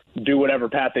to do whatever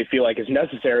path they feel like is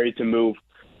necessary to move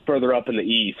further up in the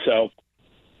East. So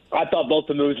I thought both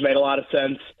the moves made a lot of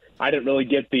sense. I didn't really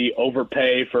get the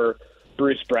overpay for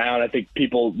Bruce Brown. I think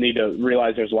people need to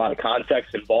realize there's a lot of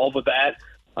context involved with that.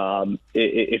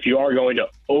 If you are going to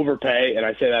overpay, and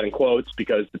I say that in quotes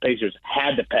because the Pacers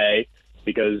had to pay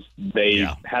because they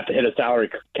have to hit a salary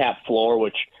cap floor,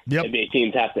 which NBA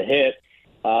teams have to hit.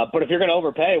 But if you're going to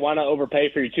overpay, why not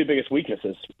overpay for your two biggest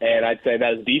weaknesses? And I'd say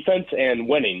that is defense and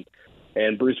winning.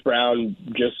 And Bruce Brown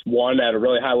just won at a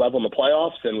really high level in the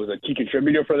playoffs and was a key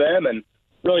contributor for them. And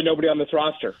really nobody on this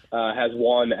roster has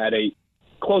won at a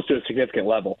close to a significant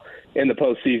level in the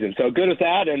postseason. So good with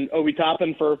that. And Obi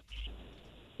Toppin for,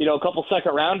 a couple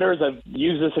second-rounders. I've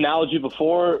used this analogy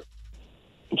before,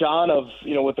 John, of,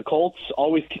 with the Colts,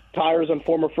 always kick tires on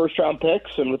former first-round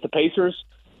picks. And with the Pacers,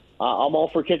 I'm all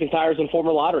for kicking tires on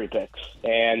former lottery picks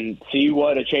and see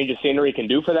what a change of scenery can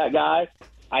do for that guy.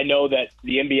 I know that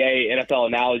the NBA, NFL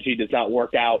analogy does not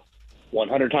work out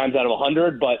 100 times out of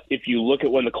 100, but if you look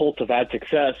at when the Colts have had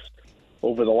success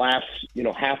over the last,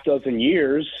 half dozen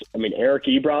years, Eric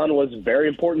Ebron was a very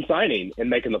important signing in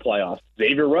making the playoffs.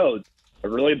 Xavier Rhodes, a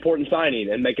really important signing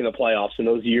in making the playoffs in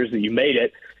those years that you made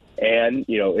it. And,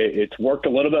 it's worked a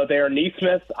little bit with Aaron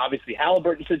Nesmith, obviously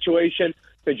Halliburton situation.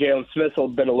 The Jalen Smith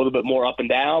has been a little bit more up and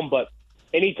down, but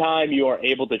anytime you are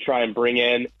able to try and bring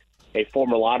in a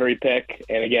former lottery pick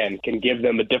and, again, can give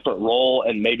them a different role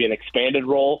and maybe an expanded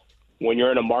role when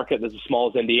you're in a market that's as small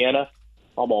as Indiana,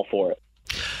 I'm all for it.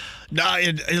 No,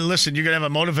 and listen, you're going to have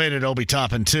a motivated Obi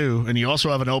Toppin, too, and you also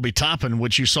have an Obi Toppin,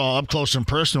 which you saw up close and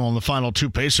personal in the final two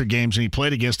Pacer games, and he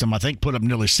played against him, I think, put up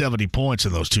nearly 70 points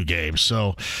in those two games.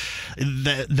 So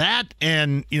that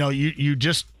and,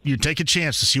 you take a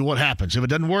chance to see what happens. If it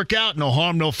doesn't work out, no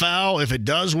harm, no foul. If it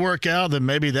does work out, then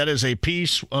maybe that is a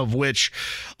piece of which,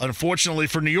 unfortunately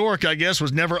for New York, I guess,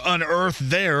 was never unearthed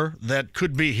there that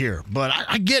could be here. But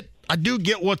I do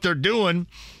get what they're doing,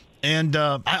 and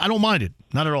I don't mind it,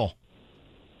 not at all.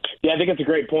 Yeah, I think it's a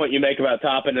great point you make about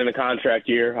Toppin in a contract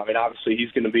year. Obviously,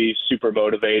 he's going to be super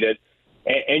motivated.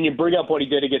 And you bring up what he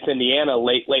did against Indiana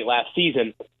late last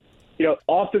season.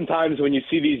 Oftentimes when you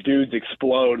see these dudes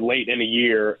explode late in a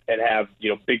year and have,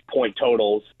 big point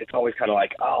totals, it's always kind of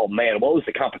like, oh, man, what was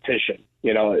the competition?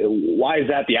 Why is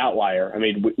that the outlier?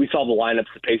 We saw the lineups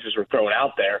the Pacers were throwing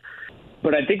out there.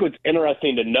 But I think what's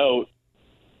interesting to note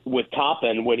with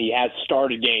Toppin when he has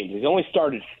started games, he's only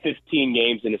started 15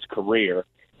 games in his career.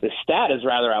 The stat is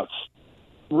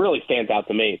really stands out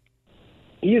to me.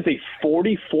 He is a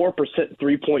 44%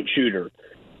 three-point shooter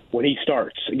when he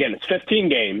starts. Again, it's 15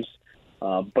 games,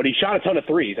 but he shot a ton of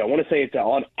threes. I want to say it's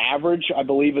on average, I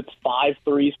believe it's 5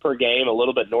 threes per game, a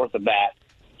little bit north of that.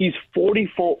 He's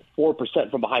 44%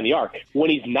 from behind the arc.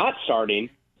 When he's not starting,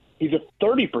 he's a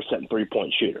 30%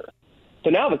 three-point shooter.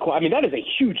 So now that is a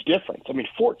huge difference.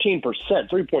 14%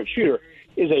 three-point shooter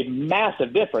is a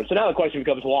massive difference. So now the question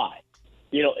becomes why?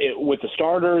 With the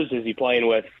starters, is he playing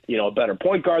with, a better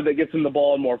point guard that gets him the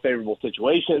ball in more favorable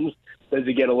situations? Does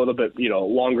he get a little bit,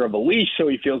 longer of a leash so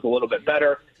he feels a little bit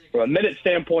better from a minute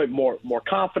standpoint, more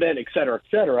confident, et cetera, et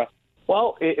cetera?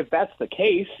 Well, if that's the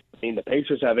case, the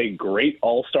Pacers have a great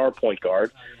all-star point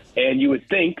guard, and you would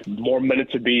think more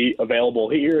minutes would be available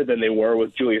here than they were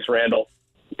with Julius Randle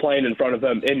playing in front of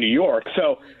them in New York.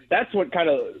 So that's what kind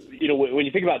of, when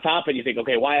you think about Toppin, you think,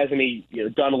 okay, why hasn't he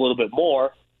done a little bit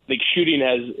more? I think shooting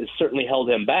has certainly held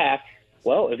him back.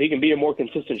 Well, if he can be a more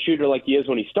consistent shooter like he is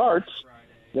when he starts,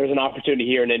 there's an opportunity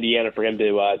here in Indiana for him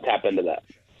to tap into that.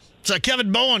 So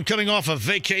Kevin Bowen coming off a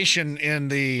vacation in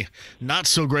the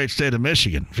not-so-great state of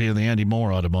Michigan via the Andy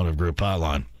Moore Automotive Group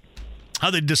hotline.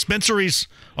 How the dispensaries,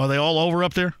 are they all over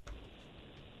up there?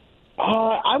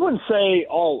 I wouldn't say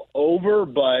all over,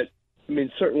 but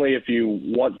certainly if you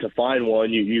want to find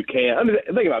one, you can.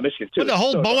 Think about Michigan, too. Did the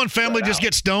whole Bowen family just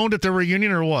get stoned at the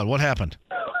reunion or what? What happened?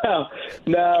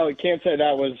 No, can't say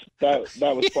that was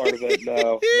part of it.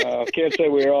 No, can't say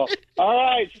we were all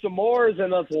right, s'mores,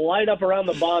 and let's light up around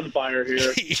the bonfire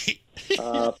here.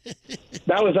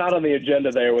 That was out on the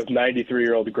agenda there with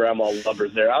 93-year-old grandma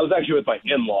lovers there. I was actually with my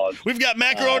in-laws. We've got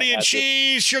macaroni and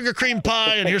cheese, sugar cream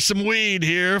pie, and here's some weed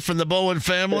here from the Bowen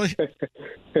family.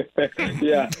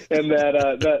 Yeah, and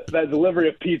that delivery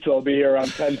of pizza will be here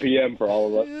around 10 p.m. for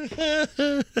all of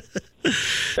us.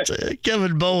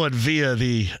 Kevin Bowen via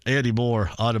the Andy Moore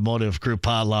Automotive Group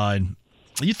hotline.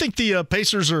 You think the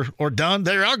Pacers are done?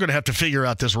 They are going to have to figure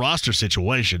out this roster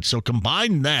situation. So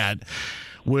combine that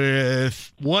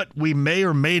with what we may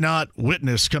or may not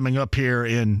witness coming up here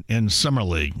in Summer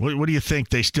League. What do you think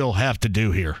they still have to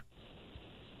do here?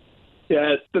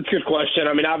 Yeah, that's a good question.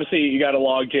 Obviously, you got a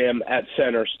logjam at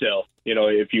center still.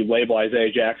 If you label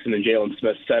Isaiah Jackson and Jalen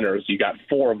Smith centers, you got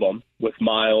 4 of them with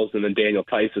Miles and then Daniel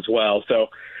Tice as well. So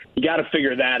you got to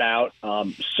figure that out.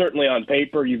 Certainly on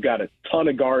paper, you've got a ton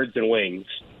of guards and wings.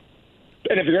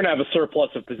 And if you're going to have a surplus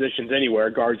of positions anywhere,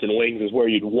 guards and wings is where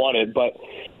you'd want it. But,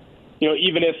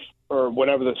 even if or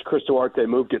whenever this Chris Duarte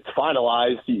move gets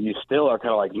finalized, you still are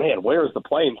kind of like, man, where's the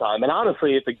playing time? And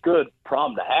honestly, it's a good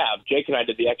problem to have. Jake and I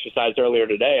did the exercise earlier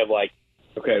today of like,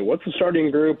 okay, what's the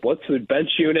starting group? What's the bench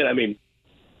unit? I mean,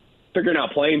 figuring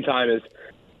out playing time is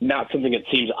not something that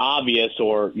seems obvious,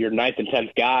 or your 9th and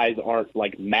 10th guys aren't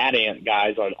like Mad Ant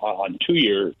guys on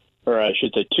 2-year, or I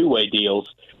should say 2-way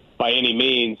deals by any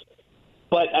means.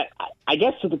 But I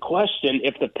guess to the question,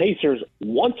 if the Pacers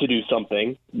want to do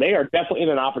something, they are definitely in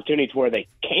an opportunity to where they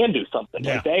can do something.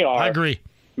 Yeah, like they are. I agree.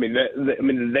 I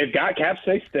mean, they've got cap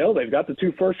space still. They've got the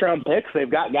 2 first-round picks. They've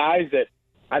got guys that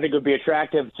I think would be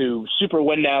attractive to super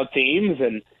win-now teams.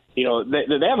 And, you know,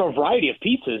 they have a variety of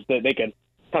pieces that they can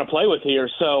kind of play with here.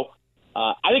 So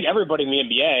I think everybody in the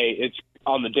NBA, it's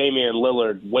on the Damian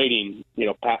Lillard waiting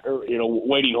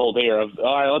hold here of,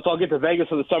 all right, let's all get to Vegas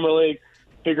for the Summer League,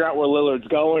 figure out where Lillard's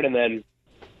going, and then,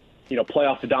 you know, play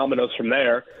off the dominoes from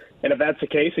there. And if that's the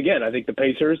case, again, I think the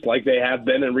Pacers, like they have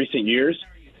been in recent years,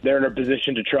 they're in a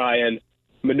position to try and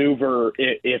maneuver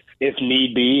if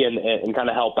need be and kind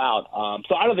of help out.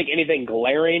 So I don't think anything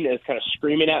glaring is kind of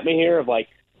screaming at me here of like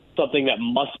something that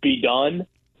must be done.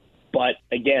 But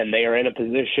again, they are in a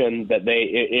position that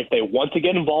if they want to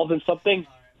get involved in something,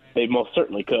 they most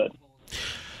certainly could.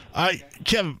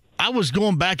 Kev, I was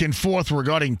going back and forth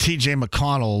regarding T.J.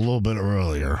 McConnell a little bit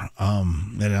earlier,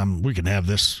 and we can have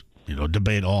this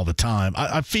debate all the time.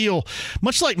 I feel,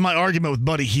 much like my argument with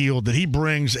Buddy Hield, that he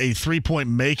brings a three-point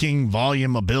making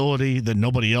volume ability that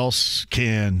nobody else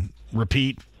can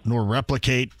repeat nor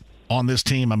replicate on this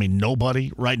team. I mean,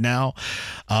 nobody right now,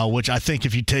 which I think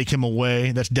if you take him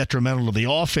away, that's detrimental to the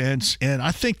offense. And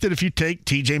I think that if you take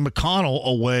T.J. McConnell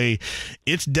away,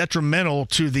 it's detrimental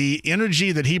to the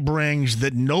energy that he brings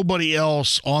that nobody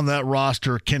else on that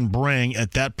roster can bring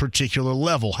at that particular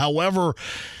level. However,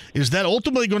 is that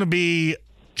ultimately going to be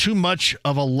too much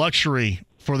of a luxury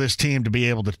for this team to be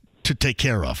able to take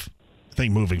care of, I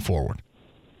think, moving forward?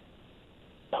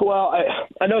 Well,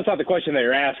 I know it's not the question that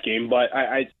you're asking, but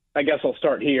I guess I'll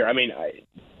start here. I mean,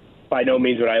 by no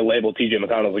means would I label T.J.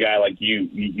 McConnell as a guy like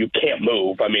you can't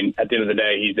move. I mean, at the end of the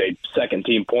day, he's a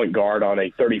second-team point guard on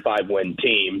a 35-win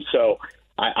team. So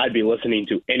I'd be listening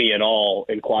to any and all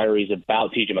inquiries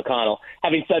about T.J. McConnell.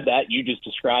 Having said that, you just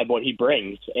described what he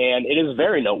brings, and it is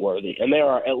very noteworthy. And there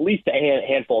are at least a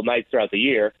handful of nights throughout the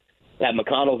year that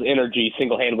McConnell's energy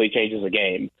single-handedly changes a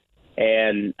game.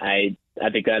 And I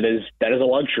think that is a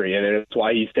luxury, and it's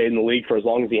why he stayed in the league for as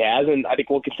long as he has, and I think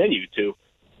will continue to,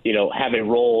 have a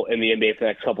role in the NBA for the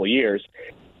next couple of years.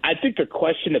 I think the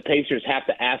question the Pacers have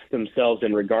to ask themselves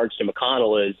in regards to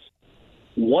McConnell is,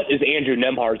 what is Andrew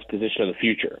Nembhard's position of the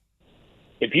future?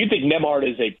 If you think Nembhard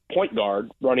is a point guard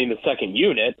running the second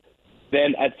unit,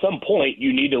 then at some point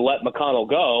you need to let McConnell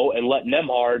go and let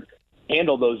Nembhard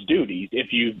handle those duties.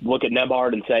 If you look at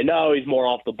Nembhard and say, no, he's more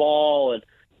off the ball and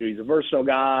he's a versatile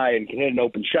guy and can hit an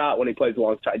open shot when he plays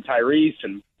alongside Tyrese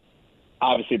and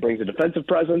obviously brings a defensive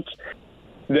presence,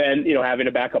 then, having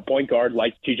a backup point guard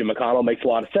like T.J. McConnell makes a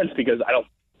lot of sense, because I don't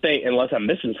think, unless I'm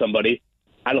missing somebody,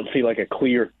 I don't see like a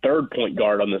clear third point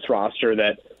guard on this roster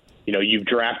that, you've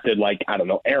drafted like, I don't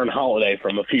know, Aaron Holiday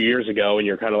from a few years ago, and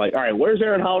you're kind of like, all right, where's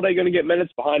Aaron Holiday going to get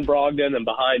minutes behind Brogdon and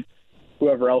behind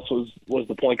whoever else was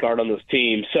the point guard on this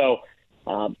team? So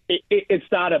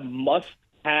it's not a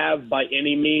must-have by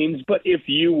any means, but if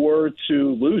you were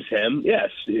to lose him, yes,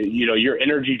 your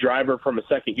energy driver from a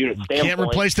second unit standpoint. Can't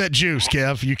replace that juice,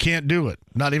 Kev. You can't do it.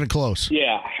 Not even close.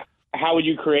 Yeah. How would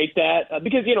you create that?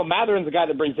 Because, Matherin's a guy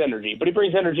that brings energy, but he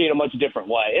brings energy in a much different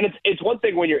way. And it's one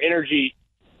thing when your energy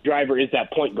driver is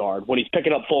that point guard, when he's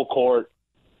picking up full court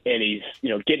and he's,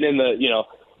 getting in the,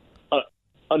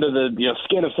 under the,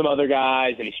 skin of some other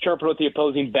guys, and he's chirping with the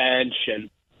opposing bench, and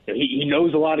he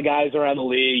knows a lot of guys around the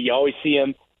league. You always see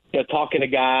him, talking to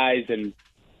guys and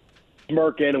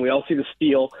smirking, and we all see the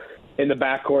steal in the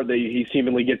backcourt that he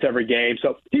seemingly gets every game.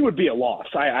 So he would be a loss.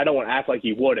 I don't want to act like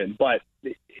he wouldn't, but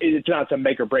it's not some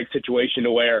make-or-break situation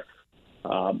to where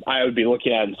I would be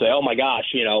looking at it and say, oh, my gosh,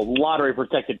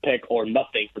 lottery-protected pick or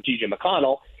nothing for T.J.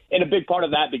 McConnell. And a big part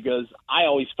of that, because I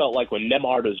always felt like when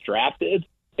Nembhard was drafted,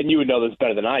 and you would know this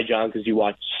better than I, John, because you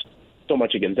watch so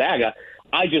much of Gonzaga,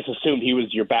 I just assumed he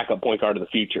was your backup point guard of the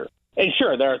future. And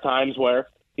sure, there are times where,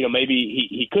 maybe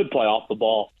he could play off the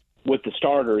ball with the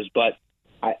starters, but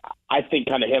I think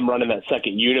kind of him running that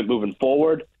second unit moving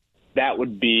forward, that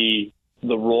would be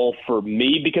the role for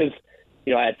me, because,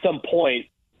 at some point,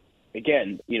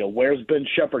 again, where's Ben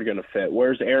Shepherd going to fit?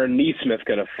 Where's Aaron Nesmith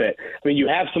going to fit? I mean, you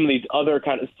have some of these other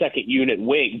kind of second unit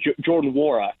wing, Jordan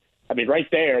Nwora. I mean, right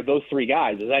there, those three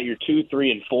guys, is that your 2,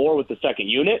 3, and 4 with the second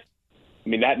unit? I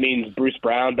mean, that means Bruce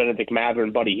Brown, Benedict Mather,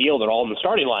 and Buddy Hield are all in the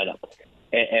starting lineup.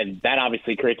 and that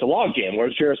obviously creates a logjam.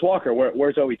 Where's Jarris Walker?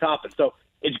 Where's Obi Toppin? So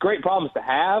it's great problems to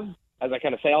have, as I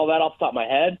kind of say all that off the top of my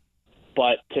head.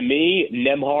 But to me,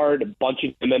 Nembhard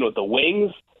bunching them in with the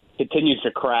wings continues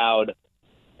to crowd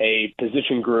a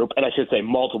position group, and I should say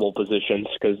multiple positions,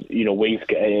 because, wings,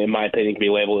 in my opinion, can be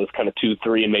labeled as kind of 2,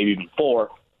 3, and maybe even 4,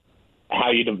 how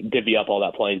you divvy up all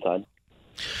that playing time.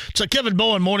 It's a Kevin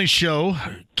Bowen morning show.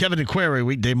 Kevin and Query,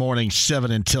 weekday morning, 7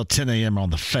 until 10 a.m.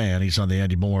 on The Fan. He's on the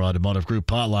Andy Moore Automotive Group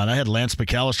hotline. I had Lance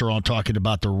McAllister on talking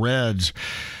about the Reds,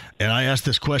 and I asked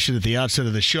this question at the outset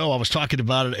of the show. I was talking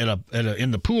about it in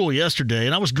the pool yesterday,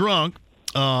 and I was drunk.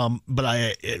 But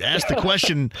I asked the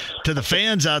question to the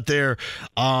fans out there,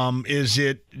 is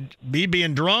it me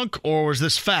being drunk or was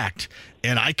this fact?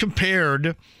 And I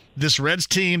compared this Reds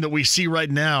team that we see right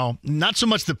now, not so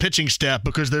much the pitching staff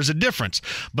because there's a difference,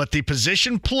 but the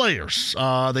position players,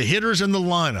 the hitters in the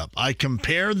lineup. I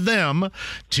compared them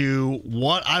to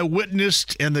what I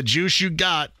witnessed and the juice you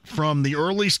got from the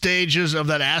early stages of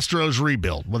that Astros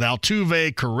rebuild with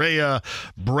Altuve, Correa,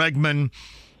 Bregman.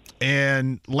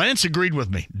 And Lance agreed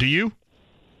with me. Do you?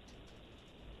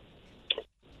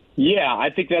 Yeah,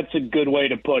 I think that's a good way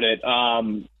to put it. I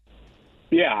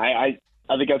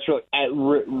think that's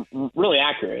really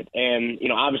accurate. And,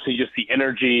 obviously just the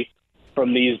energy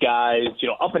from these guys,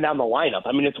 up and down the lineup.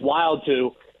 I mean, it's wild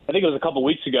to – I think it was a couple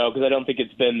weeks ago, because I don't think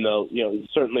it's been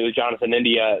certainly with Jonathan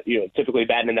India, typically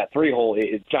batting in that 3-hole,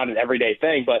 it's not an everyday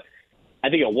thing. But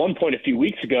I think at one point a few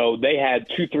weeks ago, they had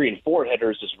 2, 3, and 4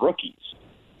 hitters as rookies.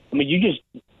 I mean, you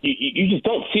just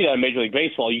don't see that in Major League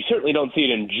Baseball. You certainly don't see it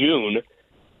in June,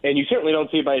 and you certainly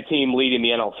don't see it by a team leading the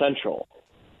NL Central.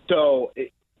 So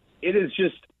it is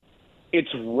just – it's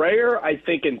rare, I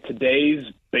think, in today's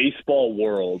baseball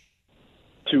world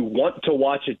to want to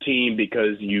watch a team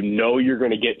because you're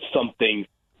going to get something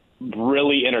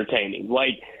really entertaining,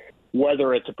 like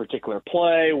whether it's a particular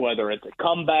play, whether it's a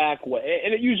comeback,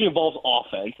 and it usually involves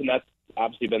offense, and that's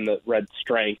obviously been the Reds'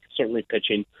 strength, certainly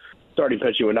pitching. Starting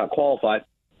pitching would not qualify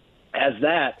as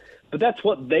that, but that's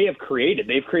what they have created.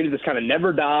 They've created this kind of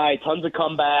never die, tons of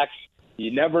comebacks.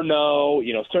 You never know.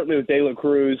 Certainly with De La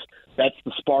Cruz, that's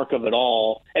the spark of it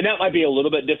all. And that might be a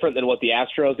little bit different than what the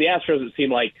Astros. The Astros, it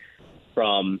seemed like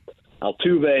from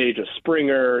Altuve to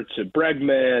Springer to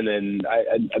Bregman, and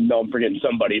I know I'm forgetting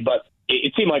somebody, but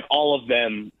it seemed like all of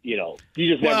them, you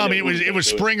just never. Well, I mean, it was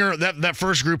Springer. That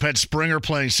first group had Springer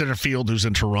playing center field, who's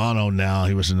in Toronto now.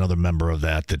 He was another member of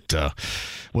that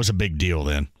was a big deal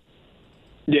then.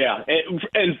 Yeah,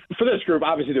 and for this group,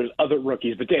 obviously there's other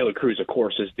rookies, but De La Cruz, of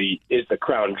course, is the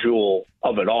crown jewel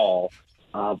of it all.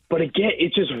 But again,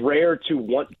 it's just rare to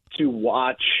want to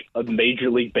watch a Major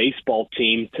League Baseball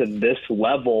team to this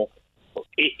level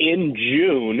in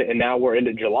June, and now we're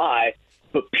into July.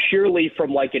 But purely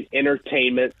from like an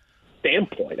entertainment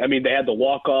standpoint. I mean, they had the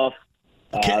walk-off.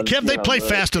 Kev, they play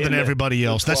faster than everybody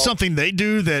else. That's something they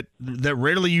do that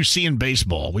rarely you see in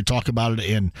baseball. We talk about it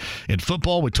in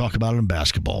football. We talk about it in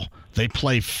basketball. They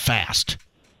play fast.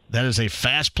 That is a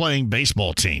fast-playing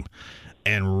baseball team,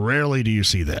 and rarely do you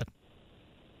see that.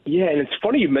 Yeah, and it's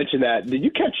funny you mentioned that. Did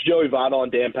you catch Joey Votto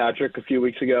on Dan Patrick a few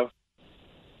weeks ago?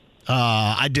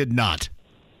 I did not.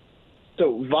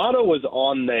 So Votto was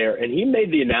on there, and he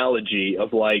made the analogy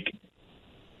of, like,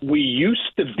 we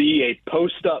used to be a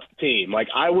post-up team. Like,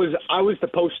 I was the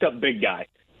post-up big guy,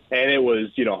 and it was,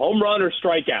 home run or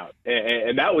strikeout,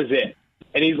 and that was it.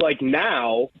 And he's like,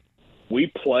 now we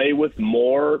play with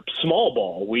more small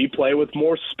ball. We play with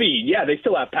more speed. Yeah, they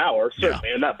still have power, certainly,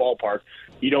 in that ballpark.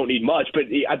 You don't need much. But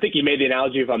I think he made the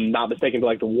analogy, if I'm not mistaken, to,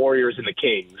 like, the Warriors and the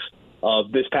Kings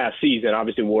of this past season.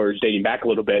 Obviously, Warriors dating back a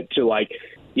little bit to, like,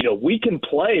 we can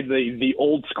play the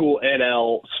old school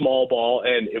NL small ball,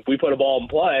 and if we put a ball in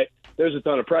play, there's a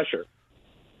ton of pressure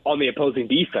on the opposing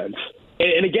defense.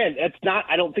 And again, that's not,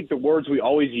 I don't think, the words we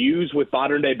always use with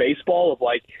modern day baseball of,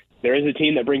 like, there is a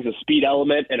team that brings a speed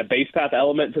element and a base path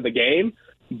element to the game,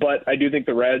 but I do think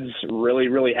the Reds really,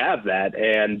 really have that,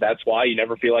 and that's why you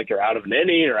never feel like you're out of an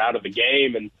inning or out of the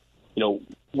game, and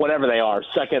whatever they are,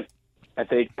 second, I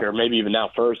think, or maybe even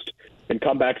now first, and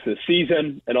comebacks this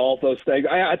season and all of those things.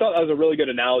 I thought that was a really good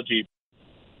analogy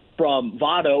from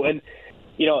Votto. And,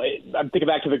 I'm thinking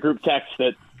back to the group text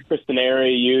that Kristen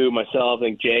Airy, you, myself, I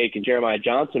think Jake and Jeremiah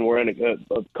Johnson were in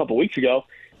a couple weeks ago.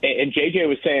 And JJ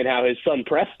was saying how his son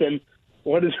Preston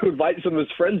wanted to invite some of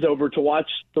his friends over to watch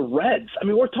the Reds. I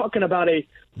mean, we're talking about a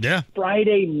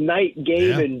Friday night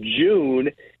game in June.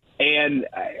 And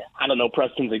I don't know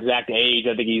Preston's exact age.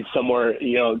 I think he's somewhere,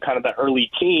 kind of the early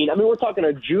teen. I mean, we're talking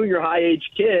a junior high age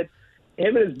kid.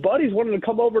 Him and his buddies wanted to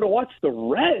come over to watch the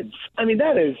Reds. I mean,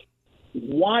 that is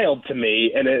wild to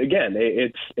me. And again,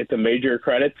 it's a major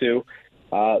credit to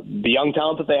the young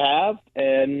talent that they have,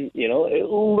 and, you know, a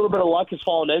little bit of luck has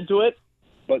fallen into it,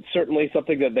 but certainly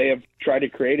something that they have tried to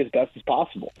create as best as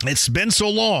possible. It's been so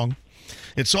long.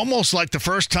 It's almost like the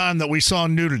first time that we saw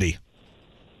nudity.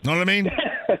 Know what I mean?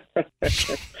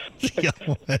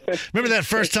 Remember that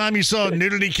first time you saw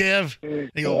nudity, Kev?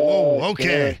 You go, whoa,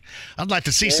 okay. I'd like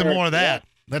to see some more of that.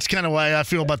 That's kind of why I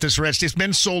feel about this Reds team. It's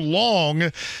been so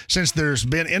long since there's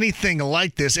been anything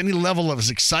like this, any level of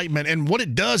excitement. And what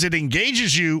it does, it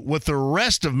engages you with the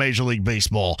rest of Major League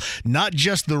Baseball, not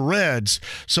just the Reds.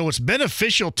 So it's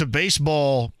beneficial to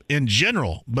baseball in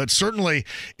general. But certainly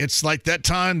it's like that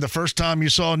time, the first time you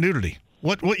saw nudity.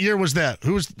 What year was that?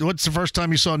 What's the first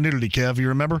time you saw nudity, Kev? You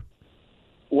remember?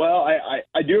 Well,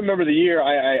 I do remember the year.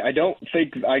 I don't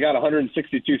think I got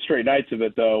 162 straight nights of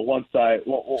it though. Once I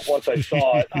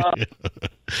saw it.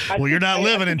 Well, you're not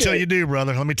living until you do,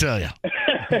 brother. Let me tell you.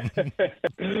 I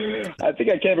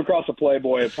think I came across a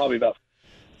Playboy at probably about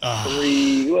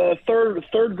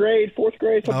third grade, fourth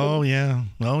grade. Something.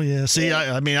 Oh yeah. See,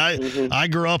 I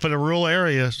grew up in a rural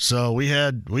area, so we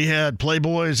had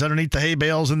Playboys underneath the hay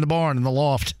bales in the barn in the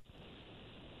loft.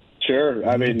 Sure,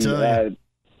 I mean.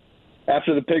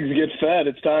 After the pigs get fed,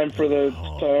 it's time for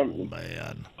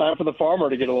time for the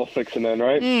farmer to get a little fixing in,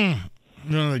 right?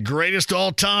 One of the greatest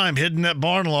all time hidden that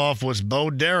barn loft was Bo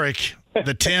Derek,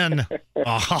 the 10.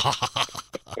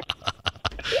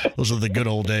 Those are the good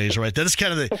old days, right? That's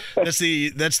kind of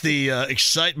the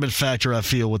excitement factor I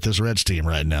feel with this Reds team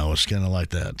right now. It's kind of like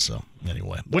that. So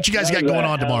anyway, what you guys got going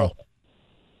on tomorrow?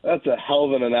 That's a hell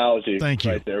of an analogy. Thank you.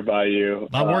 Right there by you.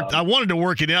 I wanted to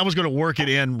work it in. I was going to work it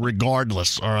in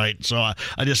regardless. All right. So I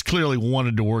just clearly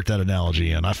wanted to work that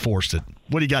analogy in. I forced it.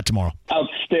 What do you got tomorrow?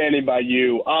 Outstanding by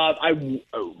you. I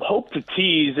hope to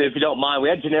tease, if you don't mind. We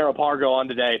had Gennaro Pargo on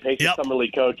today, Pacers Summer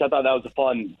League coach. I thought that was a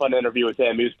fun interview with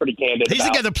him. He was pretty candid. He's the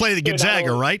guy that played at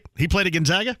Gonzaga, right? He played at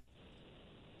Gonzaga?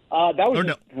 That was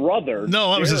his brother.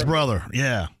 No, that was his brother.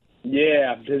 Yeah.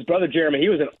 Yeah, his brother Jeremy. He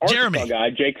was an Arkansas guy.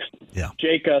 Jake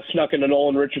snuck in a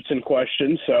Nolan Richardson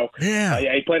question. So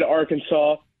he played at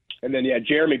Arkansas, and then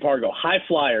Jeremy Pargo, high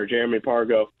flyer Jeremy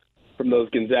Pargo from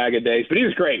those Gonzaga days. But he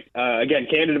was great. Again,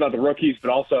 candid about the rookies, but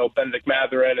also Benedict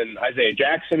Mathurin and Isaiah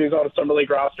Jackson, who's on a Summer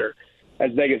League roster as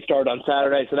they get started on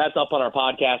Saturday. So that's up on our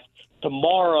podcast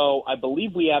tomorrow. I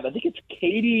believe we have. I think it's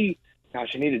Katie. Gosh,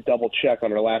 I need to double check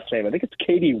on her last name. I think it's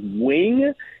Katie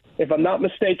Wing. If I'm not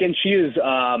mistaken, she is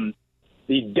I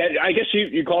guess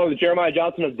you call her the Jeremiah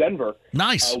Johnson of Denver.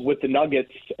 Nice. With the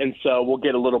Nuggets. And so we'll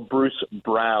get a little Bruce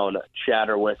Brown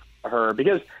chatter with her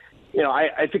because, you know,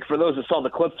 I think for those that saw the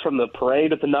clips from the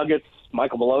parade at the Nuggets,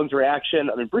 Michael Malone's reaction,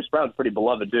 I mean, Bruce Brown's a pretty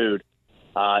beloved dude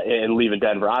in leaving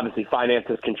Denver. Obviously,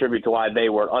 finances contribute to why they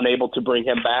were unable to bring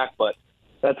him back, but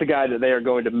that's a guy that they are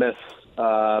going to miss,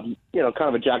 kind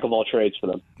of a jack of all trades for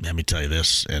them. Let me tell you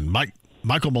this, and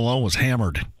Michael Malone was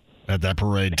hammered at that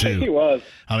parade too. He was.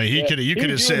 I mean, you could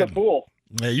have said,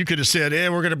 you could have said, "Hey,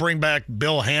 we're going to bring back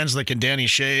Bill Hanslick and Danny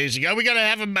Shays. We got to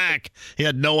have him back." He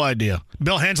had no idea.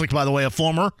 Bill Hanslick, by the way, a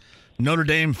former Notre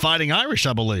Dame Fighting Irish,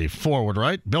 I believe, forward,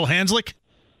 right? Bill Hanslick,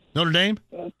 Notre Dame.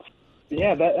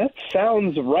 That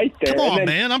sounds right there. Come on,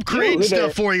 man! I'm creating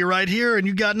stuff for you right here, and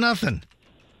you got nothing.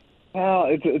 Well,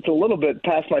 it's a little bit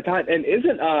past my time. And is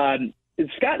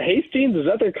Scott Hastings? Is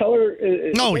that their color?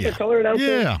 Their color announcer?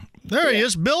 Yeah. There he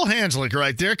is, Bill Hanslick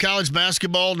right there, college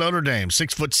basketball, Notre Dame,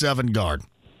 6'7" guard.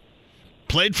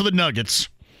 Played for the Nuggets.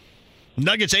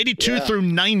 Nuggets 82 through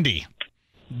 90,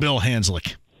 Bill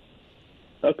Hanslick.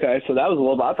 Okay, so that was a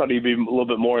little bit, I thought he'd be a little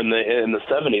bit more in the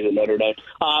 70s at Notre Dame.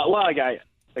 I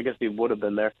guess he would have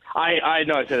been there. I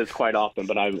know I say this quite often,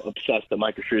 but I'm obsessed that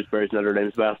Micah Shrewsbury is Notre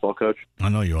Dame's basketball coach. I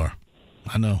know you are.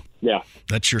 I know. Yeah.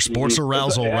 That's your sports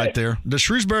arousal right there. Does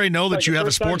Shrewsbury know that you have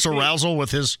a sports arousal with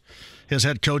his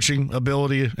head coaching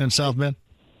ability in South Bend?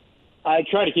 I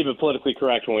try to keep it politically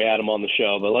correct when we had him on the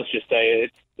show, but let's just say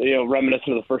it's reminiscent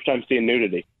of the first time seeing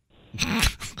nudity.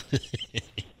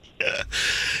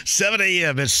 7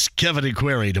 a.m. It's Kevin and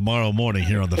Query tomorrow morning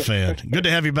here on The Fan. Good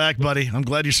to have you back, buddy. I'm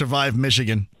glad you survived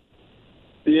Michigan.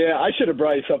 Yeah, I should have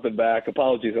brought you something back.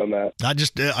 Apologies on that.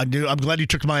 I'm glad you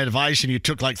took my advice and you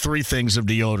took like 3 things of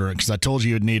deodorant because I told you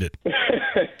you'd need it.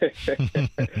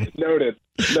 Noted.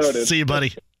 See you,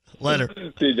 buddy. Later.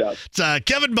 See you, John. It's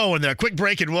Kevin Bowen there. Quick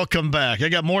break and we'll come back. I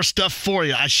got more stuff for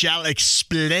you. I shall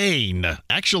explain.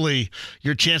 Actually,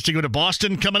 your chance to go to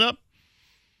Boston coming up.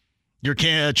 Your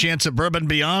chance at Bourbon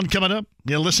Beyond coming up.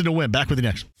 Listen to win. Back with you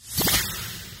next.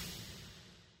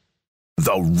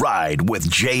 The Ride with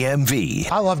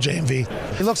JMV. I love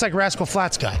JMV. He looks like Rascal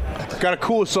Flatts guy. Got a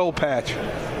cool soul patch.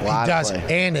 He does,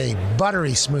 and a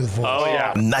buttery smooth voice. Oh,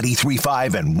 yeah.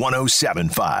 93.5 and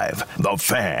 107.5. The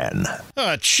Fan.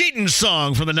 A cheating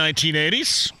song from the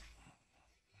 1980s.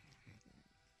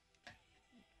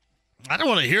 I don't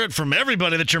want to hear it from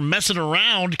everybody that you're messing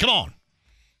around. Come on.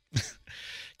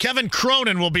 Kevin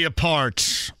Cronin will be a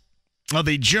part of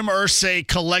the Jim Irsay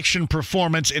collection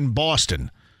performance in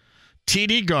Boston.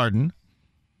 TD Garden,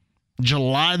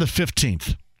 July the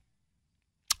 15th.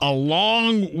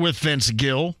 Along with Vince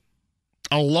Gill,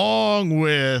 along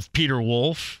with Peter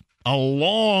Wolf,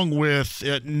 along with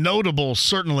notable,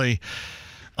 certainly,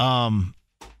 as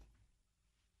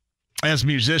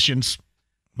musicians.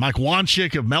 Mike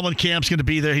Wanchik of Mellencamp's going to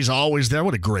be there. He's always there.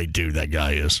 What a great dude that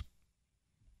guy is.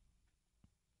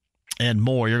 And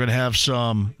more. You're going to have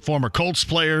some former Colts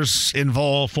players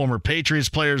involved, former Patriots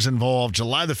players involved.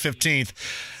 July the 15th.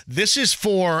 This is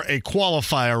for a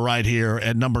qualifier right here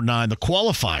at number 9. The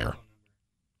qualifier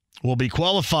will be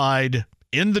qualified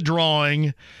in the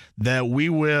drawing that we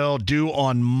will do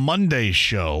on Monday's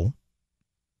show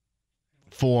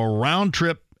for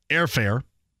round-trip airfare,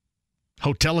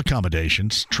 hotel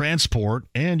accommodations, transport,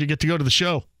 and you get to go to the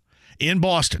show in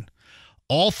Boston.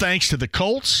 All thanks to the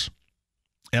Colts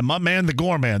and my man, the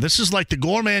Gorman. This is like the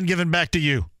Gorman giving back to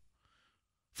you.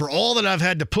 For all that I've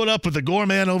had to put up with the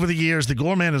Gorman over the years, the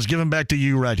Gorman is giving back to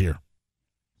you right here.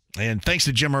 And thanks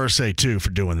to Jim Irsay, too, for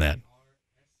doing that.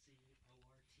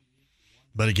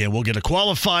 But again, we'll get a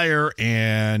qualifier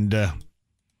and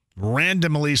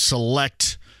randomly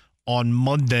select on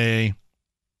Monday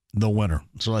the winner.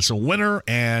 So that's a winner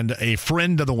and a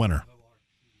friend of the winner.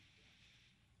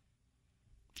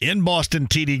 In Boston,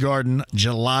 TD Garden,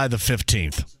 July the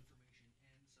 15th.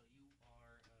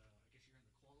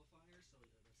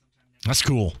 That's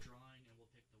cool.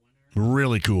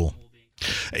 Really cool.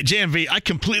 Hey, JMV, I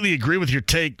completely agree with your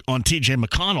take on TJ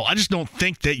McConnell. I just don't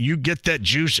think that you get that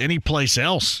juice anyplace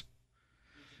else.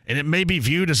 And it may be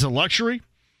viewed as a luxury,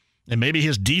 and maybe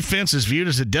his defense is viewed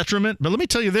as a detriment. But let me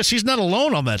tell you this, he's not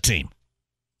alone on that team.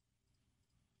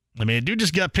 I mean, a dude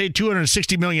just got paid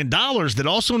 $260 million that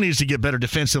also needs to get better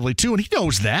defensively, too, and he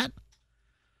knows that.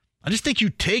 I just think you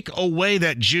take away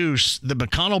that juice that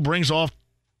McConnell brings off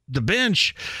the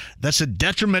bench, that's a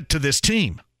detriment to this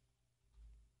team.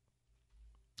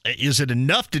 Is it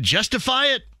enough to justify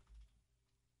it?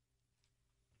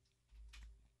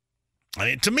 I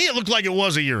mean, to me, it looked like it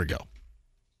was a year ago.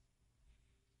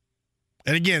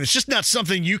 And again, it's just not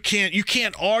something you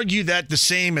can't argue that the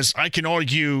same as I can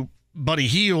argue Buddy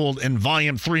Hield and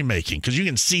Volume 3 making, because you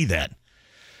can see that.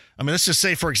 I mean, let's just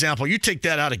say, for example, you take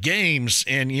that out of games,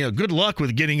 and good luck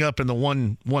with getting up in the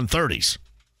 130s.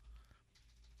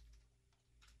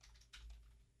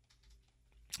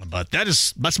 But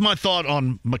that's my thought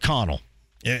on McConnell.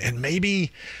 And maybe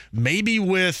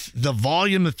with the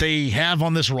volume that they have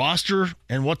on this roster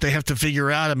and what they have to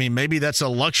figure out, I mean, maybe that's a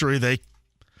luxury they,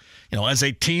 as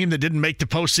a team that didn't make the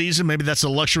postseason, maybe that's a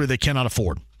luxury they cannot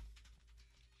afford.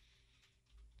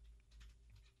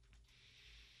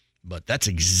 But that's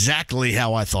exactly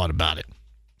how I thought about it.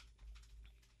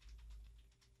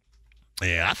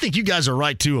 Yeah, I think you guys are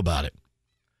right, too, about it.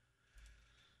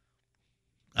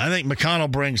 I think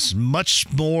McConnell brings much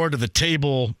more to the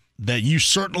table that you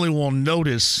certainly will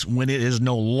notice when it is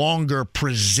no longer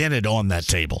presented on that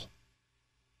table.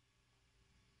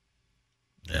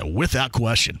 Yeah, without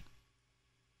question.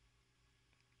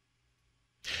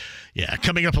 Yeah,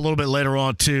 coming up a little bit later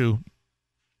on, too,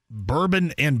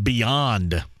 Bourbon and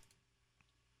Beyond.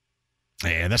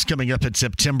 And that's coming up in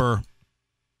September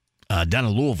down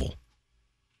in Louisville.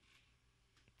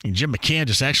 And Jim McCann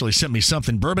just actually sent me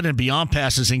something. Bourbon and Beyond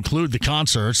passes include the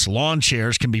concerts. Lawn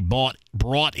chairs can be brought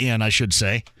in, I should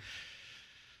say.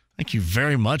 Thank you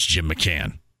very much, Jim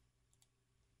McCann.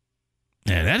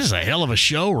 And that is a hell of a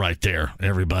show right there,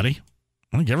 everybody.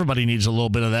 I think everybody needs a little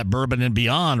bit of that Bourbon and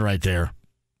Beyond right there.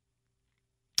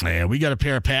 And we got a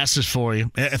pair of passes for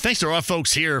you. And thanks to our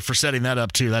folks here for setting that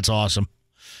up, too. That's awesome.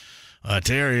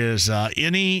 There is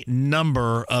any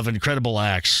number of incredible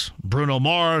acts. Bruno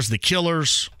Mars, The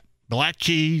Killers, Black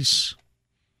Keys.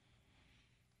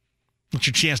 What's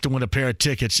your chance to win a pair of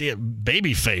tickets? Yeah,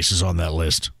 Babyface is on that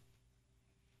list.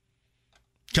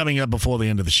 Coming up before the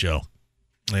end of the show.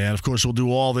 And, of course, we'll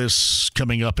do all this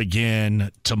coming up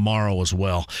again tomorrow as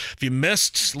well. If you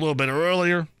missed a little bit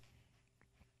earlier,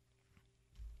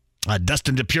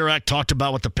 Dustin DePurak talked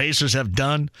about what the Pacers have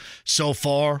done so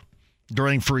far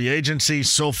during free agency,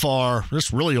 so far,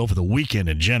 just really over the weekend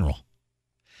in general.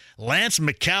 Lance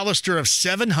McAllister of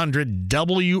 700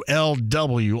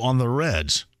 WLW on the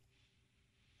Reds.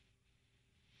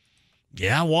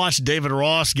 Yeah, I watched David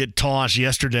Ross get tossed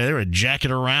yesterday. They were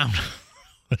jacking around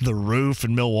the roof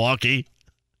in Milwaukee,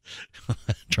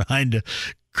 trying to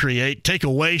take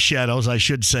away shadows, I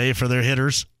should say, for their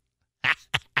hitters.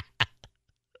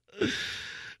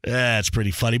 That's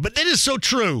pretty funny, but that is so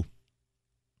true.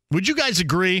 Would you guys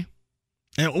agree?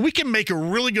 And we can make a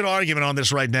really good argument on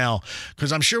this right now,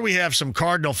 because I'm sure we have some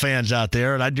Cardinal fans out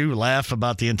there, and I do laugh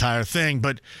about the entire thing,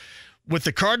 but with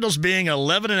the Cardinals being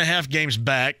 11 and a half games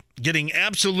back, getting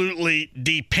absolutely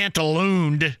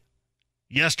de-pantalooned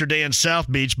yesterday in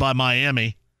South Beach by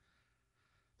Miami,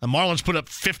 the Marlins put up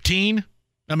 15.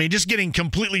 I mean, just getting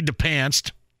completely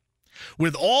depantsed.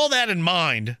 With all that in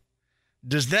mind,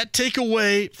 does that take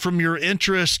away from your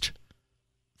interest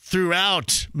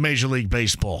throughout Major League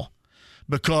Baseball?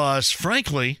 Because,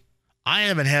 frankly, I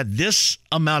haven't had this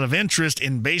amount of interest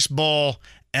in baseball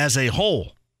as a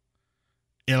whole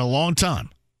in a long time.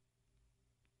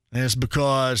 And it's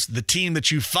because the team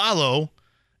that you follow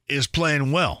is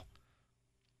playing well.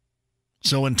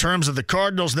 So in terms of the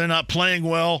Cardinals, they're not playing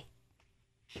well.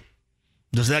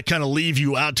 Does that kind of leave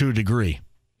you out to a degree?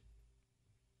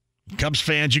 Cubs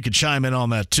fans, you could chime in on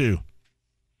that too.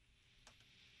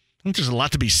 I think there's a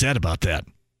lot to be said about that.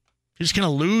 You're just going to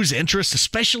lose interest,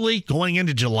 especially going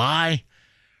into July,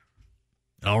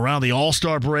 around the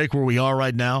All-Star break where we are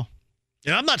right now.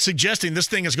 And I'm not suggesting this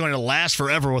thing is going to last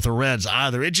forever with the Reds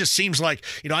either. It just seems like,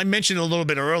 I mentioned it a little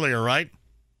bit earlier, right?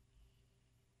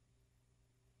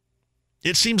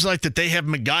 It seems like that they have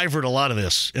MacGyvered a lot of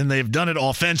this, and they've done it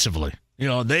offensively.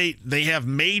 They have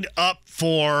made up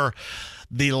for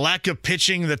the lack of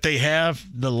pitching that they have,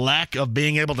 the lack of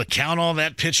being able to count on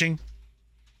that pitching,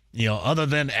 other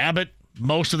than Abbott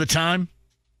most of the time.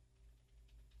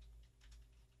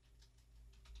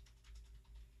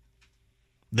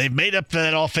 They've made up for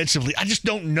that offensively. I just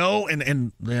don't know,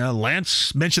 and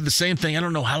Lance mentioned the same thing. I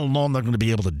don't know how long they're going to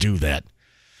be able to do that.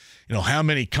 How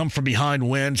many come from behind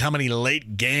wins, how many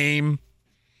late game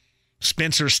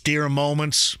Spencer Steer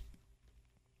moments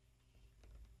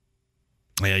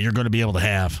you're going to be able to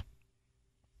have.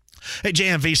 Hey,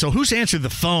 JMV, so who's answered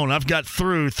the phone? I've got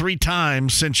through 3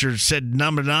 times since you said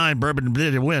number 9, Bourbon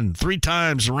did win. 3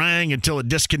 times rang until it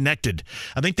disconnected.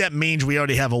 I think that means we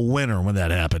already have a winner when that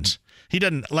happens. He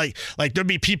doesn't, like there'd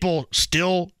be people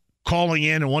still calling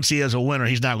in, and once he has a winner,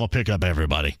 he's not going to pick up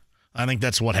everybody. I think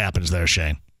that's what happens there,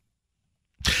 Shane.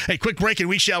 Hey, quick break, and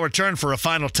we shall return for a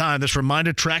final time. This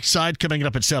reminder, trackside coming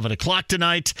up at 7 o'clock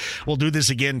tonight. We'll do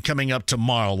this again coming up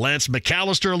tomorrow. Lance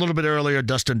McAllister a little bit earlier,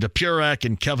 Dustin DePurak,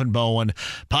 and Kevin Bowen.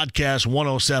 Podcast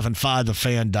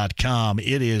 1075thefan.com.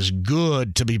 It is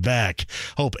good to be back.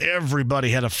 Hope everybody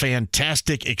had a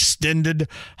fantastic extended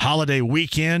holiday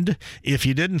weekend. If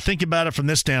you didn't think about it from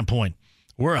this standpoint,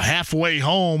 we're halfway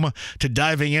home to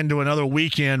diving into another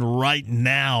weekend right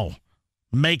now.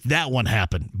 Make that one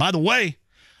happen. By the way,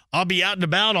 I'll be out and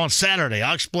about on Saturday.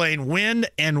 I'll explain when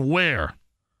and where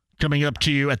coming up to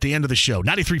you at the end of the show.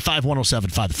 93.5,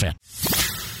 107.5 The Fan.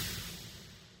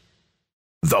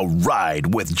 The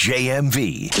Ride with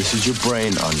JMV. This is your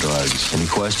brain on drugs. Any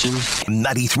questions?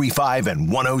 93.5 and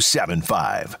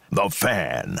 107.5 The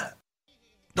Fan.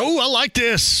 Oh, I like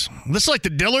this. This is like the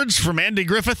Dillards from Andy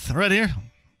Griffith right here.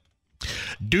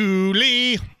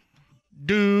 Dooley.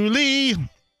 It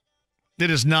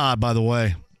is not, by the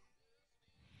way.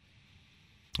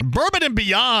 Bourbon and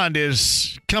Beyond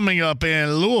is coming up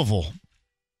in Louisville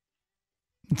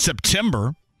in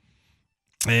September.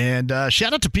 And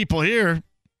shout out to people here.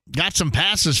 Got some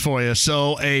passes for you.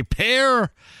 So a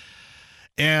pair,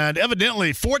 and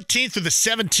evidently 14th through the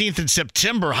 17th in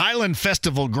September, Highland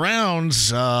Festival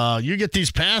grounds. You get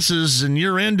these passes and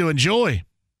you're in to enjoy.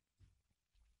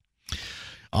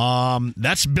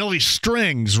 That's Billy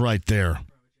Strings right there.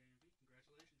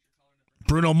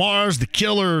 Bruno Mars, the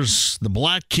Killers, the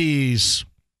Black Keys.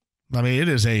 I mean, it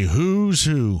is a who's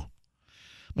who.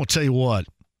 I'll tell you what.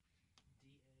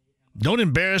 Don't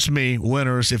embarrass me,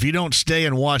 winners, if you don't stay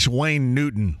and watch Wayne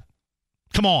Newton.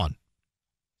 Come on.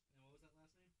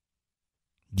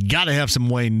 You got to have some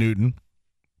Wayne Newton.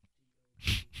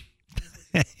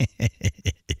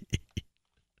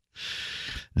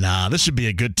 Nah, this would be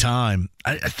a good time.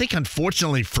 I think,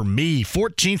 unfortunately for me,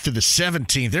 14th through the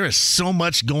 17th, there is so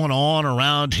much going on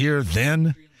around here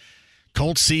then.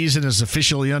 Colts season is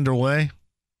officially underway.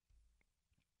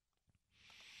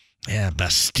 Yeah,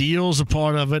 Bastille's a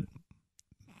part of it.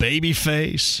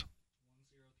 Babyface.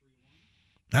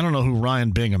 I don't know who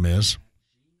Ryan Bingham is,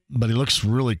 but he looks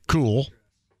really cool.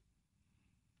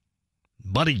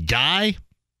 Buddy Guy.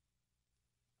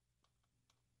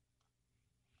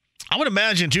 I would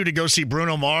imagine, too, to go see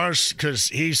Bruno Mars, because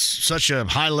he's such a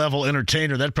high-level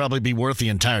entertainer, that'd probably be worth the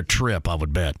entire trip, I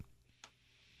would bet.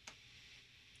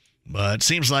 But it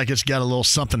seems like it's got a little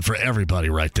something for everybody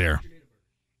right there.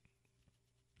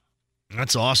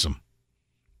 That's awesome.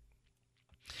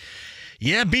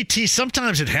 Yeah, BT,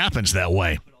 sometimes it happens that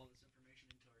way.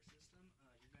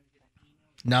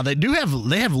 Now, they have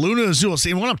Luna Azul.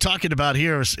 See, what I'm talking about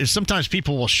here is sometimes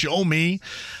people will show me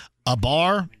a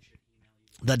bar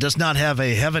that does not have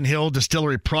a Heaven Hill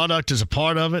Distillery product as a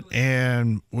part of it,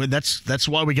 and that's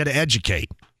why we got to educate.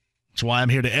 That's why I'm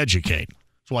here to educate.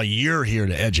 That's why you're here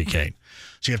to educate.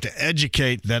 So you have to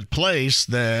educate that place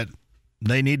that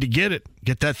they need to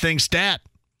get that thing stat.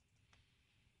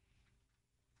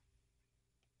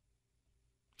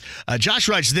 Josh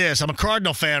writes this: I'm a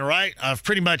Cardinal fan, right? I've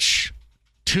pretty much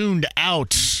tuned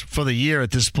out for the year at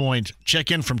this point.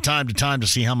 Check in from time to time to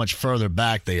see how much further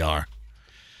back they are.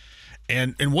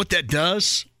 And what that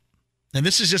does, and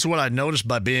this is just what I noticed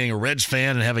by being a Reds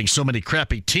fan and having so many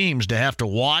crappy teams to have to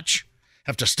watch,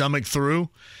 have to stomach through,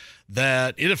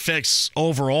 that it affects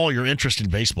overall your interest in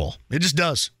baseball. It just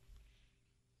does.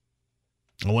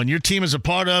 When your team is a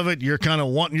part of it, you're kind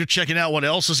of you're checking out what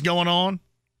else is going on.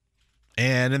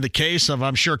 And in the case of,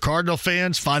 I'm sure, Cardinal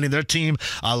fans finding their team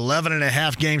 11 and a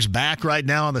half games back right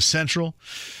now on the Central,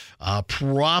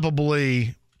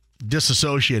 probably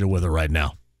disassociated with it right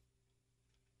now.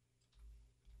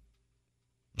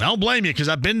 I don't blame you because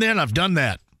I've been there and I've done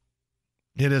that.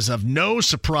 It is of no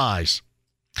surprise.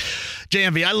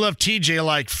 JMV, I love TJ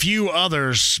like few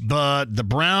others, but the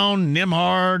Brown,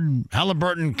 Nimhard,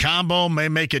 Halliburton combo may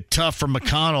make it tough for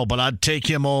McConnell, but I'd take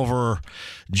him over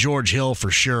George Hill for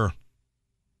sure.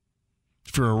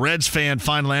 If you're a Reds fan,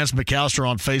 find Lance McAllister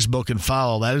on Facebook and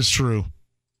follow. That is true.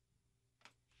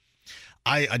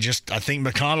 I think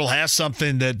McConnell has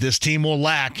something that this team will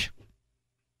lack.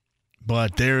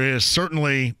 But there is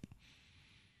a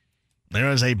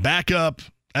backup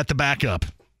at the backup.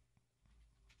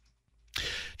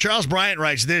 Charles Bryant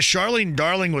writes this: Charlene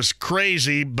Darling was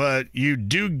crazy, but you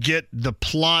do get the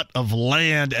plot of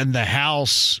land and the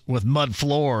house with mud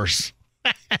floors.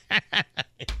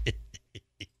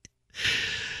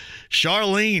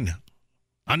 Charlene,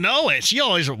 I know it. She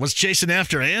always was chasing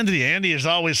after Andy. Andy has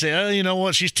always said, oh, you know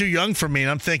what, she's too young for me.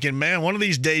 And I'm thinking, man, one of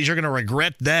these days you're going to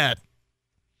regret that.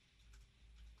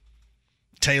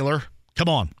 Taylor, come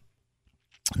on.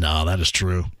 No, that is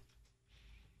true.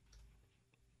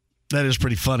 That is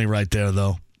pretty funny right there,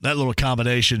 though. That little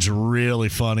combination's really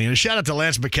funny. And a shout out to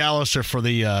Lance McAllister for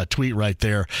the tweet right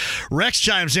there. Rex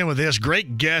chimes in with this.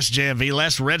 Great guest, JMV.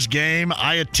 Last Reds game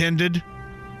I attended.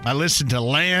 I listened to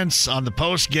Lance on the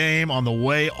post game on the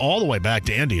way, all the way back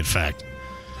to Indy, in fact.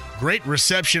 Great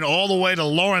reception all the way to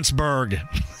Lawrenceburg.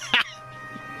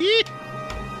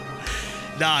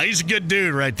 Nah, he's a good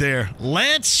dude right there.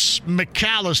 Lance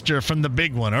McAllister from the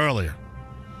big one earlier.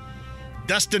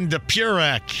 Dustin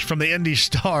DePurak from the Indy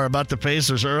Star about the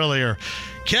Pacers earlier.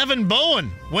 Kevin Bowen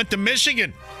went to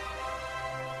Michigan.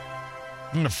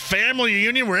 In a family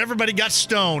reunion where everybody got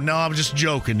stoned. No, I'm just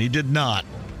joking. He did not.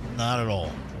 Not at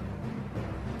all.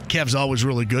 Kev's always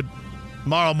really good.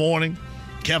 Tomorrow morning,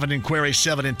 Kevin and Query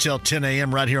 7 until 10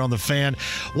 a.m. right here on The Fan.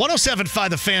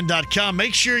 1075thefan.com.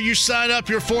 Make sure you sign up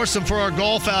your foursome for our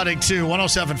golf outing, too.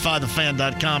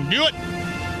 1075thefan.com. Do it.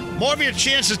 More of your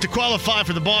chances to qualify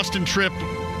for the Boston trip.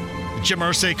 The Jim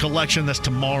Irsay collection, that's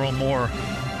tomorrow. More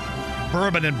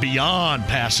Bourbon and Beyond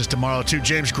passes tomorrow, too.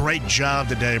 James, great job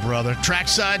today, brother.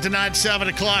 Trackside tonight, 7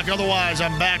 o'clock. Otherwise,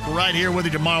 I'm back right here with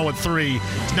you tomorrow at 3.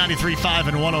 It's 93.5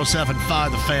 and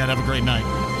 107.5 The Fan. Have a great night.